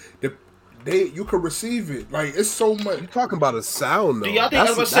out. You could receive it. Like, it's so much. You're talking about a sound, though. Do y'all think,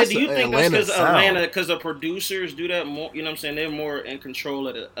 do you think that's because Atlanta, because the producers do that more? You know what I'm saying? They're more in control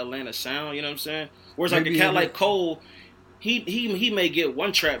of the Atlanta sound. You know what I'm saying? Whereas like a cat like Cole, he may get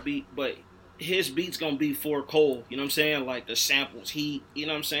one trap beat, but his beat's gonna be for Cole. You know what I'm saying? Like the samples, you know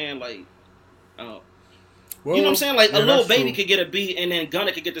what I'm saying? Like, you know what I'm saying? Like a Lil Baby could get a beat, and then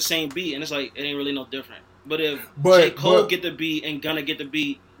Gunna could get the same beat, and it's like it ain't really no different. But if J. Cole get the beat and Gunna get the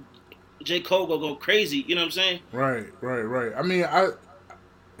beat, J. Cole will go crazy, you know what I'm saying? Right. I mean, I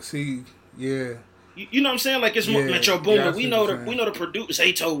see, yeah. You know what I'm saying? Like it's Metro Boomin. Yeah, we know the producers,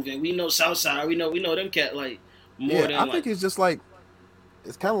 Beethoven. We know Southside. We know them cat like more than. I think it's just like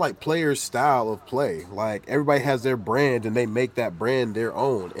it's kind of like players' style of play. Like everybody has their brand and they make that brand their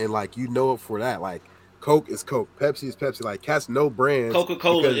own, and like you know it for that. Like Coke is Coke, Pepsi is Pepsi. Like cats know brands.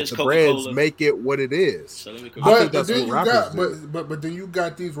 Coca-Cola is the Coca-Cola. Brands make it what it is. So but then you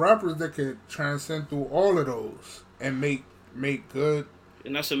got these rappers that can transcend through all of those and make good.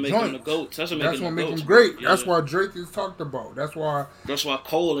 And that's what make them the GOATs. That's what make them great. Yeah. That's why Drake is talked about. That's why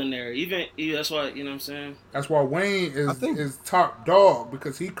Cole in there. That's why, you know what I'm saying? That's why Wayne is top dog,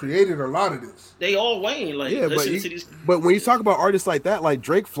 because he created a lot of this. They all Wayne. Like, but when you talk about artists like that, like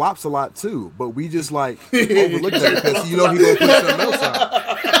Drake flops a lot too. But we just like overlook that because he gonna put something else out.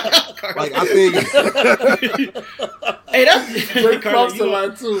 Like I think hey, that's Drake flops a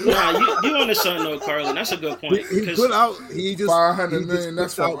lot too. Nah, you on the sun though, Carlin. That's a good point. He just 500 million.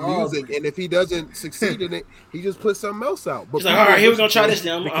 That's out music, and if he doesn't succeed in it, he just puts something else out. But he's like, all right, here we're gonna try this.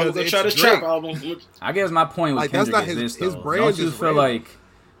 I'm gonna try this trap album. I guess my point with Kendrick is this, though.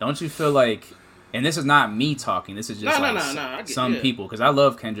 Don't you feel like, and this is not me talking. This is just some people, because I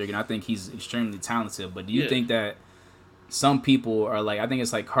love Kendrick and I think he's extremely talented. But do you think that some people are like, I think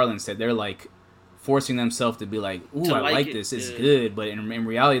it's like Carlin said, they're like forcing themselves to be like, ooh, I like this, it's good, but in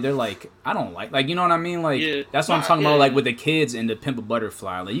reality, they're like, I don't like, you know what I mean? Like, that's what I'm talking about, like, with the kids and the Pimp a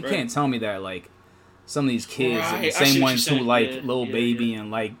Butterfly. Like, you can't tell me that, like, some of these kids, the same ones who like Lil Baby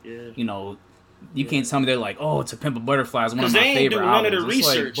and like, you know, You can't tell me they're like, oh, To Pimp a Butterfly is one of my favorite Because they ain't albums. do none of the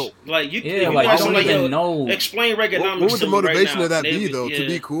research. Like, you I don't even know. Explain Reaganomics. What would the motivation right of that be, though? To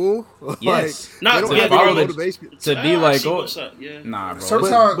be cool? Yes. Not to follow motivation. To be like, oh, nah, bro.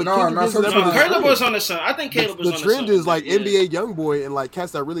 Sometimes, no. Caleb was on the sun. I think Caleb was on the sun. The trend is like NBA YoungBoy and like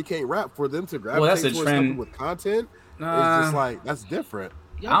cats that really can't rap, for them to gravitate towards something with content. It's just like, that's different.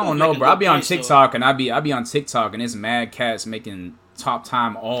 I don't know, bro. I'll be on TikTok and I be on TikTok and it's mad cats making top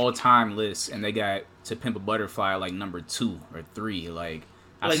time all time lists and they got To Pimp a Butterfly like number 2 or 3. Like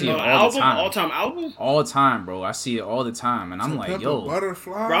I see it all the time. All time album? All the time, bro. I see it all the time and I'm like, yo.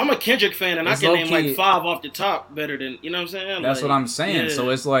 Butterfly? Bro, I'm a Kendrick fan and I can name like 5 off the top better than, you know what I'm saying? That's what I'm saying. Yeah. So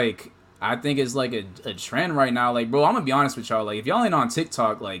it's like, I think it's like a trend right now. Like, bro, I'm gonna be honest with y'all. Like, if y'all ain't on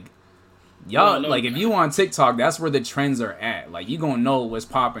TikTok, like, y'all, like, if you on TikTok, that's where the trends are at. Like, you gonna know what's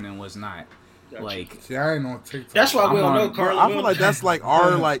popping and what's not. Gotcha. Like, see, I ain't on TikTok. That's why we don't know, Carl. I feel like that's like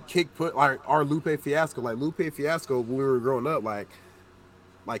our like kick put, like our Lupe Fiasco. Like Lupe Fiasco, when we were growing up, like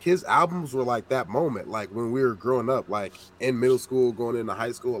his albums were like that moment, like when we were growing up, like in middle school, going into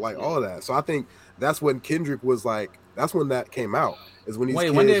high school, like all that. So I think that's when Kendrick was like, that's when that came out. Is when these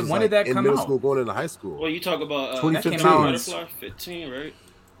kids when did that come in middle out? school, going into high school. Well, you talk about 2015, Butterfly, 15, right?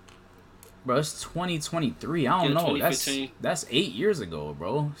 Bro, it's 2023. I don't know. That's 8 years ago,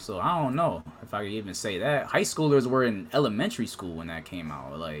 bro. So I don't know if I could even say that. High schoolers were in elementary school when that came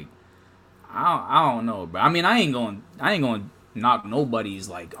out. Like, I don't know, bro. I mean, I ain't gonna knock nobody's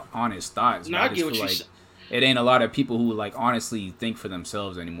like honest thoughts. No, I get just what feel you like it ain't a lot of people who like honestly think for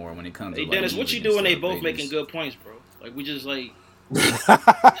themselves anymore when it comes to. Hey, Dennis, what you do when they both making good points, bro? Like we just like.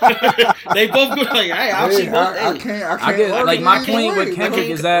 They both good. Like, hey, I'll see both. I can't. I get like my point with Kendrick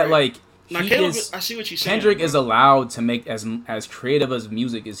is that like. Now, Caleb, I see what you're saying. Kendrick is allowed to make as creative as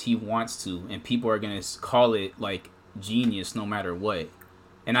music as he wants to, and people are gonna call it like genius no matter what.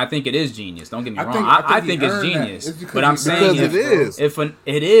 And I think it is genius. Don't get me wrong. I think it's genius. But I'm saying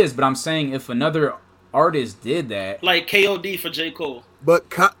it is. But I'm saying if another artist did that, like KOD for J. Cole.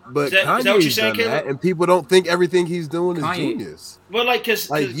 But Kanye's done that, and people don't think everything he's doing is genius. Well, like, cause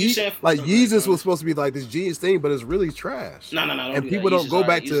Yeezus was supposed to be like this genius thing, but it's really trash. No. And people don't go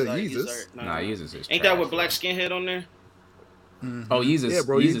back to Yeezus. Nah, Yeezus is. Ain't that with Black Skinhead on there? Mm-hmm. Oh, Yeezus. Yeah,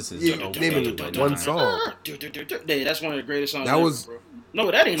 bro. Yeezus is naming one song. Yeah, that's one of the greatest songs. That was. Bro.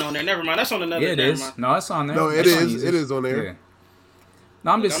 No, that ain't on there. Never mind. That's on another. Yeah, it is. No, it's on there. No, it is. It is on there. Yeah.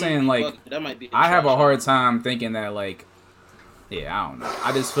 No, I'm just saying, like, that might be I have a hard time thinking that, like, yeah, I don't know.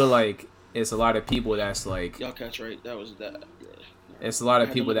 I just feel like it's a lot of people that's like, y'all catch right. That was that. Yeah. It's a lot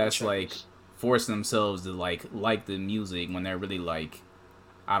of people that's like forcing themselves to like the music when they're really like,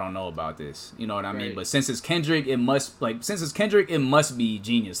 I don't know about this. You know what I mean? But since it's Kendrick, it must be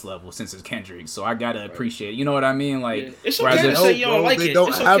genius level. Since it's Kendrick, so I gotta appreciate. You know what I mean? Like, yeah. It's okay to say you don't like it. They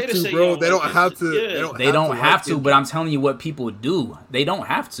don't have to, bro. They don't have to. They don't have to. But I'm telling you what people do. They don't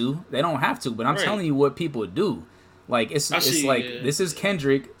have to. But I'm telling you what people do. Like it's like this is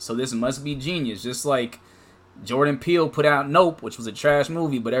Kendrick, so this must be genius. Just like Jordan Peele put out Nope, which was a trash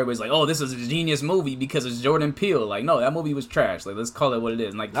movie, but everybody's like, "Oh, this is a genius movie because it's Jordan Peele." Like, no, that movie was trash. Like, let's call it what it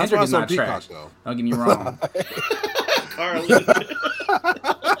is. And like, Kendrick is not trash. Don't get me wrong.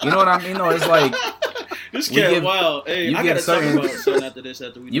 You know what I mean? No, it's like this kid wild. Hey, I gotta talk about something after this.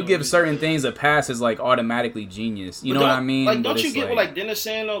 You give certain things a pass as like automatically genius. You know what I mean? Like, don't you get what like Dennis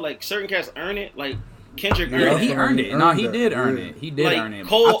saying though? Like, certain cats earn it. Like. Kendrick earned it. He earned it. No, he did earn it. He did earn it.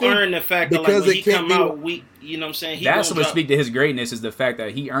 Cole earned the fact that like when he come out weak, you know what I'm saying? That's what speak to his greatness is the fact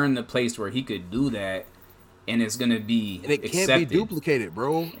that he earned the place where he could do that, and it's gonna be and it can't be duplicated,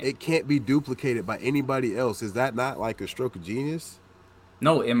 bro. It can't be duplicated by anybody else. Is that not like a stroke of genius?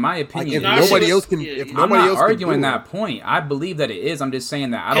 No, in my opinion, like if nobody else can. If I'm nobody not else arguing that point. I believe that it is. I'm just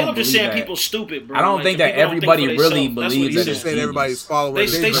saying that I don't. Just saying people stupid, bro. I don't think that everybody really believes that. Just saying everybody's following. They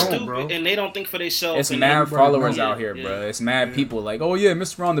stay stupid and they don't think for themselves. It's mad followers out here, bro. It's mad people like, oh yeah,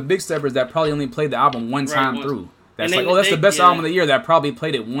 Mr. Ron, the Big Steppers that probably only played the album one time through. That's like, oh, that's the best album of the year. That probably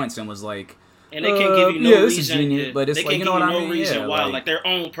played it once and was like. And they can't give you no reason. This is genius, but it's like you know what I mean. Reason why, like their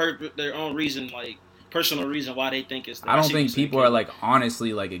own purpose, their own reason, like. Personal reason why they think it's. I don't think people are like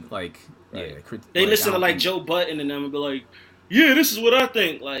honestly like They listen to like Joe Budden and them and be like, yeah, this is what I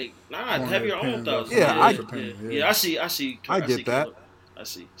think. Like, nah, have your own thoughts. Yeah, I see. I get that. I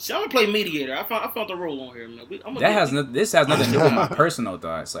see. See, I'm gonna play mediator. I found the role on here, man. This has nothing to do with my personal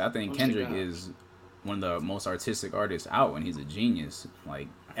thoughts. Like, I think Kendrick is one of the most artistic artists out, and he's a genius. Like.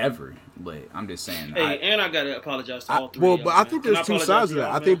 Ever, but I'm just saying. Hey, and I gotta apologize to all three. Well, but I think there's two sides of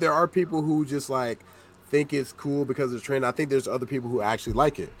that. I think there are people who just like think it's cool because it's trend. I think there's other people who actually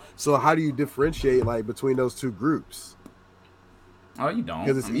like it. So how do you differentiate like between those two groups? Oh, you don't.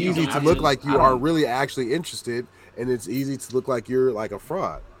 Because it's easy to look like you are really actually interested, and it's easy to look like you're like a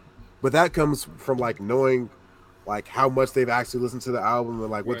fraud. But that comes from like knowing like how much they've actually listened to the album and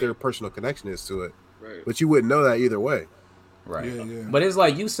like what their personal connection is to it. Right. But you wouldn't know that either way. Right. Yeah. But it's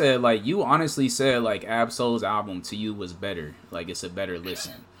like you said, like you honestly said, like Ab-Soul's album to you was better. Like it's a better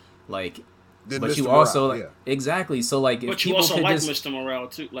listen. Like, but Mr. you Morale, also like exactly. So like, if but you people also could like just, Mr. Morale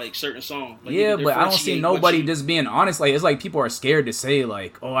too, like certain songs. Like, yeah, but I don't see nobody just being honest. Like it's like people are scared to say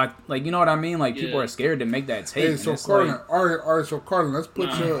like, oh, I like, you know what I mean? Like people are scared to make that take. Hey, so Carlin, like, all right. So Carlin, let's put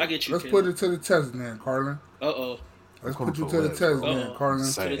let's put it to the test, man, Carlin. Let's put you to the test, man,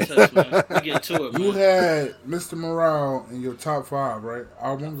 Carlin. To the test, man. We get to it, man. You had Mr. Morale in your top 5, right?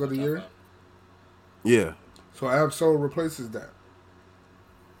 Albums of the year? Yeah. So Ab-Soul replaces that.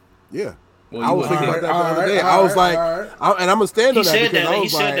 Yeah. well, I was thinking about that the other day. I was like, and I'm gonna stand on that because I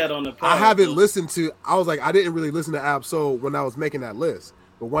was like, I haven't listened to. I was like, I didn't really listen to Ab-Soul when I was making that list.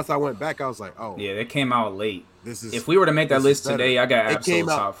 But once I went back, I was like, oh, yeah, it came out late. If we were to make that list today, I got Ab-Soul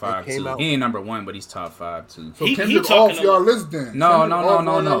top 5 too. He ain't number 1, but he's top 5 too. So Kendrick off y'all list then?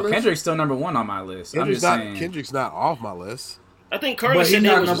 No. Kendrick's still number 1 on my list. Kendrick's not off my list. I think Carlin said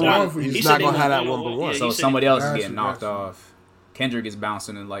not was number 1 for you. He's not gonna have that number 1. So somebody else is getting knocked off. Kendrick is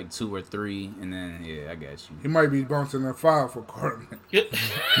bouncing in like 2 or 3, and then I got you. He might be bouncing at 5 for Carlin.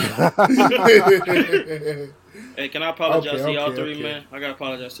 Hey, can I apologize to y'all three, man? I gotta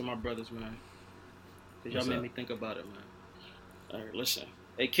apologize to my brothers, man. Cause y'all made me think about it, man. All right, listen.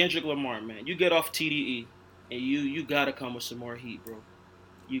 Hey, Kendrick Lamar, man, you get off TDE, and you gotta come with some more heat, bro.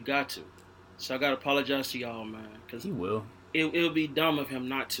 You got to. So I gotta apologize to y'all, man. Cause he will. It'll be dumb of him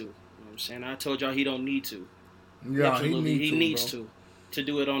not to. You know what I'm saying? I told y'all he don't need to. Yeah, absolutely, he needs to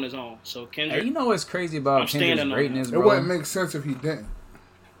do it on his own. So Kendrick, hey, you know what's crazy about Kendrick's greatness, bro? It wouldn't make sense if he didn't.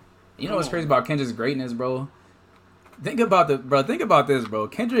 You know what's crazy about Kendrick's greatness, bro? Think about this, bro.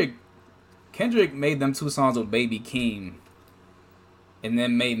 Kendrick made them 2 songs with Baby Keem, and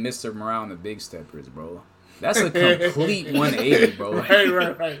then made Mr. Morale and the Big Steppers, bro. That's a complete 180, bro.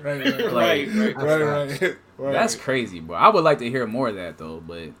 Right. That's crazy, bro. I would like to hear more of that though,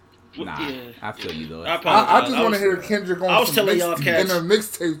 but nah, I feel you though. I just want to hear Kendrick on some in a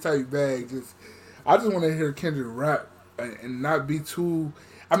mixtape type bag. I just want to hear Kendrick rap and not be too.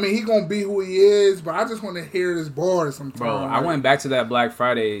 I mean, he gonna be who he is, but I just want to hear his bars sometimes. Bro, I went back to that Black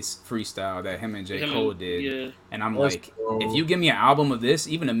Friday's freestyle that him and J. Cole did, and I'm like, if you give me an album of this,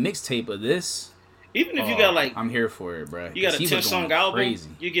 even a mixtape of this, even if you got like, I'm here for it, bro. You got a 10-song album,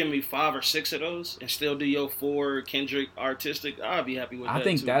 you give me 5 or 6 of those, and still do your 4 Kendrick artistic, I'd be happy with that. I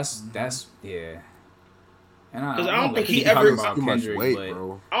think too. that's yeah. Because I don't think he ever about Kendrick, weight, but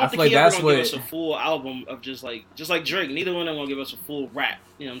bro. I don't think he ever gonna give us a full album of just like Drake. Neither one of them gonna give us a full rap.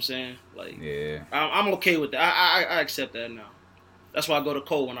 You know what I'm saying? Like, yeah, I'm okay with that. I accept that now. That's why I go to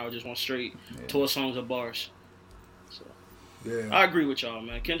Cole when I just want straight 12 songs of bars. So yeah, I agree with y'all,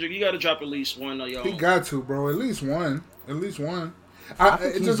 man. Kendrick, you got to drop at least one of y'all. He got to, bro. At least one.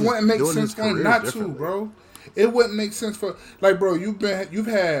 It just wouldn't make sense for him not to, bro. It wouldn't make sense for like, bro. You've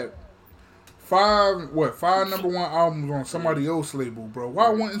had 5 number 1 albums on somebody else's label, bro. Why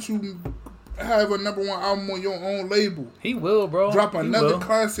wouldn't you have a number 1 album on your own label? He will, bro. Drop another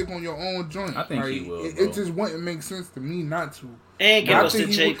classic on your own joint. I think he will. It just wouldn't make sense to me not to. And give us the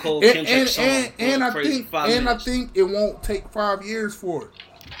J. Cole Kendrick song. And I think it won't take 5 years for it.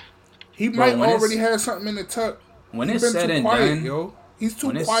 He might already have something in the tuck. When it's said and done, yo, he's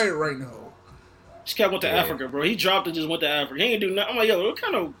too quiet right now. This cat went to Africa, bro. He dropped and just went to Africa. He ain't do nothing. I'm like, yo, what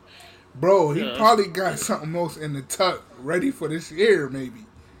kind of... Bro, he probably got something else in the tuck ready for this year, maybe.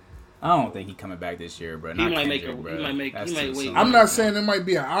 I don't think he's coming back this year, bro. He might wait. I'm not saying it might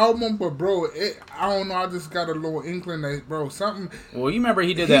be an album, but bro, I don't know. I just got a little inkling that, bro, something. Well, you remember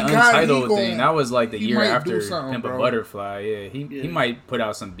he did that Untitled thing. That was like the year after Pimp a Butterfly. Yeah, he might put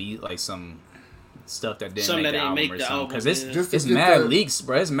out some beat, like some stuff that didn't make the album or something. Because it's mad leaks,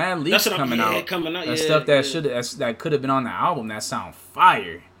 bro. It's mad leaks coming out. And stuff that could have been on the album that sound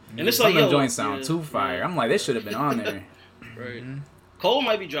fire. And it's like, joints sound too fire. I'm like, they should have been on there. Right. Cole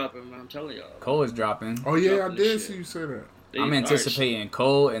might be dropping, man. I'm telling y'all. Cole is dropping. Oh yeah, I did see you say that. I'm anticipating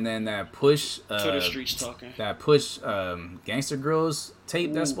Cole and then that push. Twitter streets talking. That push, Gangster Girls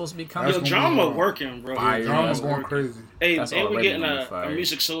tape that's supposed to be coming. Yo, drama working, bro. Drama's going crazy. Hey, and we're getting a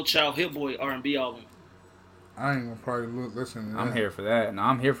Music Soul Child Hit Boy R&B album. I ain't gonna probably listen to that. I'm here for that. No,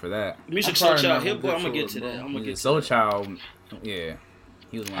 I'm here for that. Music Soul Child Hit Boy. I'm gonna get to that. I'm gonna get Soul Child. Yeah.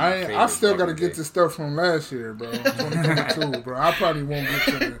 I still gotta get the stuff from last year, bro. 2022, bro. I probably won't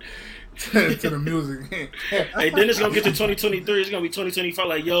get to the music. Hey, then it's gonna get to 2023. It's gonna be 2025.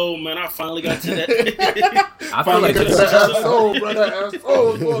 Like, yo, man, I finally got to that. I feel like that asshole, bro. That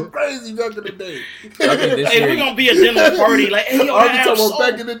asshole was going crazy back in the day. Hey, we're gonna be a dinner party. Like, hey, yo, I'm talking about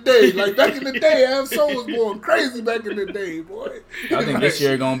back in the day. Like back in the day, asshole was going crazy back in the day, boy. I think this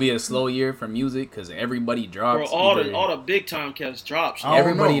year gonna be a slow year for music because everybody drops. Bro, all the big time cats drops.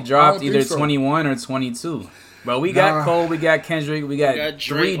 Everybody dropped either 21 or 22. But we got Cole, we got Kendrick, we got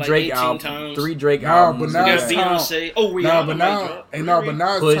Drake, 3 Drake like albums, 3 Drake albums. But now we it's got Beyonce. Oh, Rihanna. But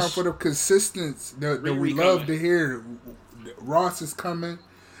now Push. it's time for the consistency that we love to hear. Ross is coming.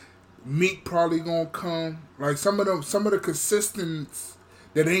 Meek probably gonna come. Like some of the consistents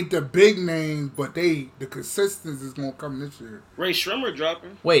that ain't the big names, but the consistency is gonna come this year. Ray Shrimmer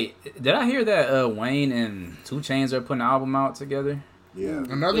dropping. Wait, did I hear that Wayne and 2 Chainz are putting an album out together? Yeah.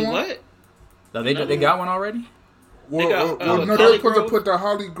 Another one? What? No, they got one already? No, they were supposed to put the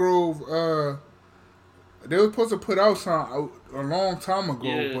Holly Grove. They were supposed to put out some a long time ago.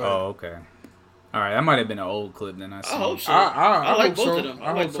 Yeah. But Oh, okay. All right, that might have been an old clip then. I hope so. I like hope both so. of them.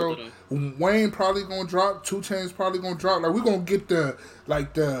 I hope so. Wayne probably gonna drop. 2 Chainz probably gonna drop. Like we gonna get the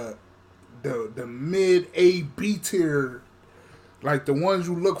mid A B tier, like the ones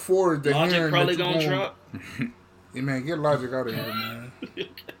you look forward to Logic hearing. probably gonna drop. Yeah, man, get Logic out of here, man.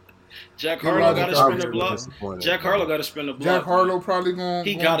 Jack Harlow got to spin the block. Jack Harlow got to spin the block. Jack Harlow probably gonna.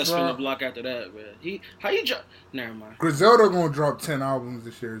 He got to spin the block after that, man. How you drop? Never mind. Griselda gonna drop 10 albums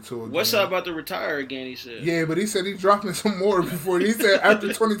this year too. Westside about to retire again? He said. Yeah, but he said he's dropping some more before. He said after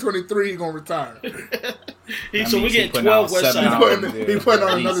 2023 he's gonna retire. So we getting 12 Westside. He putting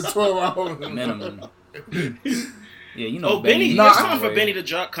on another 12 albums minimum. Yeah, you know. Benny. It's time for Benny to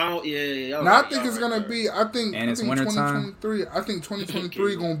drop. Yeah. No, I think it's gonna be. I think it's winter time. I think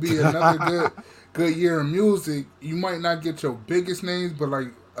 2023 gonna be another good year of music. You might not get your biggest names, but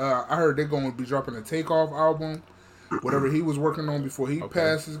like I heard they're gonna be dropping a Takeoff album. Whatever he was working on before he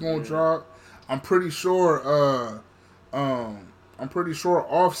passed is gonna drop. I'm pretty sure.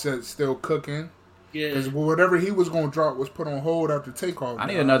 Offset's still cooking. Yeah. Because whatever he was gonna drop was put on hold after Takeoff. I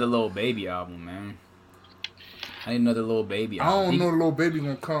need another Lil Baby album, man. I need another Lil Baby album. I don't know Lil Baby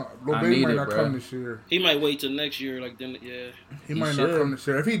gonna come. Lil Baby might not come this year. He might wait till next year, like then. Yeah. He might not come this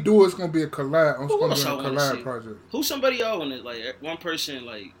year. If he do, it's gonna be a collab. It's gonna be a collab project. Who's somebody y'all want it? Like one person,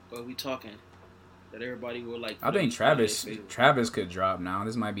 like what we talking? That everybody will like. I think Travis could drop now.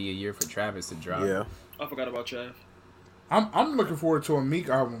 This might be a year for Travis to drop. Yeah. I forgot about Trav. I'm looking forward to a Meek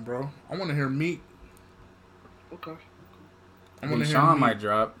album, bro. I want to hear Meek. Okay. Big Sean might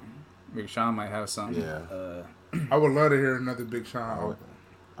drop. Big Sean might have something. Yeah. I would love to hear another Big Sean album.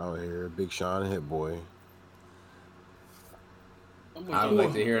 I would hear Big Sean and Hit Boy. I would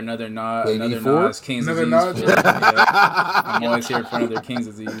like to hear another Nas, King's another Disease. Nas. I'm always here for another King's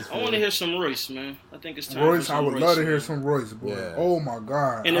Disease. I want to hear some Royce, man. I think it's time. Royce, for I would Royce, love to hear some Royce, boy. Yeah. Oh my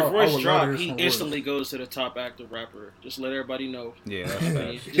god! And if Royce drop, he instantly goes to the top active rapper. Just let everybody know. Yeah, that's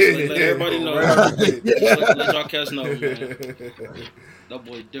right. Just let everybody know. Let y'all cats know, man. That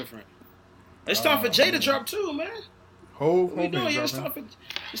boy different. It's time for Jay to drop too, man. What you doing? It's time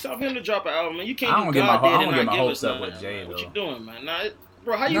for him to drop an album, man. You can't I don't get my hopes up with Jay, though. What you doing, man?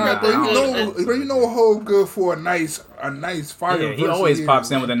 Bro, how you you know Hov good for a nice fire verse. He always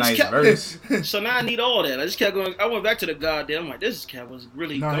pops in with a nice verse. So now I need all that. I just kept going. I went back to the goddamn. I'm like, this cat was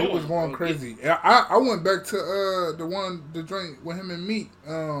really going. He was going crazy. I went back to the drink with him and Meek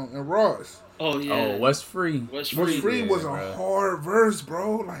and Ross. Oh yeah. Oh, What's Free? What's Free was a hard verse,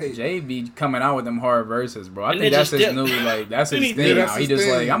 bro. Like Jay be coming out with them hard verses, bro. I think that's his new that's his thing now. He just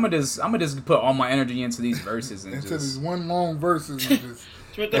like I'm gonna just put all my energy into these verses and into just these one long verses. And just,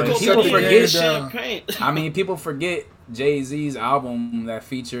 people forget. I mean, people forget Jay-Z's album that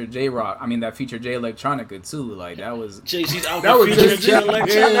featured J-Rock. I mean, that featured Jay Electronica too. Like that was Jay-Z's album featuring Jay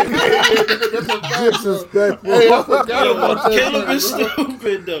Electronica. Disrespectful. Hey, I forgot about that. Caleb is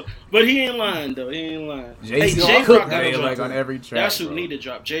stupid though, but he ain't lying though. He ain't lying. J-Rock gotta drop on every track. That's who need to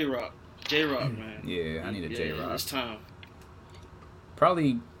drop. J-Rock, man. Yeah, I need a J-Rock. It's time.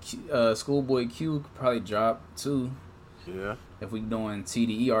 Probably Schoolboy Q could probably drop too. Yeah. If we doing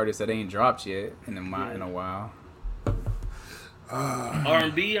TDE artists that ain't dropped yet in a while.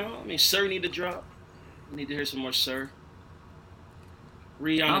 R&B, I mean, Sir need to drop. We need to hear some more Sir.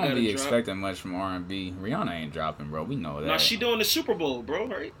 Rihanna I don't be drop. expecting much from R&B. Rihanna ain't dropping, bro. We know that. Nah, she doing the Super Bowl, bro.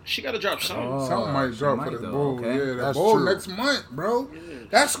 Right? She got to drop something. Something might drop for the bowl. Okay. Yeah, the That's bowl true. next month, bro. Yeah.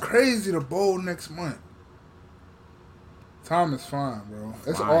 That's crazy. The bowl next month. Time is fine, bro.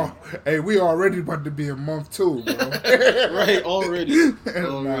 It's all. Hey, we already about to be a month too, bro. Right, already.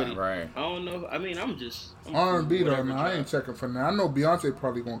 Right. I don't know. I mean, I'm R&B though, man. I ain't checking for now. I know Beyonce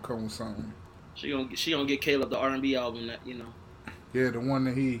probably gonna come with something. She gonna get Caleb the R&B album that Yeah, the one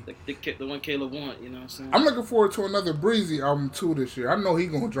that he... The one Caleb want, you know what I'm saying? I'm looking forward to another Breezy album, too, this year. I know he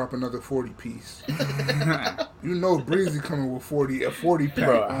gonna drop another 40-piece. You know Breezy coming with a 40-pack.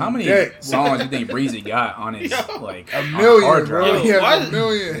 Bro, how many songs you think Breezy got on his, like... A million, bro. Yo, he has a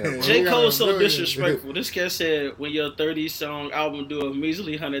million. Yeah, J. Cole's so disrespectful. This cat said, when your 30-song album do a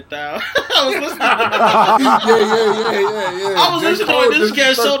measly 100,000... I was listening to Yeah. I was listening to this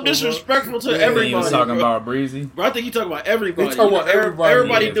cat so disrespectful to everybody. He was talking about Breezy? Bro, I think he talking about everybody. He talking about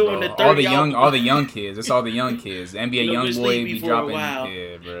everybody doing bro. the 30 all the young kids. It's all the young kids. The NBA young boy be dropping.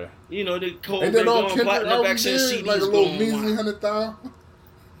 Yeah, bro. You know, the Cole and been then all going Kendrick platinum back since CDs like a little going measly wild. 100,000.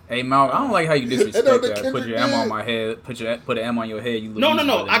 Hey, Mal, I don't like how you disrespect that. Kendrick Put your M on my head. Put an M on your head. You No.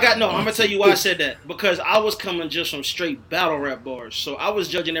 I'm gonna tell you why I said that, because I was coming just from straight battle rap bars, so I was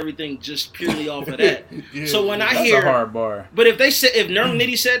judging everything just purely off of that. Yeah, so when I that's hear a hard bar. But if Nerm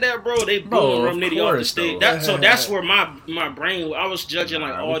Nitty said that, bro, they blew Nerm Nitty off the stage. So that's where my brain. I was judging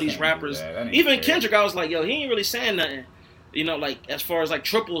like all these rappers, even Kendrick. I was like, yo, he ain't really saying nothing. You know, like as far as like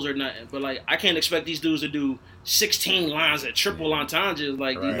triples or nothing. But like I can't expect these dudes to do 16 lines at triple entendres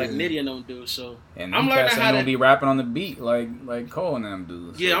like Nitty and them do. So and I'm learning how to be rapping on the beat like Cole and them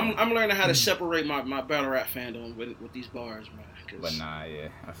dudes. Yeah, so. I'm learning how to separate my battle rap fandom with these bars, man. But nah, yeah,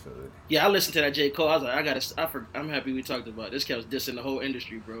 I feel it. Yeah, I listened to that J. Cole. I was like, I'm happy we talked about it. This cat was dissing the whole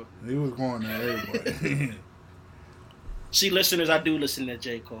industry, bro. He was going at everybody. See, listeners, I do listen to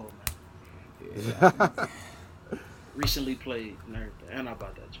J. Cole, man. Yeah. Recently played and everything, and I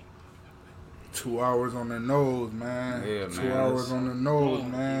bought that joint. 2 hours on the nose, man. Yeah, 2 hours on the nose,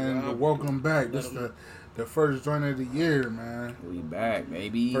 man. But welcome back. This is the first joint of the year, man. We back,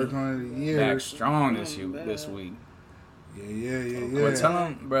 baby. First joint of the year. Back strong this week. Yeah. But tell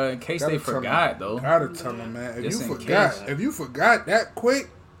them, bro, in case they forgot, though. Gotta tell them, man. If you forgot that quick,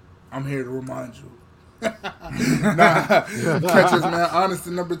 I'm here to remind you. Catch us, man. Honest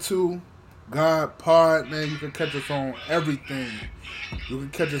to number 2. God Pod, man. You can catch us on everything. You can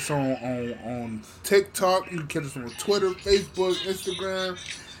catch us on TikTok. You can catch us on Twitter, Facebook, Instagram.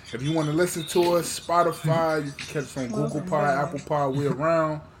 If you want to listen to us, Spotify. You can catch us on Google Pod, Apple Pod. We're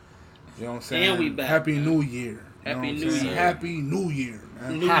around. You know what I'm saying? And we back. Happy New Year. Happy New Year. Happy New Year,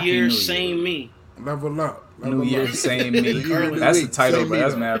 man. New Year, same me. Level up. New Year, same me. That's the title, but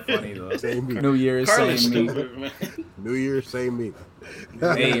that's mad funny though. New Year, same me. New Year, same me.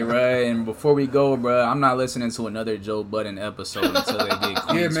 Hey, right, and before we go, bro, I'm not listening to another Joe Budden episode until they get Queens.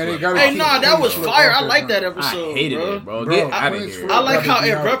 Yeah, man, they gotta that was fire. I like that episode. I hated it, bro. Get out of here. I like how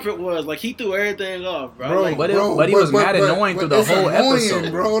abrupt it was. Like he threw everything off, bro. But he was mad annoying through the whole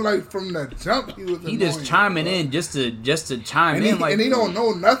episode, bro. Like from the jump, he just chiming in just to chime in, like, and he don't know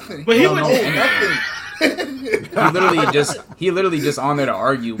nothing. But he would know nothing. he literally just on there to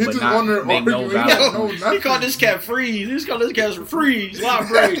argue, but not make no value. He called this cat Freeze. He called this cat Freeze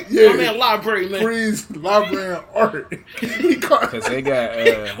Library. My man, Library, man. Freeze Library and Art. Because they got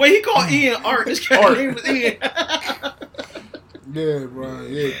wait, he called Ian Art. This cat name was Ian. Yeah, bro.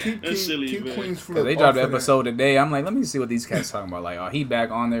 Yeah, keep Queens Flip. They dropped the episode today. I'm like, let me see what these cats talking about. Like, oh, he back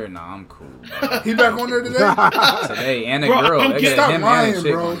on there? Nah, I'm cool. Bro. He back on there today? Today, and a girl. Stop lying,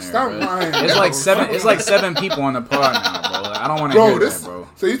 bro. Stop lying. It's like seven. It's like 7 people on the pod now, bro. I don't want to hear that, bro.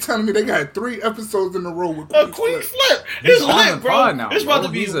 So you telling me they got 3 episodes in a row with Queen Flip? He's on the pod now. It's about to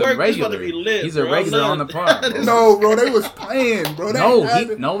be lit. It's about to be lit. He's a regular on the pod. Bro. No, bro, they was playing, bro.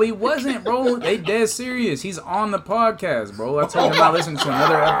 No, he wasn't, bro. They dead serious. He's on the podcast, bro. I told him not listen to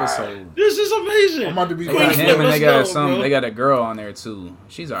another episode. This is amazing. I'm about to be they got him, and they got they got a girl on there too.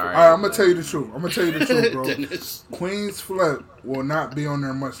 She's alright. All right, I'm gonna tell you the truth. Bro. Queens Flip will not be on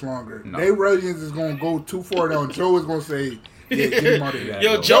there much longer. No. Their ratings is gonna go too far down. Joe is gonna say, yeah, get him out of here.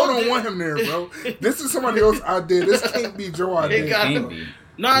 Yo, Joe don't want him there, bro. This is somebody else's idea. This can't be Joe idea.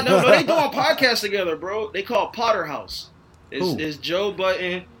 No, they doing podcasts together, bro. They call Potter House. It's Joe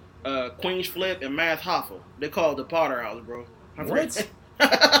Budden, Queens Flip, and Math Hoffa. They call it the Potter House, bro. What?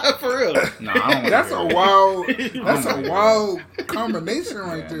 For real? No, I don't. That's a wild combination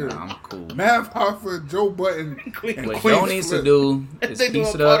right there. Nah, I'm cool. Math Hoffa, Joe Budden, and what Joe needs to do is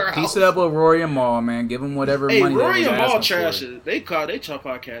piece it up with Rory and Maul, man. Give them whatever money. Rory and Maul trash it. They talk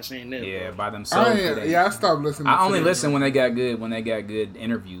podcasts ain't there. Yeah, by themselves. I stopped listening. I only listen when they got good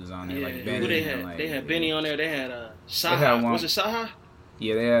interviews on there, like Benny. Who they had? They had Benny on there. They had Saha. Was it Saha?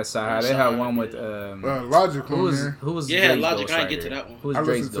 Yeah, they had Sahai. They had one with Logic. Who was Logic? I didn't get to that one. Who was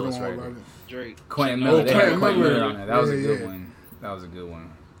Drake's ghostwriter? Drake. Quentin Miller. They had Quentin Miller on it. That was a good one. That was a good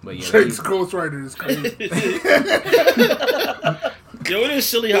one. But yeah, Drake's ghostwriter is crazy. Yo, it is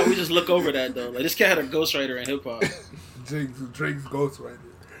silly how we just look over that though. Like this cat had a ghostwriter in hip hop. Drake's ghostwriter.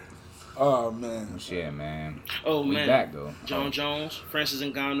 Oh man. Shit, man. Oh we man. Back though. John Jones, Francis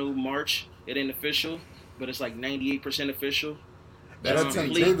Ngannou, March. It ain't official, but it's like 98% official. That's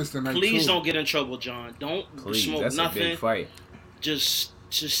please don't get in trouble, John. Don't smoke that's nothing. A big fight. Just.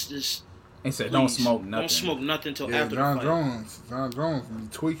 He said, "Don't smoke nothing. Don't smoke nothing till after the fight." John Jones be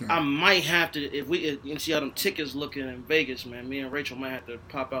tweaking. I might have to if you see how them tickets looking in Vegas, man. Me and Rachel might have to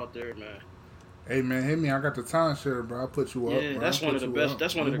pop out there, man. Hey man, hit me. I got the timeshare, bro. I'll put you up. Yeah, bro. that's one of the best.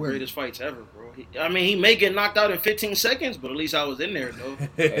 That's one of the greatest fights ever, bro. He may get knocked out in 15 seconds, but at least I was in there, though.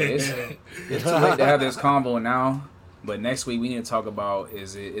 Hey, it's too late to have this combo now. But next week we need to talk about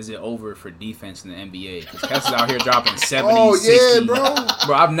is it over for defense in the NBA? Because cats is out here dropping 70, 60. Bro.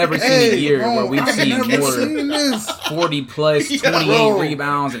 I've never seen a year where we've seen more 40 plus, 28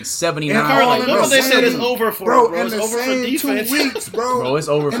 rebounds and 79. What do they say it's over for? Bro, It's over for defense. 2 weeks, bro. Bro, it's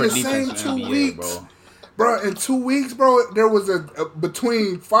over for defense in the 2 NBA, weeks. bro. Bro, in 2 weeks, bro, there was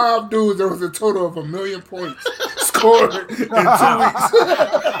between 5 dudes, there was a total of 1 million points scored in 2 weeks.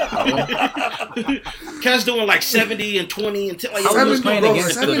 Cats doing like 70 and 20 and 10. Like, I was playing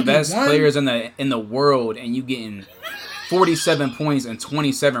against the best players in the world, and you getting 47 points and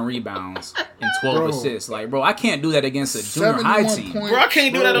 27 revouds and 12 assists. Like, bro, I can't do that against a junior high team. Bro, I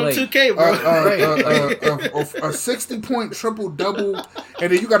can't do that on 2K, bro. A 60-point triple-double,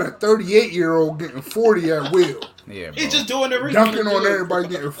 and then you got a 38-year-old getting 40 at will. Yeah, bro. He's just doing everything. Dunking on everybody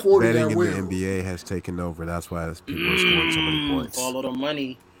getting 40 Betting at will. in the NBA has taken over. That's why people are scoring so many points. Follow the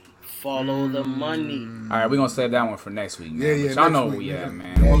money. Follow the money. All right, we're going to save that one for next week, man. Yeah, y'all know where we at,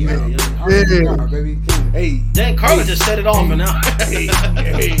 man. Yeah, baby. Hey. Dang, Carla just set it off and now. Hey.